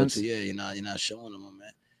comments? comments? To go to. Yeah, you're not showing them,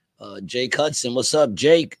 man. Jake Hudson, what's up,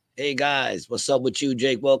 Jake? Hey guys, what's up with you,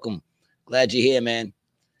 Jake? Welcome. Glad you're here, man.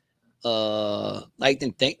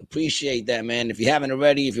 Appreciate that, man. If you haven't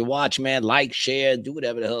already, if you watch, man, like, share, do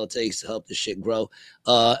whatever the hell it takes to help this shit grow.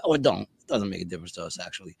 Or don't. It doesn't make a difference to us,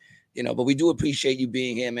 actually. But we do appreciate you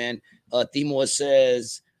being here, man. Timor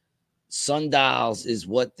says sundials is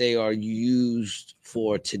what they are used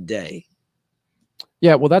for today.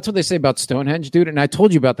 Yeah, well, that's what they say about Stonehenge, dude. And I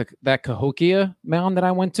told you about that Cahokia mound that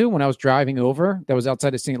I went to when I was driving over. That was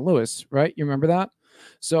outside of St. Louis, right? You remember that?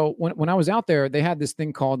 So when I was out there, they had this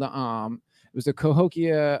thing called it was the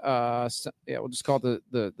Cahokia. We'll just call it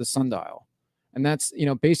the sundial, and that's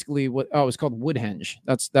basically what it was called Woodhenge.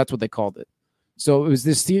 That's what they called it. So it was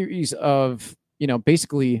this series of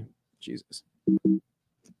basically Jesus.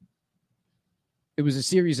 It was a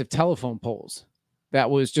series of telephone poles that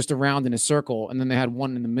was just around in a circle, and then they had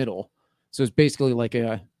one in the middle. So it's basically like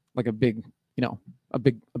a big, a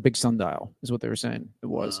big sundial is what they were saying it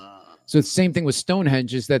was. So it's the same thing with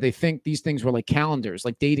Stonehenge, is that they think these things were like calendars,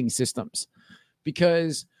 like dating systems,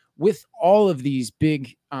 because with all of these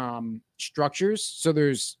big structures, so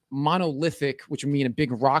there's monolithic, which would mean a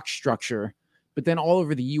big rock structure, but then all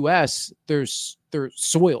over the U.S. there's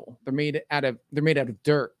soil. They're made out of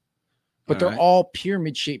dirt, but they're all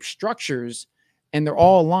pyramid shaped structures. And they're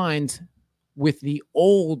all aligned with the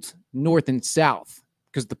old north and south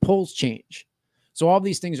because the poles change. So all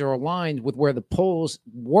these things are aligned with where the poles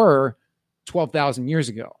were 12,000 years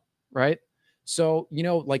ago, right? So,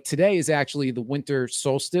 like today is actually the winter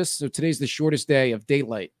solstice. So today's the shortest day of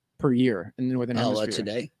daylight per year in the Northern Hemisphere.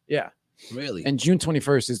 Today? Yeah. Really? And June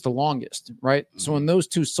 21st is the longest, right? Mm-hmm. So on those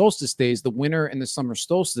two solstice days, the winter and the summer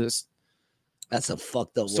solstice. That's a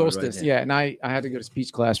fucked up solstice. Word right there. Yeah. And I had to go to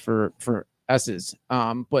speech class for S's,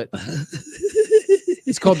 but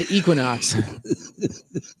it's called the equinox.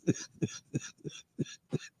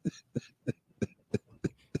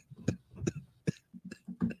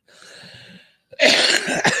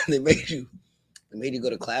 They made you go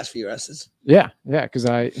to class for your S's. Yeah, because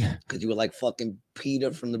you were like fucking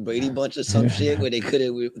Peter from the Brady Bunch or some shit where they could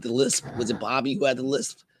have with the lisp. Was it Bobby who had the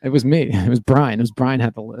lisp? It was me. It was Brian. Brian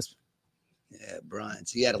had the lisp. Yeah, Brian.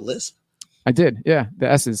 So you had a lisp. I did, yeah, the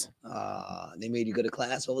S's. They made you go to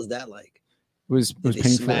class. What was that like? It was painful.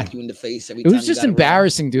 Smack you in the face every time. It was just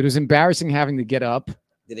embarrassing, around. Dude. It was embarrassing having to get up.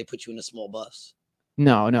 Did they put you in a small bus?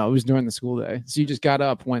 No, it was during the school day. So you just got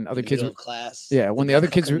up when other kids were class. Yeah, when the other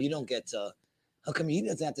kids were. You don't get to. How come you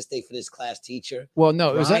doesn't have to stay for this class teacher? Well,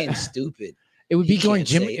 no, it was stupid. It would be during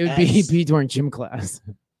gym. It would be during gym class.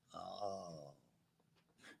 Oh.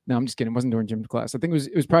 No, I'm just kidding. It wasn't during gym class. I think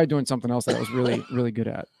it was probably doing something else that I was really really good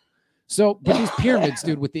at. So, but these pyramids,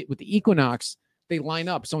 dude, with the equinox, they line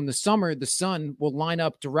up. So in the summer, the sun will line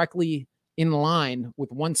up directly in line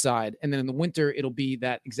with one side, and then in the winter, it'll be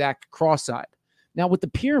that exact cross side. Now with the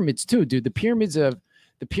pyramids too, dude, the pyramids of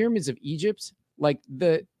Egypt, like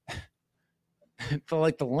the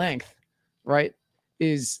length, right,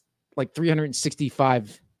 is like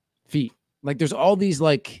 365 feet. Like there's all these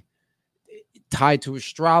like tied to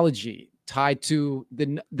astrology, tied to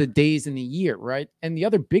the days in the year, right? And the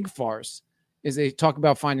other big farce is they talk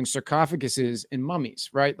about finding sarcophaguses and mummies,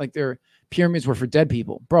 right? Like their pyramids were for dead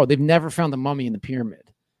people. Bro, they've never found a mummy in the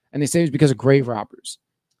pyramid. And they say it was because of grave robbers.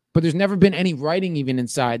 But there's never been any writing even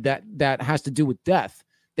inside that has to do with death.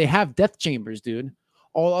 They have death chambers, dude,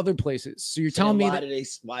 all other places. So you're telling me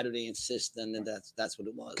why do they insist then that that's what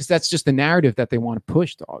it was? Because that's just the narrative that they want to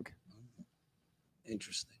push, dog.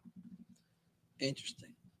 Interesting.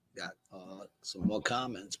 Got some more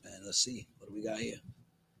comments, man. Let's see. What do we got here?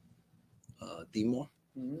 Timor?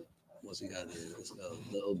 Mm-hmm. What's he got here?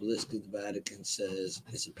 The obelisk of the Vatican says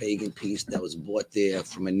it's a pagan piece that was bought there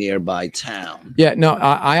from a nearby town. Yeah, no,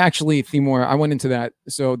 I actually, Timor, I went into that.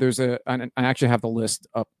 So there's I actually have the list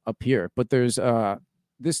up here, but there's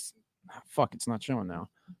this, it's not showing now.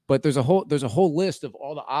 But there's a whole list of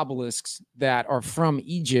all the obelisks that are from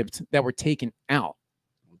Egypt that were taken out.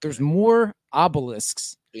 There's more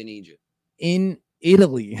obelisks in Egypt, in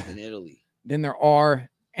Italy, than there are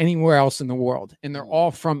anywhere else in the world, and they're all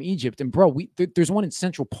from Egypt. And bro, there's one in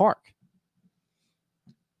Central Park.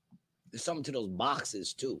 There's something to those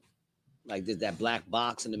boxes too. Like there's that black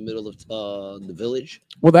box in the middle of the village.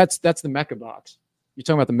 Well, that's the Mecca box. You're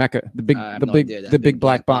talking about the Mecca, the big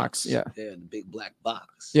black box. Yeah. Yeah, the big black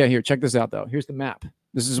box. Yeah, here, check this out though. Here's the map.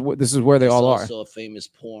 This is where they all are. Also a famous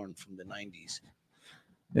porn from the 90s.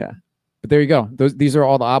 Yeah. But there you go. These are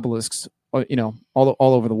all the obelisks, you know, all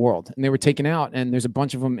over the world. And they were taken out, and there's a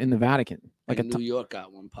bunch of them in the Vatican. Like New York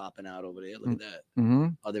got one popping out over there. Look at that. Mm-hmm.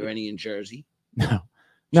 Are there any in Jersey? No,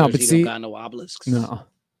 Jersey but see, don't got no obelisks. No.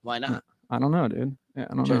 Why not? I don't know, dude. Yeah,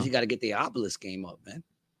 I don't Jersey know. got to get the obelisk game up, man.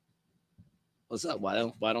 What's up? Why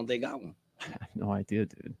don't they got one? I have no idea,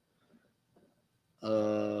 dude.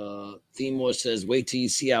 Timor says, wait till you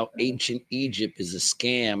see how ancient Egypt is a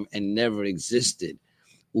scam and never existed.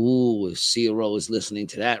 Ooh, if Ciro is listening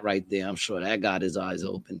to that right there, I'm sure that got his eyes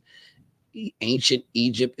open. Ancient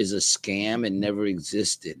Egypt is a scam and never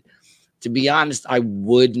existed. To be honest, I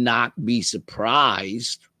would not be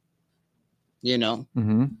surprised. You know,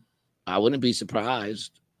 I wouldn't be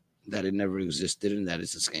surprised that it never existed and that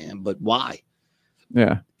it's a scam. But why?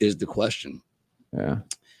 Yeah, is the question. Yeah.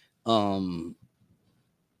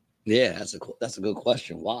 Yeah, that's a good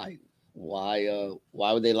question. Why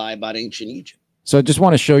would they lie about ancient Egypt? So I just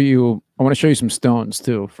want to show you. I want to show you some stones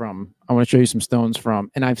too.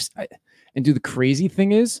 And do the crazy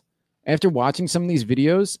thing is, after watching some of these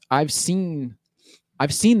videos, I've seen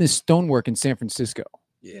this stonework in San Francisco.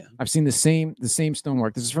 Yeah, I've seen the same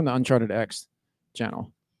stonework. This is from the Uncharted X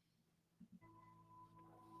channel.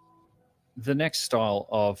 The next style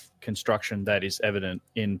of construction that is evident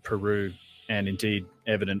in Peru and indeed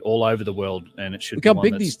evident all over the world, and it should Look be how one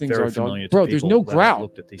big that's these things very are, dog. familiar to Bro, there's people no that have grout.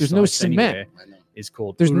 looked at these There's no sites cement. anywhere, is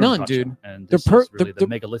called There's none, Urumpacha, dude. and They're this is really the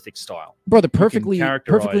megalithic style. Bro, they're You can perfectly in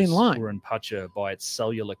characterize line. Urumpacha by its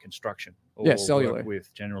cellular construction. Yeah, or cellular. work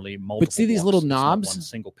with generally multiple. But see these blocks. little It's not knobs? one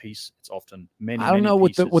single piece. It's often many. I don't know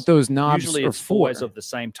pieces. what those knobs Usually are it's always for. of the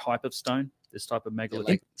same type of stone. This type of They're megalithic.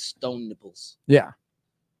 like stone nipples. Yeah.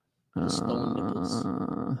 Stone nipples.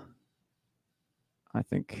 I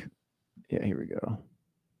think. Yeah, here we go.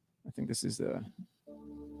 I think this is the.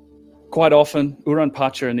 Quite often,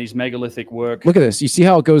 Urumpacha and these megalithic work Look at this. You see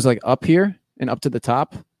how it goes like up here and up to the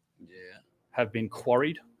top? have been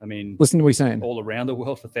quarried. I mean, Listen to what he's saying. all around the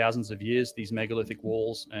world for thousands of years, these megalithic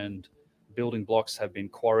walls and building blocks have been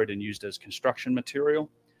quarried and used as construction material.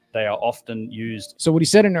 They are often used So what he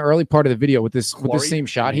said in the early part of the video with this Quarried, same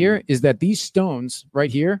shot I mean- here is that these stones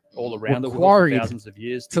right here all around were the world for quarried thousands of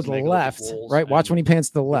years. to These the megalithic left, walls right? Watch when he pans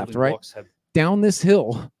to the left, building right? blocks have Down this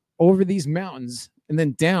hill, over these mountains, and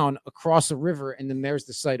then down across the river, and then there's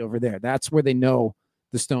the site over there. That's where they know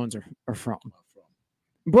the stones are from.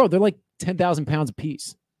 Bro, they're like 10,000 pounds a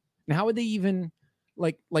piece. And how would they even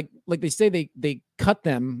like they say they cut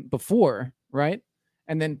them before, right?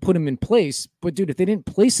 And then put them in place. But dude, if they didn't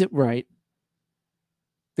place it right,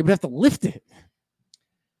 they would have to lift it.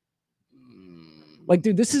 Like,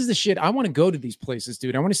 dude, this is the shit. I want to go to these places,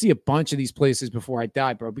 dude. I want to see a bunch of these places before I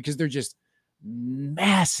die, bro, because they're just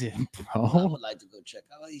massive, I bro. would like to go check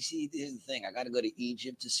out. You see, here's the thing. I got to go to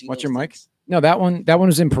Egypt to see. Watch those your mic. things. No, that one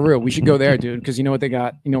was in Peru. We should go there, dude, because you know what they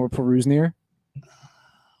got? You know where Peru's near?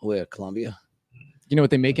 Where? Colombia? You know what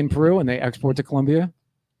they make in Peru and they export to Colombia?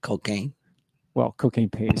 Cocaine. Well, cocaine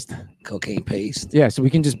paste. Cocaine paste. Yeah, so we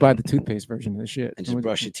can just buy the toothpaste version of the shit. And just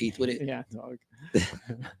brush your teeth with it? Yeah, dog.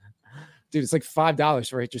 Dude, it's like $5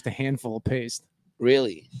 for just a handful of paste.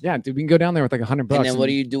 Really? Yeah, dude, we can go down there with like $100. And then what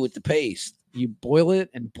do you do with the paste? You boil it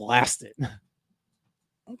and blast it.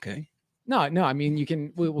 Okay. No, I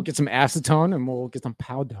mean we'll get some acetone and we'll get some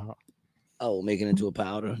powder. Oh, make it into a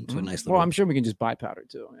powder, into a nice little. Well, I'm sure we can just buy powder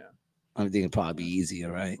too. Yeah. I think it'd probably be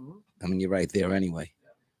easier, right? I mean, you're right there anyway.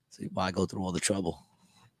 So why go through all the trouble?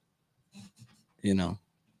 You know?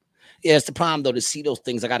 Yeah, it's the problem though. To see those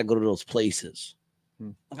things, I got to go to those places.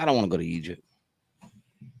 Like, I don't want to go to Egypt.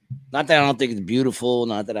 Not that I don't think it's beautiful.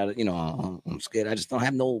 Not that I'm scared. I just don't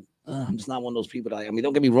have no. I'm just not one of those people. I mean,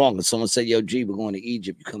 don't get me wrong. If someone said, "Yo, G, we're going to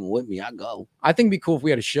Egypt. You coming with me?" I go. I think it'd be cool if we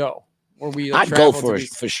had a show where we. I'd go for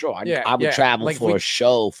sure. I would travel like for a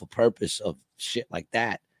show for purpose of shit like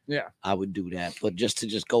that. Yeah, I would do that. But just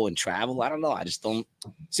to go and travel, I don't know. I just don't.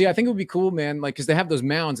 See, I think it would be cool, man. Like, because they have those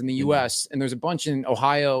mounds in the U.S. and there's a bunch in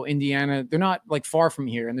Ohio, Indiana. They're not like far from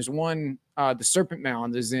here. And there's one, the Serpent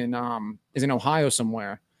Mound is in Ohio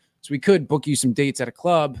somewhere. So we could book you some dates at a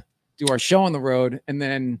club, do our show on the road, and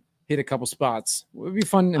then hit a couple spots. It would be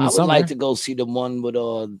fun in the summer. I would like to go see the one with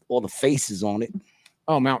all the faces on it.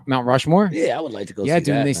 Oh, Mount Rushmore? Yeah, I would like to go see dude,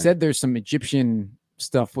 that. and they man. said there's some Egyptian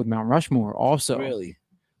stuff with Mount Rushmore also. Really?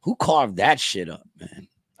 Who carved that shit up, man?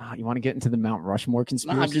 You want to get into the Mount Rushmore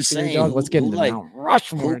conspiracy? No, I'm just theory, saying. dog? Let's get into like, Mount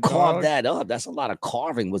Rushmore. Who carved dog. that up? That's a lot of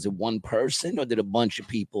carving. Was it one person or did a bunch of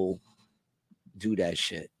people do that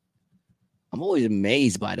shit. I'm always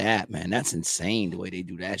amazed by that, man. That's insane the way they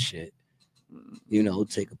do that shit. You know,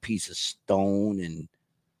 take a piece of stone and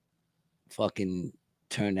fucking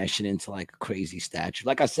turn that shit into like a crazy statue.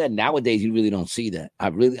 Like I said, nowadays you really don't see that.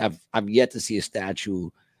 I've yet to see a statue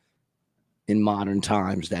in modern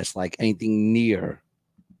times that's like anything near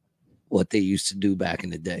what they used to do back in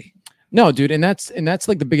the day. No, dude, and that's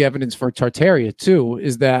like the big evidence for Tartaria too,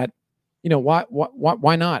 is that, you know,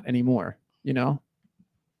 why not anymore? You know?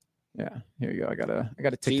 Yeah, here you go. I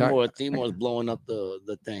got a TikTok. Timor's blowing up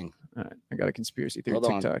the thing. All right, I got a conspiracy theory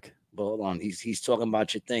hold TikTok. But hold on, he's talking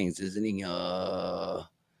about your things, isn't he?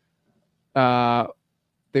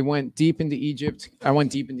 They went deep into Egypt. I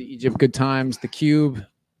went deep into Egypt. Good times. The Cube,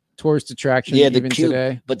 tourist attraction. Yeah, the even cube.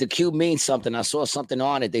 Today. But the cube means something. I saw something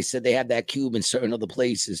on it. They said they have that cube in certain other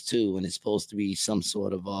places too, and it's supposed to be some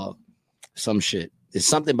sort of some shit. There's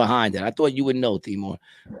something behind it. I thought you would know, Timor.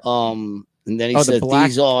 And then he said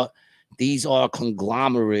these are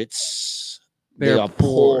conglomerates. They are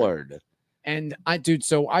poured. And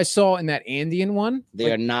so I saw in that Andean one,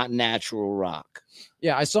 they are not natural rock.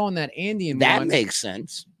 Yeah, I saw in that Andean one. That makes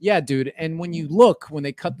sense. Yeah, dude. And when you look, when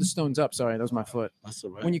they cut the stones up, sorry, that was my foot. That's all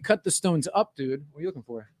right. When you cut the stones up, dude, what are you looking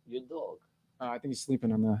for? Your dog. I think he's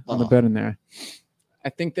sleeping on the bed in there. I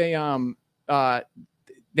think they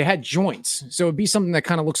had joints. So it'd be something that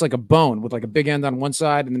kind of looks like a bone with like a big end on one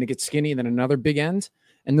side, and then it gets skinny, and then another big end.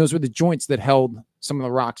 And those were the joints that held some of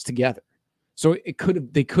the rocks together. So they could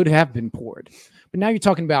have been poured. But now you're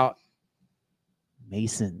talking about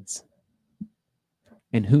Masons,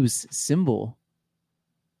 and whose symbol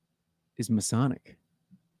is Masonic.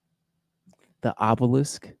 The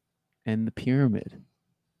obelisk and the pyramid.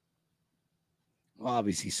 Well,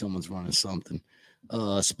 obviously someone's running something.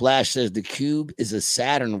 Splash says the cube is a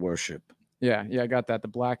Saturn worship. Yeah, I got that. The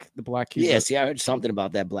black cube. Yeah, see, I heard something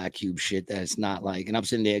about that black cube shit. That's not like, and I'm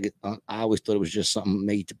sitting there. I always thought it was just something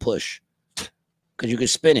made to push, because you could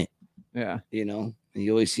spin it. Yeah, you know, and you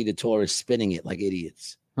always see the tourists spinning it like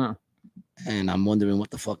idiots. Huh. And I'm wondering what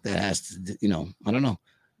the fuck that has to do. You know, I don't know.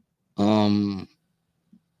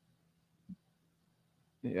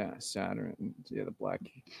 Yeah, Saturn. Yeah, the black.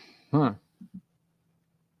 Huh.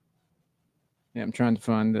 Yeah, I'm trying to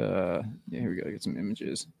find. Yeah, here we go. Get some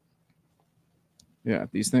images. Yeah,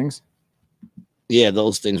 these things. Yeah,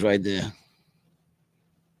 those things right there.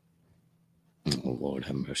 Oh Lord,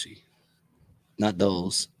 have mercy. Not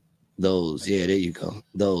those. Those. Yeah, there you go.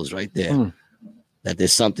 Those right there. That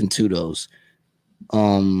there's something to those.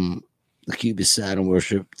 The cube is Saturn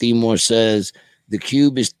worship. Timor says the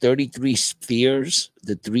cube is 33 spheres,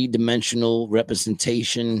 the three-dimensional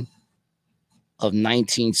representation of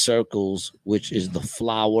 19 circles, which is the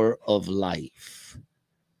flower of life.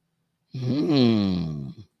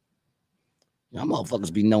 Y'all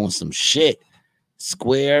motherfuckers be knowing some shit.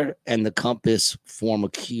 Square and the compass form a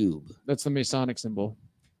cube. That's the Masonic symbol.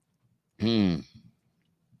 So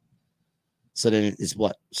then it's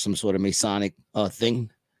what? Some sort of Masonic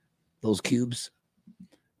thing? Those cubes?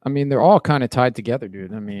 I mean, they're all kind of tied together,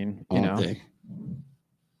 dude. I mean, you know.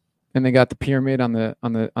 And they got the pyramid on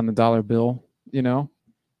the dollar bill, you know.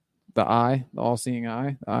 The eye, the all-seeing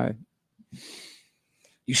eye. The eye.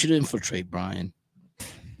 You should infiltrate, Brian.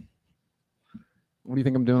 What do you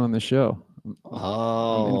think I'm doing on this show?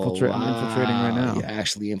 I'm infiltrating right now. You're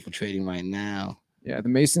actually infiltrating right now. Yeah, the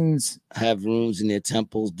Masons have rooms in their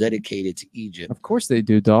temples dedicated to Egypt. Of course they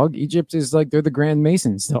do, dog. Egypt is like, they're the Grand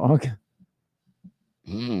Masons, dog.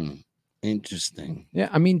 Interesting. Yeah,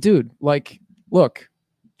 I mean, dude, like, look,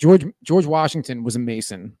 George Washington was a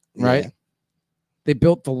Mason, right? Yeah. They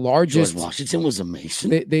built the largest. George Washington was a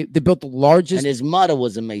Mason. They built the largest. And his mother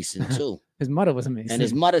was a Mason too. His mother was a Mason. And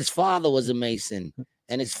his mother's father was a Mason.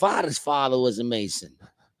 And his father's father was a Mason.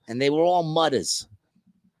 And they were all mothers.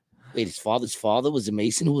 Wait, his father's father was a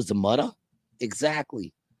Mason who was the mother?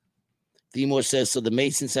 Exactly. Timor says, so the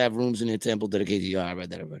Masons have rooms in their temple dedicated to you. I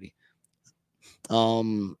read that already.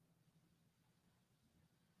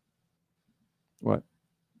 What?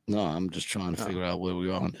 No, I'm just trying to figure out where we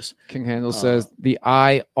are on this. King Handel says the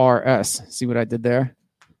IRS. See what I did there?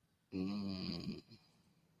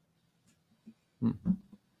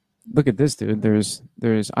 Look at this, dude.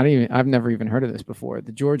 I've never even heard of this before.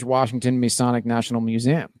 The George Washington Masonic National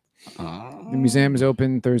Museum. The museum is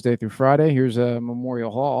open Thursday through Friday. Here's a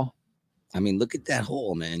Memorial Hall. I mean, look at that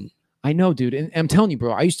hall, man. I know, dude. And I'm telling you,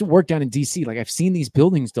 bro, I used to work down in DC. Like, I've seen these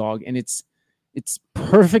buildings, dog, and it's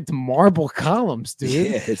perfect marble columns, dude.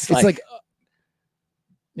 Yeah, it's like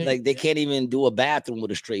they can't even do a bathroom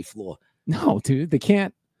with a straight floor. No, dude, they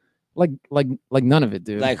can't. Like none of it,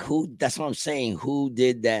 dude. Like who? That's what I'm saying. Who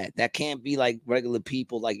did that? That can't be like regular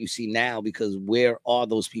people like you see now, because where are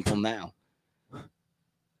those people now?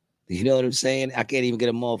 You know what I'm saying? I can't even get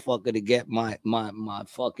a motherfucker to get my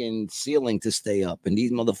fucking ceiling to stay up, and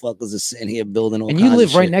these motherfuckers are sitting here building all. And kinds you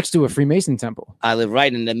live of right shit. next to a Freemason temple. I live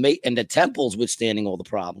right in the temple's withstanding all the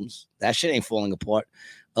problems. That shit ain't falling apart.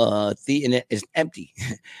 And it's empty.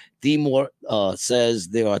 Themore says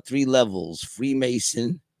there are 3 levels: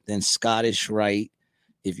 Freemason, then Scottish Rite.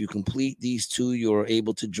 If you complete these 2, you are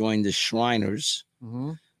able to join the Shriners.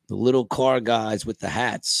 Mm-hmm. The little car guys with the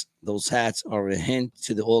hats. Those hats are a hint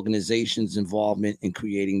to the organization's involvement in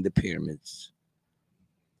creating the pyramids.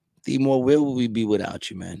 Themore, where would we be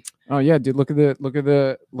without you, man? Oh yeah, dude. Look at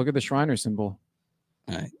the Shriner symbol.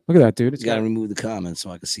 All right. Look at that, dude. You gotta remove the comments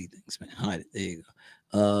so I can see things, man. Hide it. There you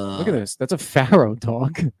go. Look at this. That's a pharaoh,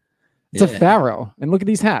 dog. It's a pharaoh. And look at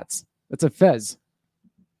these hats. That's a fez.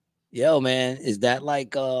 Yo, man, is that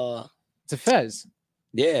like it's a fez.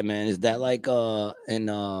 Yeah, man. Is that like what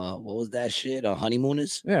was that shit?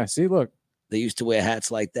 Honeymooners? Yeah, see, look. They used to wear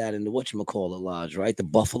hats like that in the whatchamacallit lodge, right? The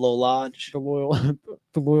Buffalo Lodge. The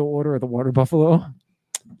Loyal Order of the Water Buffalo.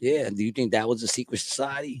 Yeah. Do you think that was a secret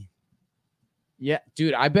society? Yeah,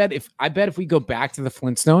 dude. I bet if we go back to the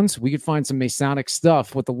Flintstones, we could find some Masonic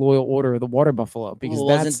stuff with the Loyal Order of the Water Buffalo. Because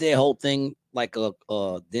wasn't their whole thing like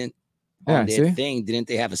thing? Didn't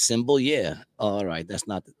they have a symbol? Yeah. All right. That's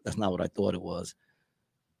not what I thought it was.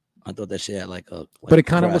 I thought that shit had but it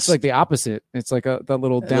kind of looks like the opposite. It's like that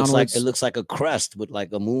little downwards. It looks like a crest with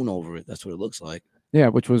like a moon over it. That's what it looks like. Yeah,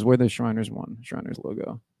 which was where the Shriners won. Shriners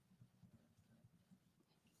logo.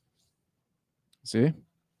 See,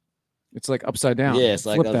 it's like upside down. Yeah, it's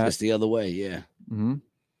like it's the other way. Yeah.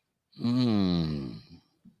 Mm-hmm.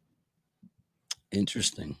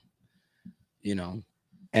 Interesting. You know,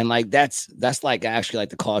 and like that's like actually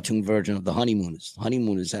like the cartoon version of the Honeymooners.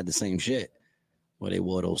 Honeymooners had the same shit. Where they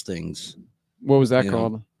wore those things. What was that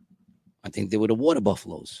called? I think they were the water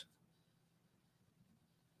buffaloes.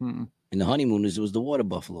 Hmm. In the Honeymooners, it was the water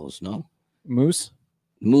buffaloes, no? Moose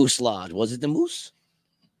Lodge. Was it the Moose?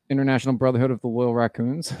 International Brotherhood of the Loyal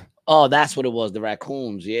Raccoons. Oh, that's what it was. The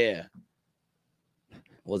raccoons, yeah.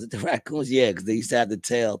 Was it the raccoons? Yeah, because they used to have the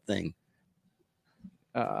tail thing.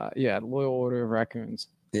 Yeah, the Loyal Order of Raccoons.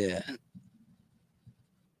 Yeah.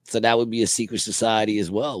 So that would be a secret society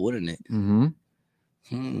as well, wouldn't it? Mm-hmm.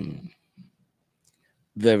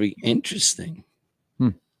 Very interesting. Hmm.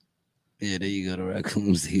 Yeah, there you go. The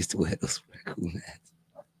raccoons, they used to wear those raccoon hats.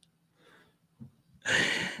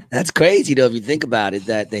 That's crazy though, if you think about it,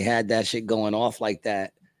 that they had that shit going off like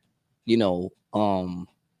that, you know, on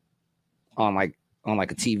like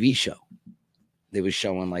a TV show. They were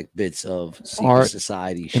showing like bits of secret Art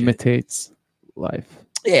society shit. Imitates life.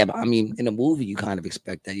 Yeah, but I mean, in a movie, you kind of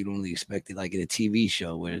expect that. You don't really expect it like in a TV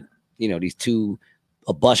show where, you know, these two,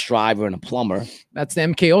 a bus driver and a plumber. That's the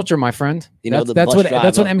MK Ultra, my friend. You know, that's what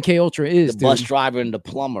MK Ultra is. The bus driver and the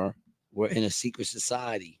plumber were in a secret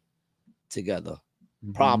society together.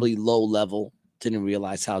 Mm-hmm. Probably low level, didn't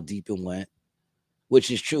realize how deep it went, which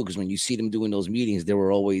is true because when you see them doing those meetings, there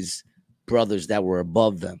were always brothers that were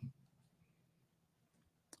above them.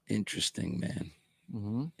 Interesting, man.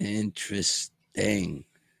 Mm-hmm. Interesting.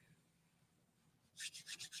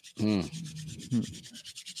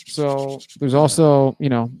 So there's also, you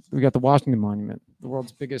know, we got the Washington Monument, the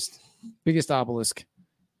world's biggest obelisk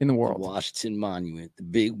in the world. The Washington Monument, the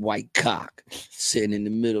big white cock sitting in the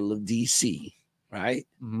middle of DC, right?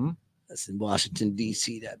 Mm-hmm. That's in Washington,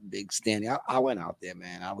 D.C., that big standing. I went out there,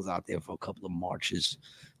 man. I was out there for a couple of marches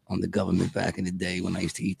on the government back in the day when I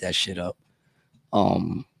used to eat that shit up.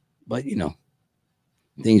 But, you know,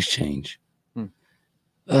 things change.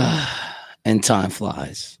 And time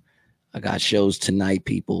flies. I got shows tonight,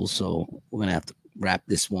 people, so we're going to have to wrap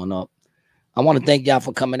this one up. I want to thank y'all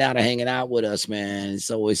for coming out and hanging out with us, man.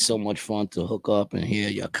 It's always so much fun to hook up and hear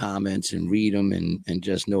your comments and read them and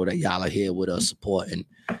just know that y'all are here with us supporting.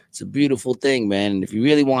 It's a beautiful thing, man. And if you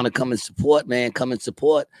really want to come and support, man, come and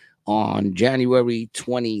support on December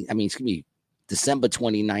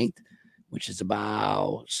 29th, which is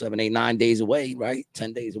about 7, 8, 9 days away, right?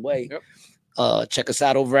 10 days away. Yep. Check us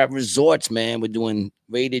out over at Resorts, man. We're doing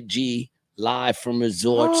Rated G live from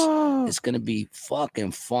Resorts. It's gonna be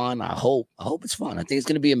fucking fun. I hope it's fun. I think it's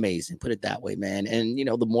gonna be amazing. Put it that way, man. And you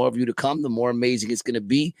know, the more of you to come, the more amazing it's gonna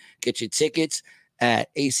be. Get your tickets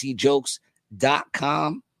at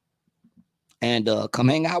acjokes.com and come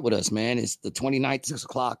hang out with us, man. It's the 29th, 6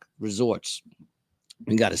 o'clock, Resorts.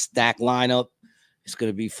 We got a stack lineup. It's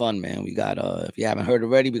gonna be fun, man. We got if you haven't heard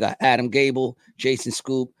already, we got Adam Gable, Jason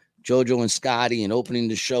Scoop, JoJo and Scotty, and opening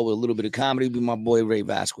the show with a little bit of comedy be my boy Ray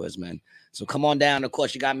Vasquez, man. So come on down. Of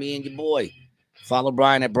course, you got me and your boy. Follow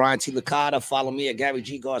Brian at Brian T. Licata. Follow me at Gary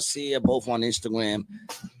G. Garcia, both on Instagram.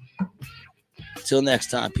 Till next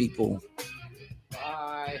time, people.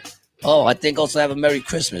 Bye. Oh, I think also have a Merry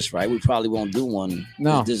Christmas, right? We probably won't do one.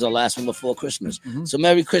 No. This is our last one before Christmas. So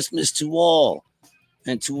Merry Christmas to all.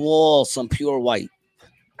 And to all, some pure white.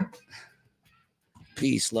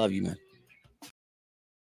 Peace. Love you, man.